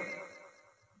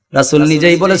 রাসূল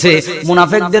নিজেই বলেছে,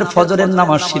 মুনাফিকদের ফজরের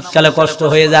নামাজ শীতকালে কষ্ট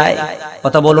হয়ে যায়।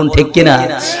 কথা বলুন ঠিক কিনা?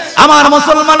 আমার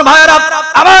মুসলমান ভাইরা,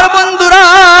 আমার বন্ধুরা,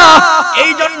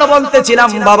 এই জন্য বলতেছিলাম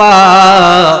বাবা,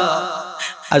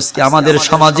 আজকে আমাদের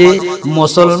সমাজে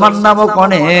মুসলমান নামক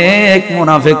অনেক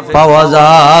মুনাফিক পাওয়া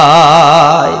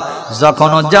যায়।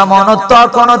 যখন যেমন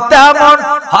তখন তেমন,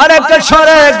 হরেক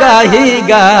সরে গাহি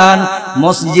গান,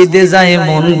 মসজিদে যায়,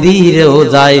 মন্দিরেও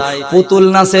যায়, পুতুল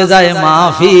নাচে যায়,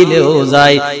 মাহফিলেও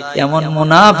যায়। এমন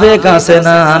মুনাফিক আছে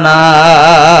না? না,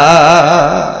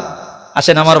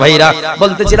 আসেন আমার ভাইরা,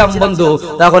 বলতেছিলাম বন্ধু,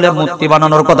 তাহলে মূর্তি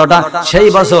বানানোর কথাটা সেই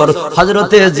বছর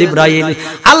হযরতে জিবরাইল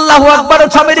আল্লাহু আকবার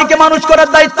সামিরিকে মানুষ করার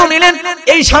দায়িত্ব নিলেন।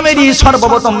 এই সামিরি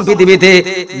সর্বপ্রথম পৃথিবীতে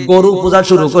গরু পূজা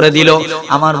শুরু করে দিল।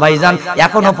 আমার ভাইজান,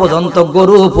 এখনো পর্যন্ত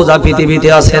গরু পূজা পৃথিবীতে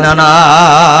আছে না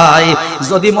নাই?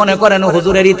 যদি মনে করেন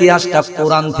হুজুরের ইতিহাসটা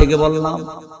কোরআন থেকে বললাম,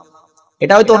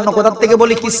 এটা হয়তো অন্য কোথা থেকে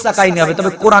বলি, কিসসা কাহিনী হবে,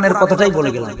 তবে কোরআনের কথাটাই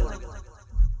বলে গেলাম।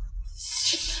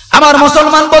 আমার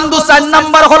মুসলমান বন্ধু, 4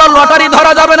 নাম্বার হলো লটারি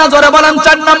ধরা যাবে না। জোরে বলেন,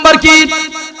 4 নাম্বার কি?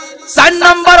 4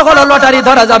 নাম্বার হলো লটারি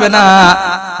ধরা যাবে না।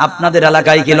 আপনাদের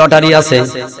এলাকায় কি লটারি আছে?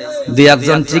 দুই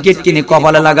একজন টিকিট কিনে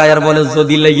কপালে লাগায় আর বলে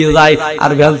যদি লেগে যায়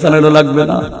আর ভ্যাল চালানো লাগবে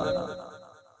না।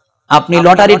 আপনি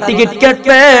লটারির টিকিট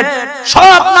কাটবেন,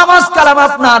 সব নামাজ কালাম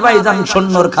আপনার ভাইজান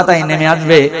শূন্যর খাতায় নেমে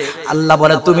আসবে। আল্লাহ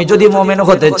বলে, তুমি যদি মুমিন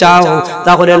হতে চাও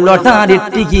তাহলে লটারির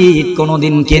টিকিট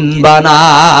কোনোদিন কিনবা না।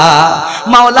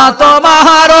 মাওলা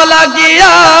তোমার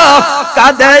লাগিয়া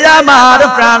কাঁদে আমার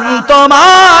প্রাণ,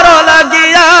 তোমার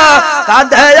লাগিয়া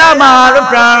কাঁদে আমার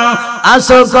প্রাণ,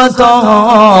 আসো কত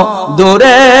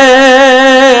দূরে,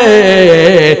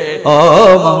 ও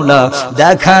মাওলা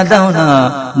দেখা দাও না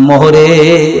মোহরে,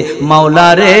 মাওলা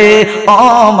রে, ও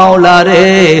মাওলা রে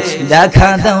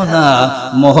দেখা দাও না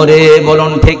মোহরে।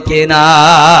 বলুন ঠিক কিনা?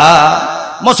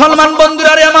 মুসলমান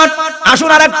বন্ধুরা রে আমার,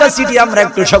 আসুন আরেকটা সিটি আমরা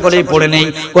একটু সকলেই পড়ে নেই।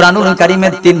 কোরআনুল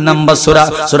কারীমের 3 নম্বর সূরা,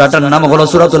 সূরাটার নাম হলো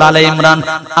সূরাতুল আলে ইমরান।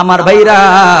 আমার ভাইরা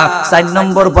 4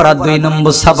 নম্বর পারা 2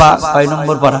 নম্বর সাফা, 6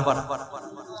 নম্বর পারা।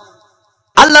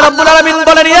 আল্লাহ রাব্বুল আলামিন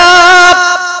বলেন, ইয়া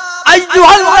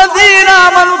আইয়ুহাল্লাযীনা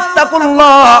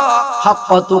আমানুত্তাকুল্লাহ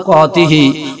হাক্কা তুকাতিহি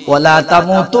ওয়া লা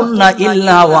তামুতুন্না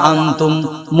ইল্লা ওয়া আনতুম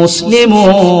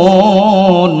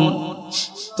মুসলিমুন।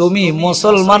 তুমি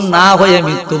মুসলমান না হয়ে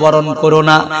মৃত্যুবরণ করো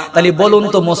না। তাহলে বলুন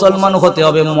তো, মুসলমান হতে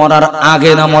হবে মরার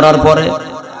আগে না মরার পরে?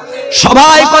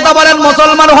 সবাই কথা বলেন,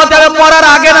 মুসলমান হতে হবে মরার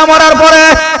আগে না মরার পরে?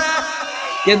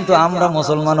 কিন্তু আমরা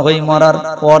মুসলমান হই মরার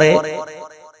পরে।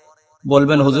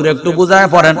 বলবেন হুজুর একটু বুঝায়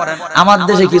পড়েন। আমার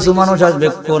দেশে কিছু মানুষ আসবে,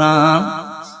 কোরআন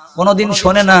কোনদিন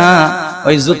শোনে না,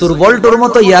 ওই জুতুর বল্টুর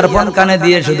মতো ইয়ারফোন কানে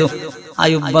দিয়ে শুধু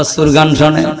আইয়ুব বাচ্চুর গান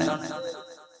শোনে।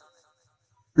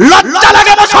 লজ্জা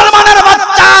লাগে মুসলমানের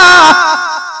বাচ্চা।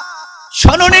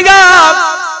 শোনুনি গান,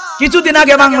 কিছুদিন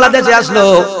আগে বাংলাদেশে আসলো,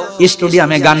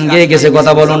 স্টেডিয়ামে গান গেয়ে গেছে,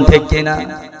 কথা বলুন ঠিক কিনা?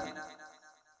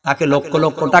 তাকে লক্ষ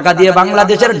লক্ষ টাকা দিয়ে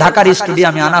বাংলাদেশের ঢাকার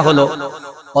স্টেডিয়ামে আনা হলো।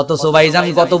 অথচ ভাইজান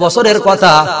গত বছরের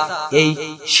কথা, এই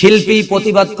শিল্পী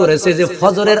প্রতিবাদ করেছে যে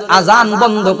ফজরের আজান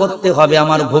বন্ধ করতে হবে,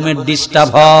 আমার ঘুমের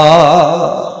ডিস্টার্ব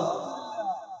হয়।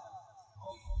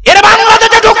 এর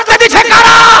বাংলাদেশে ঢুকতে দিছে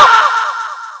কারা?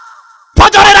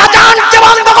 ফজরের আজান যে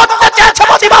বন্ধ করতে চেয়েছে,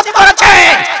 প্রতিবাদ করেছে,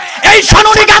 এই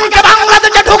শোনুনি গানকে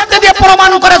বাংলাদেশে ঢুকতে দিয়ে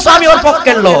প্রমাণ করেছে আমি ওর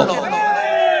পক্ষের লোক।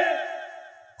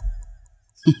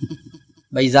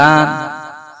 ভাইজান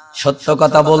সত্য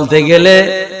কথা বলতে গেলে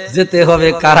যেতে হবে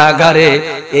কারাগারে।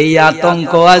 এই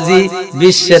আতঙ্কবাজি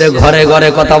বিশ্বের ঘরে ঘরে,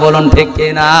 কথা বলুন ঠিক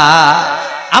কিনা?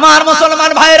 আমার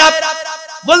মুসলমান ভাইরা,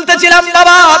 বলতেছিলাম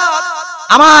বাবা,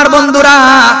 আমার বন্ধুরা,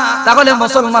 তাহলে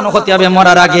মুসলমান হতে হবে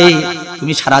মরার আগে।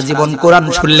 তুমি সারা জীবন কোরআন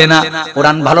শুনলে না,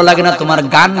 কোরআন ভালো লাগে না, তোমার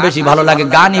গান বেশি ভালো লাগে,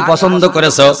 গানই পছন্দ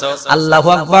করেছো। আল্লাহু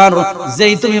আকবার,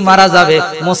 যেই তুমি মারা যাবে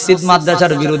মসজিদ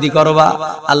মাদ্রাসার বিরোধী করবা,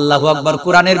 আল্লাহু আকবার,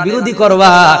 কোরআনের বিরোধী করবা।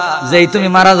 যেই তুমি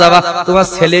মারা যাবা, তোমার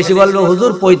ছেলে এসে বলবে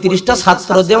হুজুর 35টা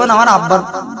ছাত্র দেবেন, আমার আব্বার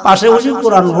পাশে বসে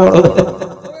কোরআন পড়বে।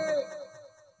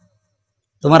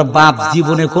 তোমার বাপ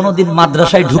জীবনে কোনোদিন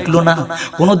মাদ্রাসায় ঢুকলো না,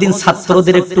 কোনোদিন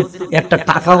ছাত্রদের একটা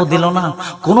টাকাও দিল না,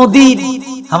 কোনোদিন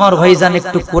আমার ভাইজান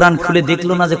একটু কোরআন খুলে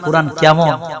দেখলো না যে কোরআন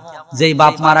কেমন। যেই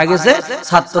বাপ মারা গেছে,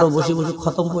 ছাত্র বসে বসে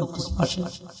খতম করতেছে পাশে।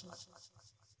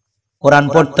 কোরআন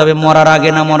পড়তে হবে মরার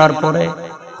আগে না মরার পরে?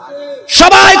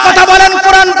 সবাই কথা বলেন,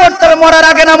 কোরআন পড়তে হবে মরার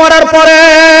আগে না মরার পরে?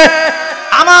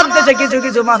 আমার দেশে কিছু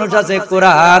কিছু মানুষ আছে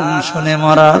কোরআন শুনে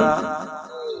মরার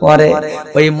পরে।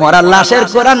 ওই মরা লাশের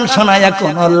কোরআন শোনায়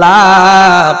কোনো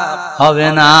লাভ হবে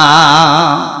না।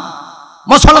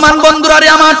 মুসলমান বন্ধুরা রে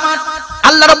আমার,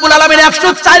 আল্লাহ রাব্বুল আলামিন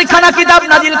 104 খানা কিতাব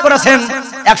নাজিল করেছেন।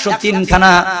 103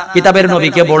 খানা কিতাবের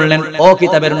নবীকে বললেন, ও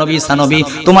কিতাবের নবী ঈসা নবী,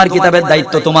 তোমার কিতাবের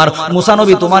দায়িত্ব তোমার, মুসা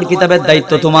নবী তোমার কিতাবের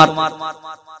দায়িত্ব তোমার।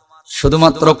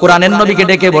 শুধুমাত্র কোরআনের নবীকে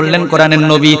ডেকে বললেন, কোরআনের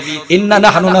নবী, ইন্না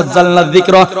নাহনু নাযালনা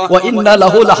যিকরা ওয়া ইন্না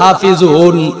লাহু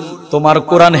লাহাফিজুন, তোমার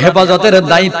কোরআন হেফাজতের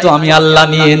দায়িত্ব আমি আল্লাহ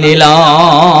নিয়ে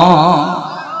নিলাম।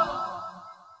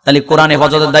 তাহলে কোরআন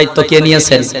হেফাজতের দায়িত্ব কে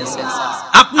নিয়েছেন?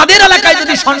 আপনাদের এলাকায়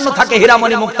যদি স্বর্ণ থাকে,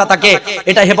 হীরামণি মুক্তা থাকে,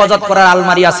 এটা হেফাজত করার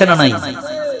আলমারি আছে না নাই?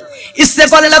 ইচ্ছে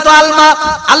করলে তো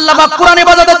আল্লাহ পাক কোরআন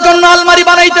হেফাজতের জন্য আলমারি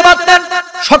বানাইতে পারতেন,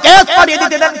 শোকেস পাঠিয়ে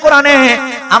দিতেন কোরআনে,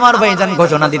 আমার ভাইজান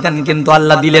ঘোষণা দিতেন। কিন্তু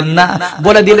আল্লাহ দিলেন না,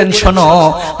 বলে দিলেন শোনো,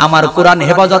 আমার কোরআন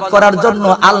হেফাজত করার জন্য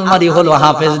আলমারি হলো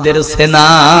হাফেজদের সেনা।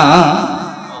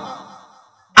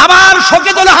 আমার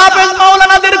শোকেদুল হাফেজ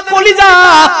মাওলানাদের কলিজা।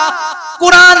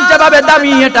 কোরআন যেভাবে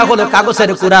দামি, এটা হলো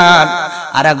কাগজের কোরআন,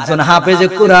 আর একজন হাফেজে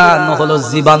কোরআন হলো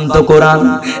জীবন্ত কোরআন।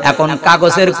 এখন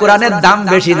কাগজের কোরআনের দাম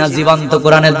বেশি না জীবন্ত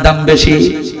কোরআনের দাম বেশি?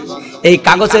 এই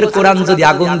কাগজের কোরআন যদি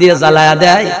আগুন দিয়ে জ্বালায়া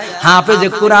দেয়, হাফেজে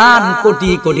কোরআন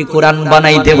কোটি কোটি কোরআন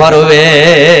বানাইতে পারবে।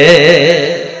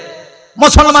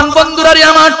 মুসলমান বন্ধুরা রে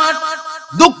আমার,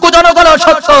 দুঃখজনক হলো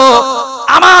সত্য,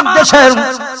 আমার দেশের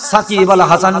সাকিব আল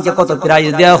হাসানকে কত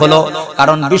প্রাইজ দেয়া হলো,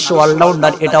 কারণ বিশ্ব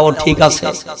অলরাউন্ডার, এটাও ঠিক আছে।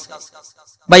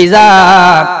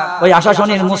 ভাইজান ওই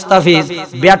আশাসনীর মুস্তাফিজ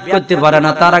ব্যাট করতে পারে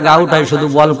না, তার আগে আউটায় শুধু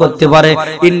বল করতে পারে।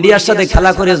 ইন্ডিয়ার সাথে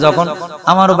খেলা করে যখন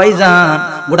আমার ভাইজান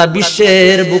গোটা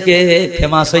বিশ্বের বুকে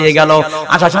ফেমাস হয়ে গেল,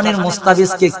 আশাসনীর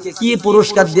মুস্তাফিজকে কি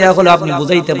পুরস্কার দেয়া হলো আপনি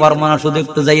বুঝাইতে পারবেন না। শুধু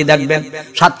একটু যাই দেখবেন,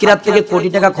 সাতক্ষীরার থেকে কোটি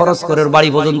টাকা খরচ করে বাড়ি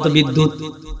পর্যন্ত বিদ্যুৎ,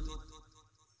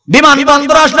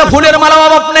 বিমানবন্দর আসলে ফুলের মালা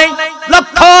অভাব নেই।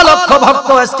 লক্ষ লক্ষ ভক্ত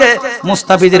আজকে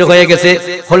মুস্তাফিজের হয়ে গেছে।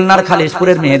 খুলনার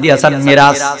খালিশপুরের মেহেদী হাসান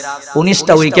মিরাজ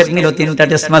 19টা উইকেট নিল 3টা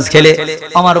টেস্ট ম্যাচ খেলে।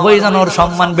 আমার ভাইজান ওর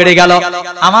সম্মান বেড়ে গেল।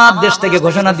 আমার দেশ থেকে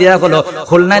ঘোষণা দেওয়া হলো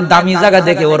খুলনায় দামি জায়গা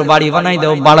দেখে ওর বাড়ি বানাই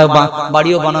দেও,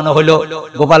 বাড়িও বানানো হলো।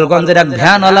 গোপালগঞ্জের এক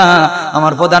ভ্যানওয়ালা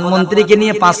আমার প্রধানমন্ত্রীকে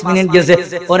নিয়ে 5 মিনিট গেছে,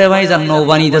 ওরে ভাইজান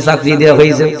নৌবাহিনীতে চাকরি দেওয়া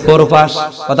হয়েছে, 4 পাস।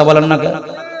 কথা বলেন না কেন?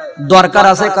 দরকার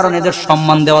আছে, কারণ এদের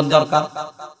সম্মান দেওয়ার দরকার।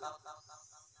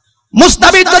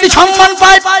 মুস্তাফিজ যদি সম্মান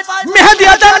পায়, মেহেদী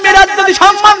হাসান মিরাজ যদি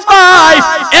সম্মান পায়,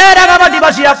 এর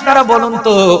রাঙামাটিবাসী আপনারা বলুন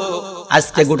তো,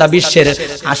 আজকে গোটা বিশ্বের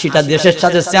 80টা দেশের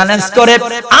সাথে চ্যালেঞ্জ করে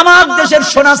আমার দেশের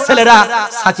সোনার ছেলেরা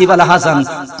সাকিব আল হাসান,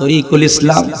 তরিকুল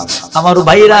ইসলাম, আমার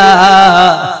ভাইরা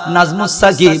নাজমুস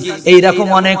সাকিব, এইরকম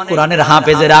অনেক কোরআনের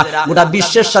হাফেজেরা গোটা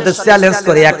বিশ্বের সাথে চ্যালেঞ্জ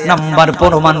করে 1 নাম্বার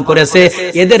প্রমাণ করেছে।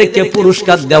 এদেরকে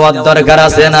পুরস্কার দেওয়ার দরকার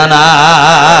আছে না? না,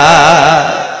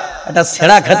 এটা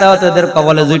ছেড়া খেতে হতো, এদের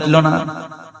কবলে জুটলো না।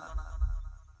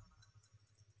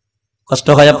 কষ্ট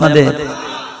হয় আপনাদের?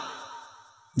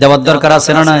 দেওয়ার দরকার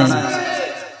আছে না? নাই?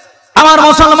 আমার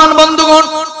মুসলমান বন্ধুগণ,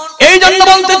 এই জন্য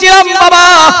বলতেছিলাম, বাবা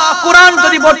কোরআন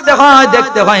যদি পড়তে হয়,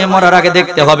 দেখতে হয়, মরার আগে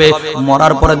দেখতে হবে।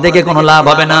 মরার পরে দেখে কোনো লাভ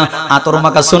হবে না। আতর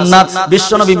মাখা সুন্নাত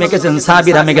বিশ্বনবী মেখেছেন,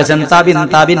 সাহাবীরা মেখেছেন,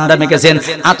 তাবিনরা মেখেছেন।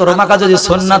 আতর মাখা যদি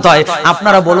সুন্নাত হয়,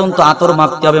 আপনারা বলুন তো আতর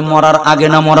মাখতে হবে মরার আগে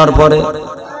না মরার পরে?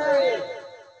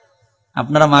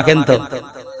 আপনারা মাখেন তো?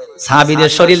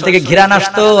 সাহাবীদের শরীর থেকে ঘিরান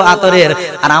আসতো আতরের,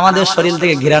 আর আমাদের শরীর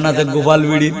থেকে ঘিরান আসে গোপাল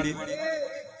বিড়ির।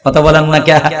 কথা বলেন না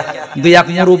কে? 2-1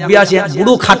 মুরব্বি আসে,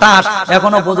 বুড়ো খাটাস,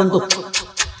 এখনো পর্যন্ত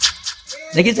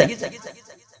দেখেছেন?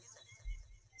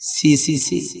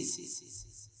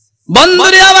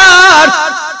 বন্ধুরে আমার,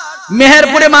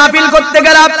 মেহেরপুরে মাহফিল করতে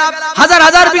গেলাম, হাজার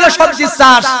হাজার বিঘা সবজি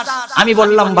চাষ। আমি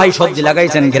বললাম, ভাই সবজি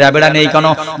লাগাইছেন, ঘেরা বেড়া নেই কেন?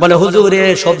 বলে হুজুর এ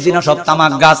সবজি না, সব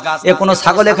তামাক গাছ, এ কোনো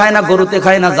ছাগলে খায় না, গরুতে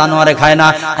খায় না, জানোয়ারে খায় না।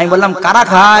 আমি বললাম কারা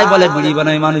খায়? বলে বিড়ি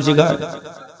বানায় মানুষই খায়।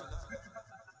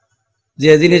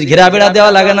 যে জিনিস ঘেরা বেড়া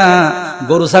দেওয়া লাগে না,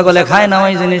 গরু ছাগলে খায় না,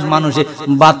 ওই জিনিস মানুষে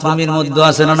বাথরুমের মধ্যে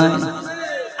আছে না? নাই?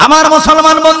 আমার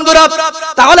মুসলমান বন্ধুরা,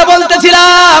 তাহলে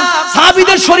বলতেছিলাম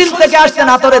সাহাবীদের শরীর থেকে আসতেন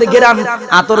আতরের ঘেরান।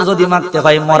 আতর যদি মাখতে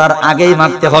হয় মরার আগেই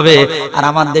মাখতে হবে। আর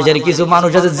আমার দেশের কিছু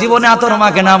মানুষ আছে জীবনে আতর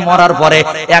মাখে না, মরার পরে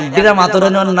 1 গ্রাম আতর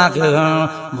না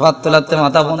ভাত তোলাতে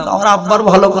মাথা বন্ধ, আমার আব্বার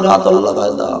ভালো করে আতর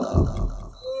লাগাই দাও।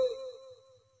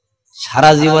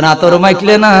 সারা জীবন আতর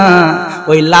মাখলে না,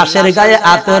 ওই লাশের গায়ে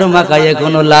আতর মাখায়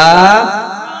কোনো লাভ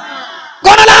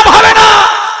হবে না।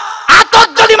 আতর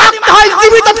যদি মাখতে হয়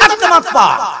জীবিত থাকতে মাখবা।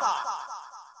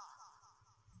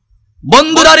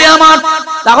 বন্ধুরা রে আমার,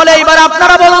 তাহলে এইবার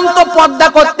আপনারা বলুন তো, পর্দা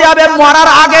করতে হবে মরার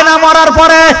আগে না মরার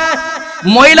পরে?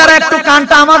 মহিলারা একটু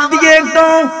কানটা আমার দিকে একটু।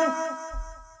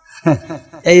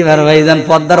 এইবার ভাইজান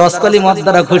পর্দার অস্কলি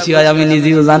মদ্দারা খুশি হয়, আমি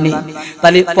নিজেও জানি।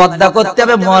 তাহলে পর্দা করতে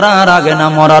হবে মরার আগে না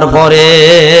মরার পরে?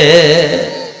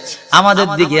 আমাদের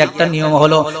দিকে একটা নিয়ম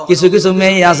হলো, কিছু কিছু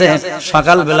মেয়ে আছে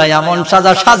সকাল বেলায় এমন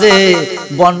সাজে,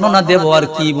 বর্ণনা দেব আর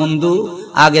কি বন্ধু।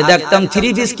 আগে দেখতাম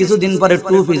 3 পিস, কিছুদিন পরে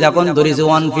 2 পিস, এখন ধরেছে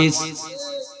 1 পিস।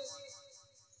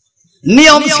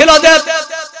 নিয়ম ছিল যে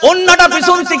অন্যটা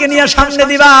পিছন থেকে নিয়ে সামনে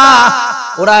দিবা,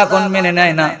 ওরা এখন মেনে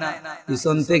নেয় না।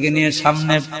 পিছন থেকে নিয়ে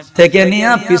সামনে থেকে নিয়ে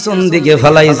পিছন দিকে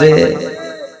ফেলাইছে।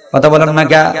 কথা বলেন না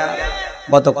কে?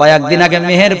 গত কয়েকদিন আগে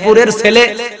মেহেরপুরের ছেলে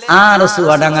আর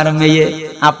চুয়াডাঙ্গার মেয়ে,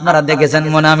 আপনারা দেখেছেন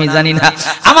মনে, আমি জানি না।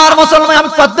 আমার মুসলমান, আমি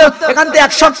এখান থেকে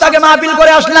 1 সপ্তাহ আগে মাহফিল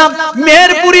করে আসলাম।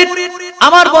 মেহেরপুরের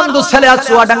আমার বন্ধু ছেলে আর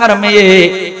চুয়াডাঙ্গার মেয়ে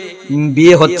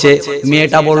বিয়ে হচ্ছে।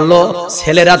 মেয়েটা বলল,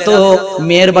 ছেলেরা তো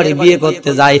মেয়ের বাড়ি বিয়ে করতে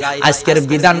যায়, আজকের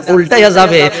বিধান উল্টাইয়া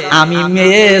যাবে, আমি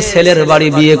মেয়ে ছেলের বাড়ি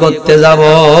বিয়ে করতে যাব।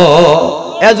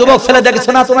 এ যুবক ছেলে দেখছো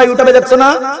না? তোমরা ইউটিউবে দেখছো না?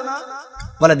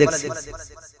 বলে দেখছি।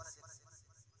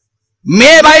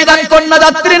 মেয়ে ভাইজান কন্যা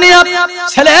যাত্রী নিয়ে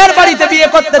ছেলের বাড়িতে বিয়ে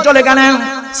করতে চলে গেলেন।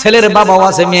 ছেলের বাবাও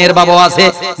আছে, মেয়ের বাবাও আছে।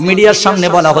 মিডিয়ার সামনে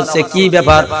বলা হচ্ছে কি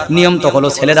ব্যাপার? নিয়ম তো হলো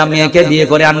ছেলেরা মেয়েকে বিয়ে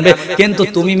করে আনবে, কিন্তু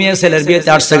তুমি মেয়ে ছেলের বিয়েতে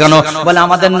আসছে কেন? বলে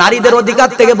আমাদের নারীদের অধিকার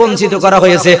থেকে বঞ্চিত করা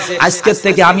হয়েছে, আজকের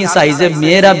থেকে আমি চাই যে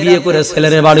মেয়েরা বিয়ে করে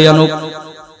ছেলের বাড়ি আনুক।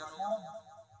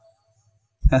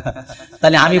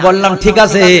 তাহলে আমি বললাম ঠিক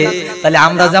আছে, তাহলে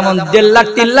আমরা যেমন 1.5 লাখ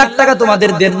 3 লাখ টাকা তোমাদের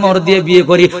দেনমোহর দিয়ে বিয়ে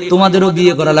করি, তোমাদেরও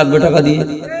বিয়ে করা লাগবে টাকা দিয়ে।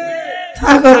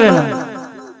 তা করবে না।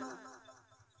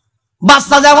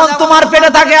 বাচ্চা যেমন তোমার পেটে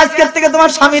থাকে, আজকের থেকে তোমার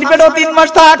স্বামীর পেটেও 3 মাস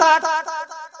থাক।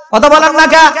 কথা বলেন না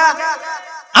কে?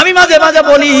 আমি মাঝে মাঝে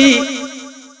বলি,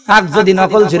 কাক যদি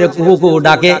নকল ছুড়ে কুহু কুহু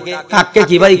ডাকে, কাককে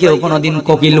কি ভাই কেউ কোনোদিন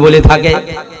কোকিল বলে থাকে?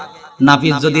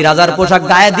 নাপিত যদি রাজার পোশাক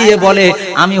গায়ে দিয়ে বলে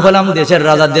আমি হলাম দেশের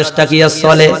রাজা, দেশটা কি আর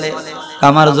চলে?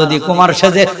 কামার যদি কুমার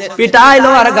সেজে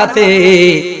পিটাইলো আর গাতে,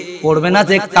 পড়বে না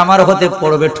যে কামার হতে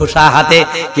পড়বে ঠোসা হাতে।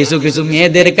 কিছু কিছু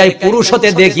মেয়েদেরকে পুরুষ হতে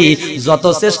দেখি যত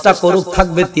চেষ্টা করুক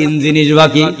থাকবে তিন জিনিস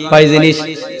বাকি। কয় জিনিস?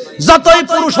 যতই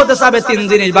পুরুষ হতে চাবে তিন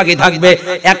জিনিস বাকি থাকবে।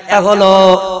 একটা হলো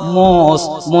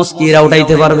মোষ কি এরা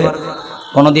উঠাইতে পারবে?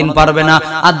 কোনদিন পারবে না।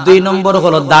 আর 2 নম্বর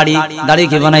হলো দাড়ি। দাড়ি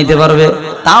কি বানাইতে পারবে?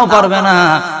 তাও পারবে না।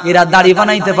 এরা দাড়ি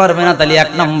বানাইতে পারবে না। তাহলে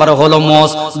 1 নম্বর হলো মোষ,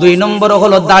 2 নম্বর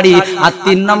হলো দাড়ি, আর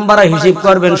 3 নম্বরে হিসাব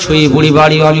করবেন সুই বুড়ি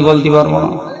বাড়িও আমি বলতে পারবো না।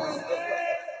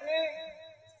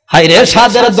 হায়রে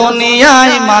সাদের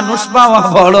দুনিয়ায় মানুষ পাওয়া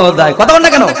বড় দায়। কথা বল না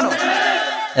কেন?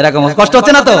 এরকম কষ্ট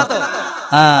হচ্ছে না তো?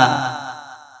 হ্যাঁ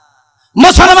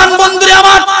মুসলমান বন্ধুরা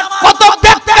আমার, কত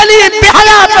বেকালি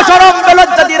বেহায়া বেশরম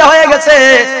বেলজ্জাতিরা হয়ে গেছে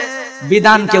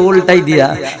বিধানকে উল্টাই দিয়া।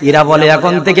 এরা বলে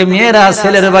এখন থেকে মেয়েরা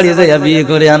ছেলের বাড়ি যাইয়া বিয়ে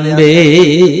করে আনবে।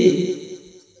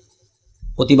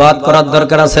 প্রতিবাদ করার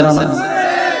দরকার আছে না?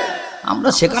 আমরা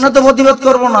সেখানে তো প্রতিবাদ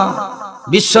করব না।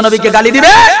 বিশ্ব নবীকে গালি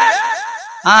দিবে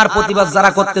আর প্রতিবাদ যারা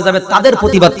করতে যাবে তাদের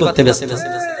প্রতিবাদ করতে ব্যস্ত।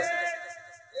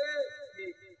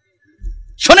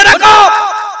 শুনে রাখো,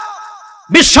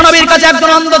 বিশ্ব নবীর কাছে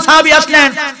একজন অন্ধ সাহাবী আসলেন,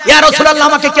 ইয়া রাসূলুল্লাহ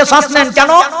আমাকে কে শাসলেন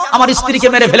কেন? আমার স্ত্রীকে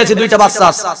মেরে ফেলেছে, 2টা বাচ্চা,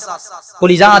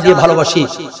 কলিজা দিয়ে ভালোবাসি,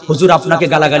 হুজুর আপনাকে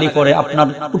গালাগালি করে, আপনার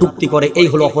কটূক্তি করে, এই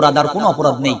হলো অপরাধ, আর কোনো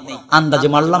অপরাধ নেই, আন্দাজে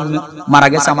মারলাম, মারা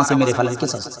গেছে, আমাকে মেরে ফেলেছে, কি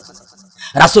শাস্তি?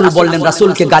 রাসূল বললেন,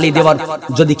 রাসূলকে গালি দেওয়ার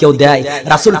যদি কেউ দেয়,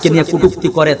 রাসূলকে নিয়ে কটূক্তি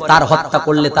করে, তার হত্যা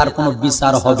করলে তার কোনো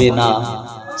বিচার হবে না।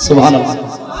 সুবহানাল্লাহ।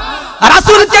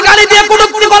 রাসূলকে গালি দিয়ে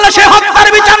কটূক্তি করলে সে হত্যার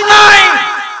বিচার নাই।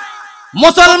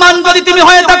 মুসলমান যদি তুমি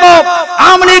হয়ে থাকো,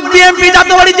 আওয়ামী লীগ বিএনপি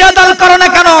জাতীয়বাদী যে দল করো না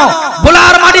কেন,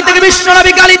 ভোলার মাটি থেকে বিশ্ব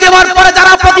নবী গালি দেওয়ার পরে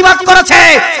যারা প্রতিবাদ করেছে,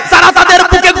 যারা তাদের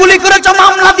বুকে গুলি করেছো,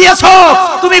 মামলা দিয়েছো,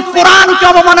 তুমি কোরআনকে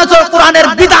অবমাননা, কোরআনের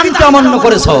বিধানকে অমান্য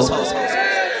করেছো,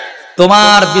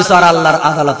 তোমার বিচার আল্লাহর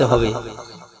আদালতে হবে।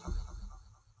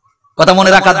 কথা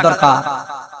মনে রাখার দরকার।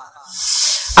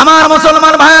 আমার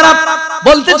মুসলমান ভাইয়েরা,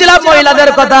 বলতেছিলাম মহিলাদের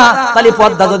কথা, খালি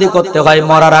পর্দা যদি করতে হয়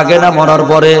মরার আগে না মরার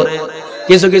পরে।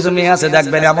 কিছু কিছু মেয়ে আছে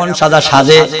দেখবেন এমন সাজা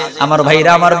সাজে, আমার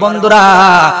ভাইরা, আমার বন্ধুরা,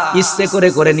 ইচ্ছে করে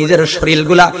করে নিজের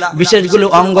শরীরগুলা, বিশেষগুলো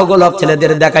অঙ্গগুলো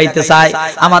ছেলেদের দেখাইতে চায়।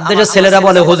 আমার দেশের ছেলেরা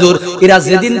বলে, হুজুর এরা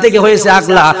যেদিন থেকে হয়েছে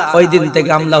আগলা, ওই দিন থেকে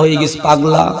আমলা হয়ে গেছে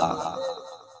পাগলা।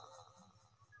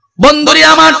 বন্ধুরি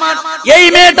আমার, এই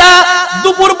মেয়েটা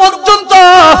দুপুর পর্যন্ত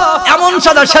এমন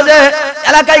সাদা সাজে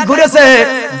এলাকায় ঘুরেছে,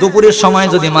 দুপুরের সময়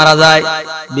যদি মারা যায়,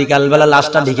 বিকাল বেলা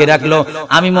লাশটা ঢেকে রাখলো।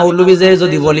 আমি মৌলবি যে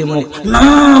যদি বলি মুখ না,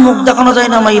 মুখ দেখানো যায়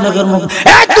না, মাইনাকের মুখ,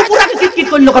 দুপুর আগে কিটকিট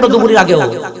করলো কারো, দুপুরের আগেও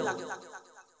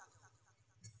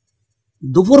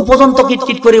দুপুর পর্যন্ত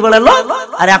কিটকিট করে বেড়ালো,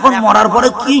 আর এখন মরার পরে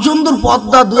কি সুন্দর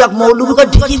পর্দা, 2-1 মৌলবিকে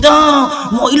ঢেকে দাও,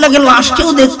 মহিলাকে লাশ কেউ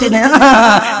দেখতে না,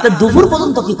 দুপুর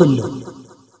পর্যন্ত কি করলো?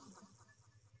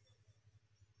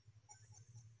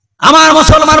 আমার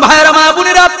মুসলমান ভাইয়েরা, মা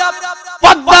বোনেরা,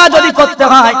 পর্দা যদি করতে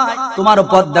হয় তোমারও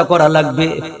পর্দা করা লাগবে।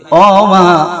 ও মা,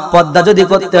 পর্দা যদি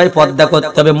করতে হয় পর্দা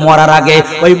করতে হবে মরার আগে।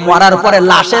 ওই মরার পরে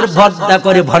লাশের পর্দা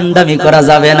করে ভণ্ডামি করা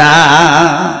যাবে না।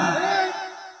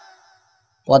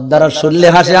 পর্দার শুনলে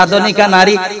হাসে আধুনিকা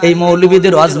নারী, এই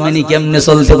মৌলবীদের অজমেনি কেমনে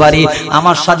চলতে পারি?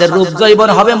 আমার সাথে রূপ জৈবন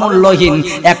হবে মূল্যহীন,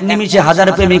 1 নিমিষে 1000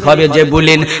 প্রেমিক হবে যে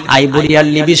বলেন। আই বুড়িয়ার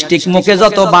লিপস্টিক মুখে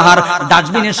যত বাহার,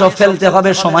 ডাস্টবিনে সব ফেলতে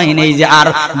হবে, সময় নেই যে আর।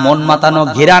 মন মাতানো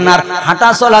ঘিরানার হাঁটা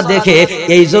চলা দেখে,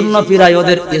 এই জন্য পিরায়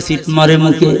ওদের এসিড মারে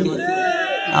মুখে।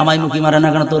 আমায় মুখি মারে না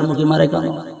কেন, তোর মুখি মারে কেন?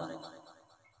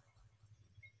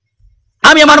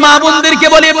 আমি আমার মা বোনদেরকে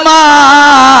বলি, মা,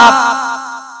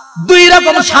 2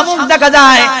 রকম শামুক দেখা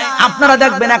যায়। আপনারা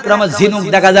দেখবেন একরকম ঝিনুক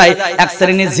দেখা যায়। এক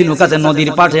শ্রেণীর ঝিনুক আছে নদীর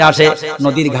পাড়ে আসে,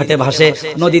 নদীর ঘাটে ভাসে,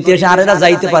 নদীতে এসে আর এরা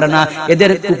যাইতে পারে না,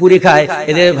 এদের কুকুরি খায়,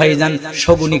 এদের ভাইজান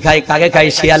শগুনি খায়, কাকে খায়,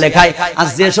 শিয়ালে খায়। আর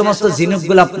যে সমস্ত ঝিনুক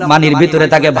গুলা পানির ভিতরে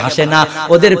থাকে, ভাসে না,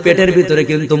 ওদের পেটের ভিতরে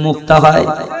কিন্তু মুক্তা হয়।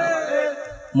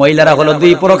 মহিলারা হলো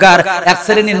 2 প্রকার। এক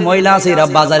শ্রেণীর মহিলা আছে, এরা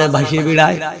বাজারে ভাসিয়ে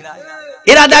বেড়ায়,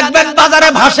 এরা দেখবেন বাজারে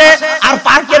ভাসে আর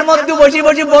পার্কের মধ্যে বসে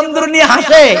বসে বন্ধুর নিয়ে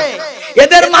হাসে।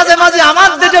 এদের মাঝে মাঝে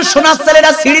আমার দেশের সোনার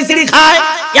ছেলেরা সিঁড়ি সিঁড়ি খায়,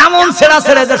 এমন ছেঁড়া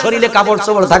ছেড়ে যে শরীরে কাপড়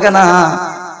চোপড় থাকে না।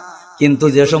 কিন্তু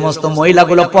যে সমস্ত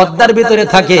মহিলাগুলো পর্দার ভিতরে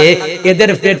থাকে, এদের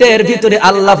পেটের ভিতরে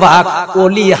আল্লাহ পাক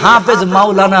ওলি হাফেজ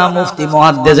মাওলানা মুফতি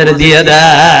মুহাদ্দিসের দিয়ে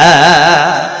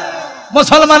দেয়।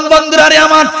 মুসলমান বন্ধুরা রে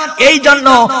আমার, এই জন্য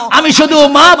আমি শুধু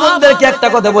মা বোনদেরকে একটা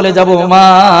কথা বলে যাব, মা,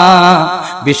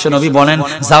 বিশ্বনবী বলেন,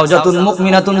 জাওজাতুন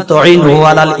মুমিনাতুন তুইনু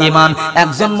আলাল ঈমান,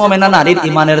 একজন মুমিনা নারীর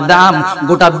ঈমানের দাম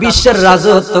গোটা বিশ্বের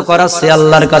রাজত্ব করা সে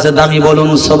আল্লাহর কাছে দামি। বলুন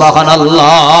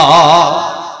সুবহানাল্লাহ।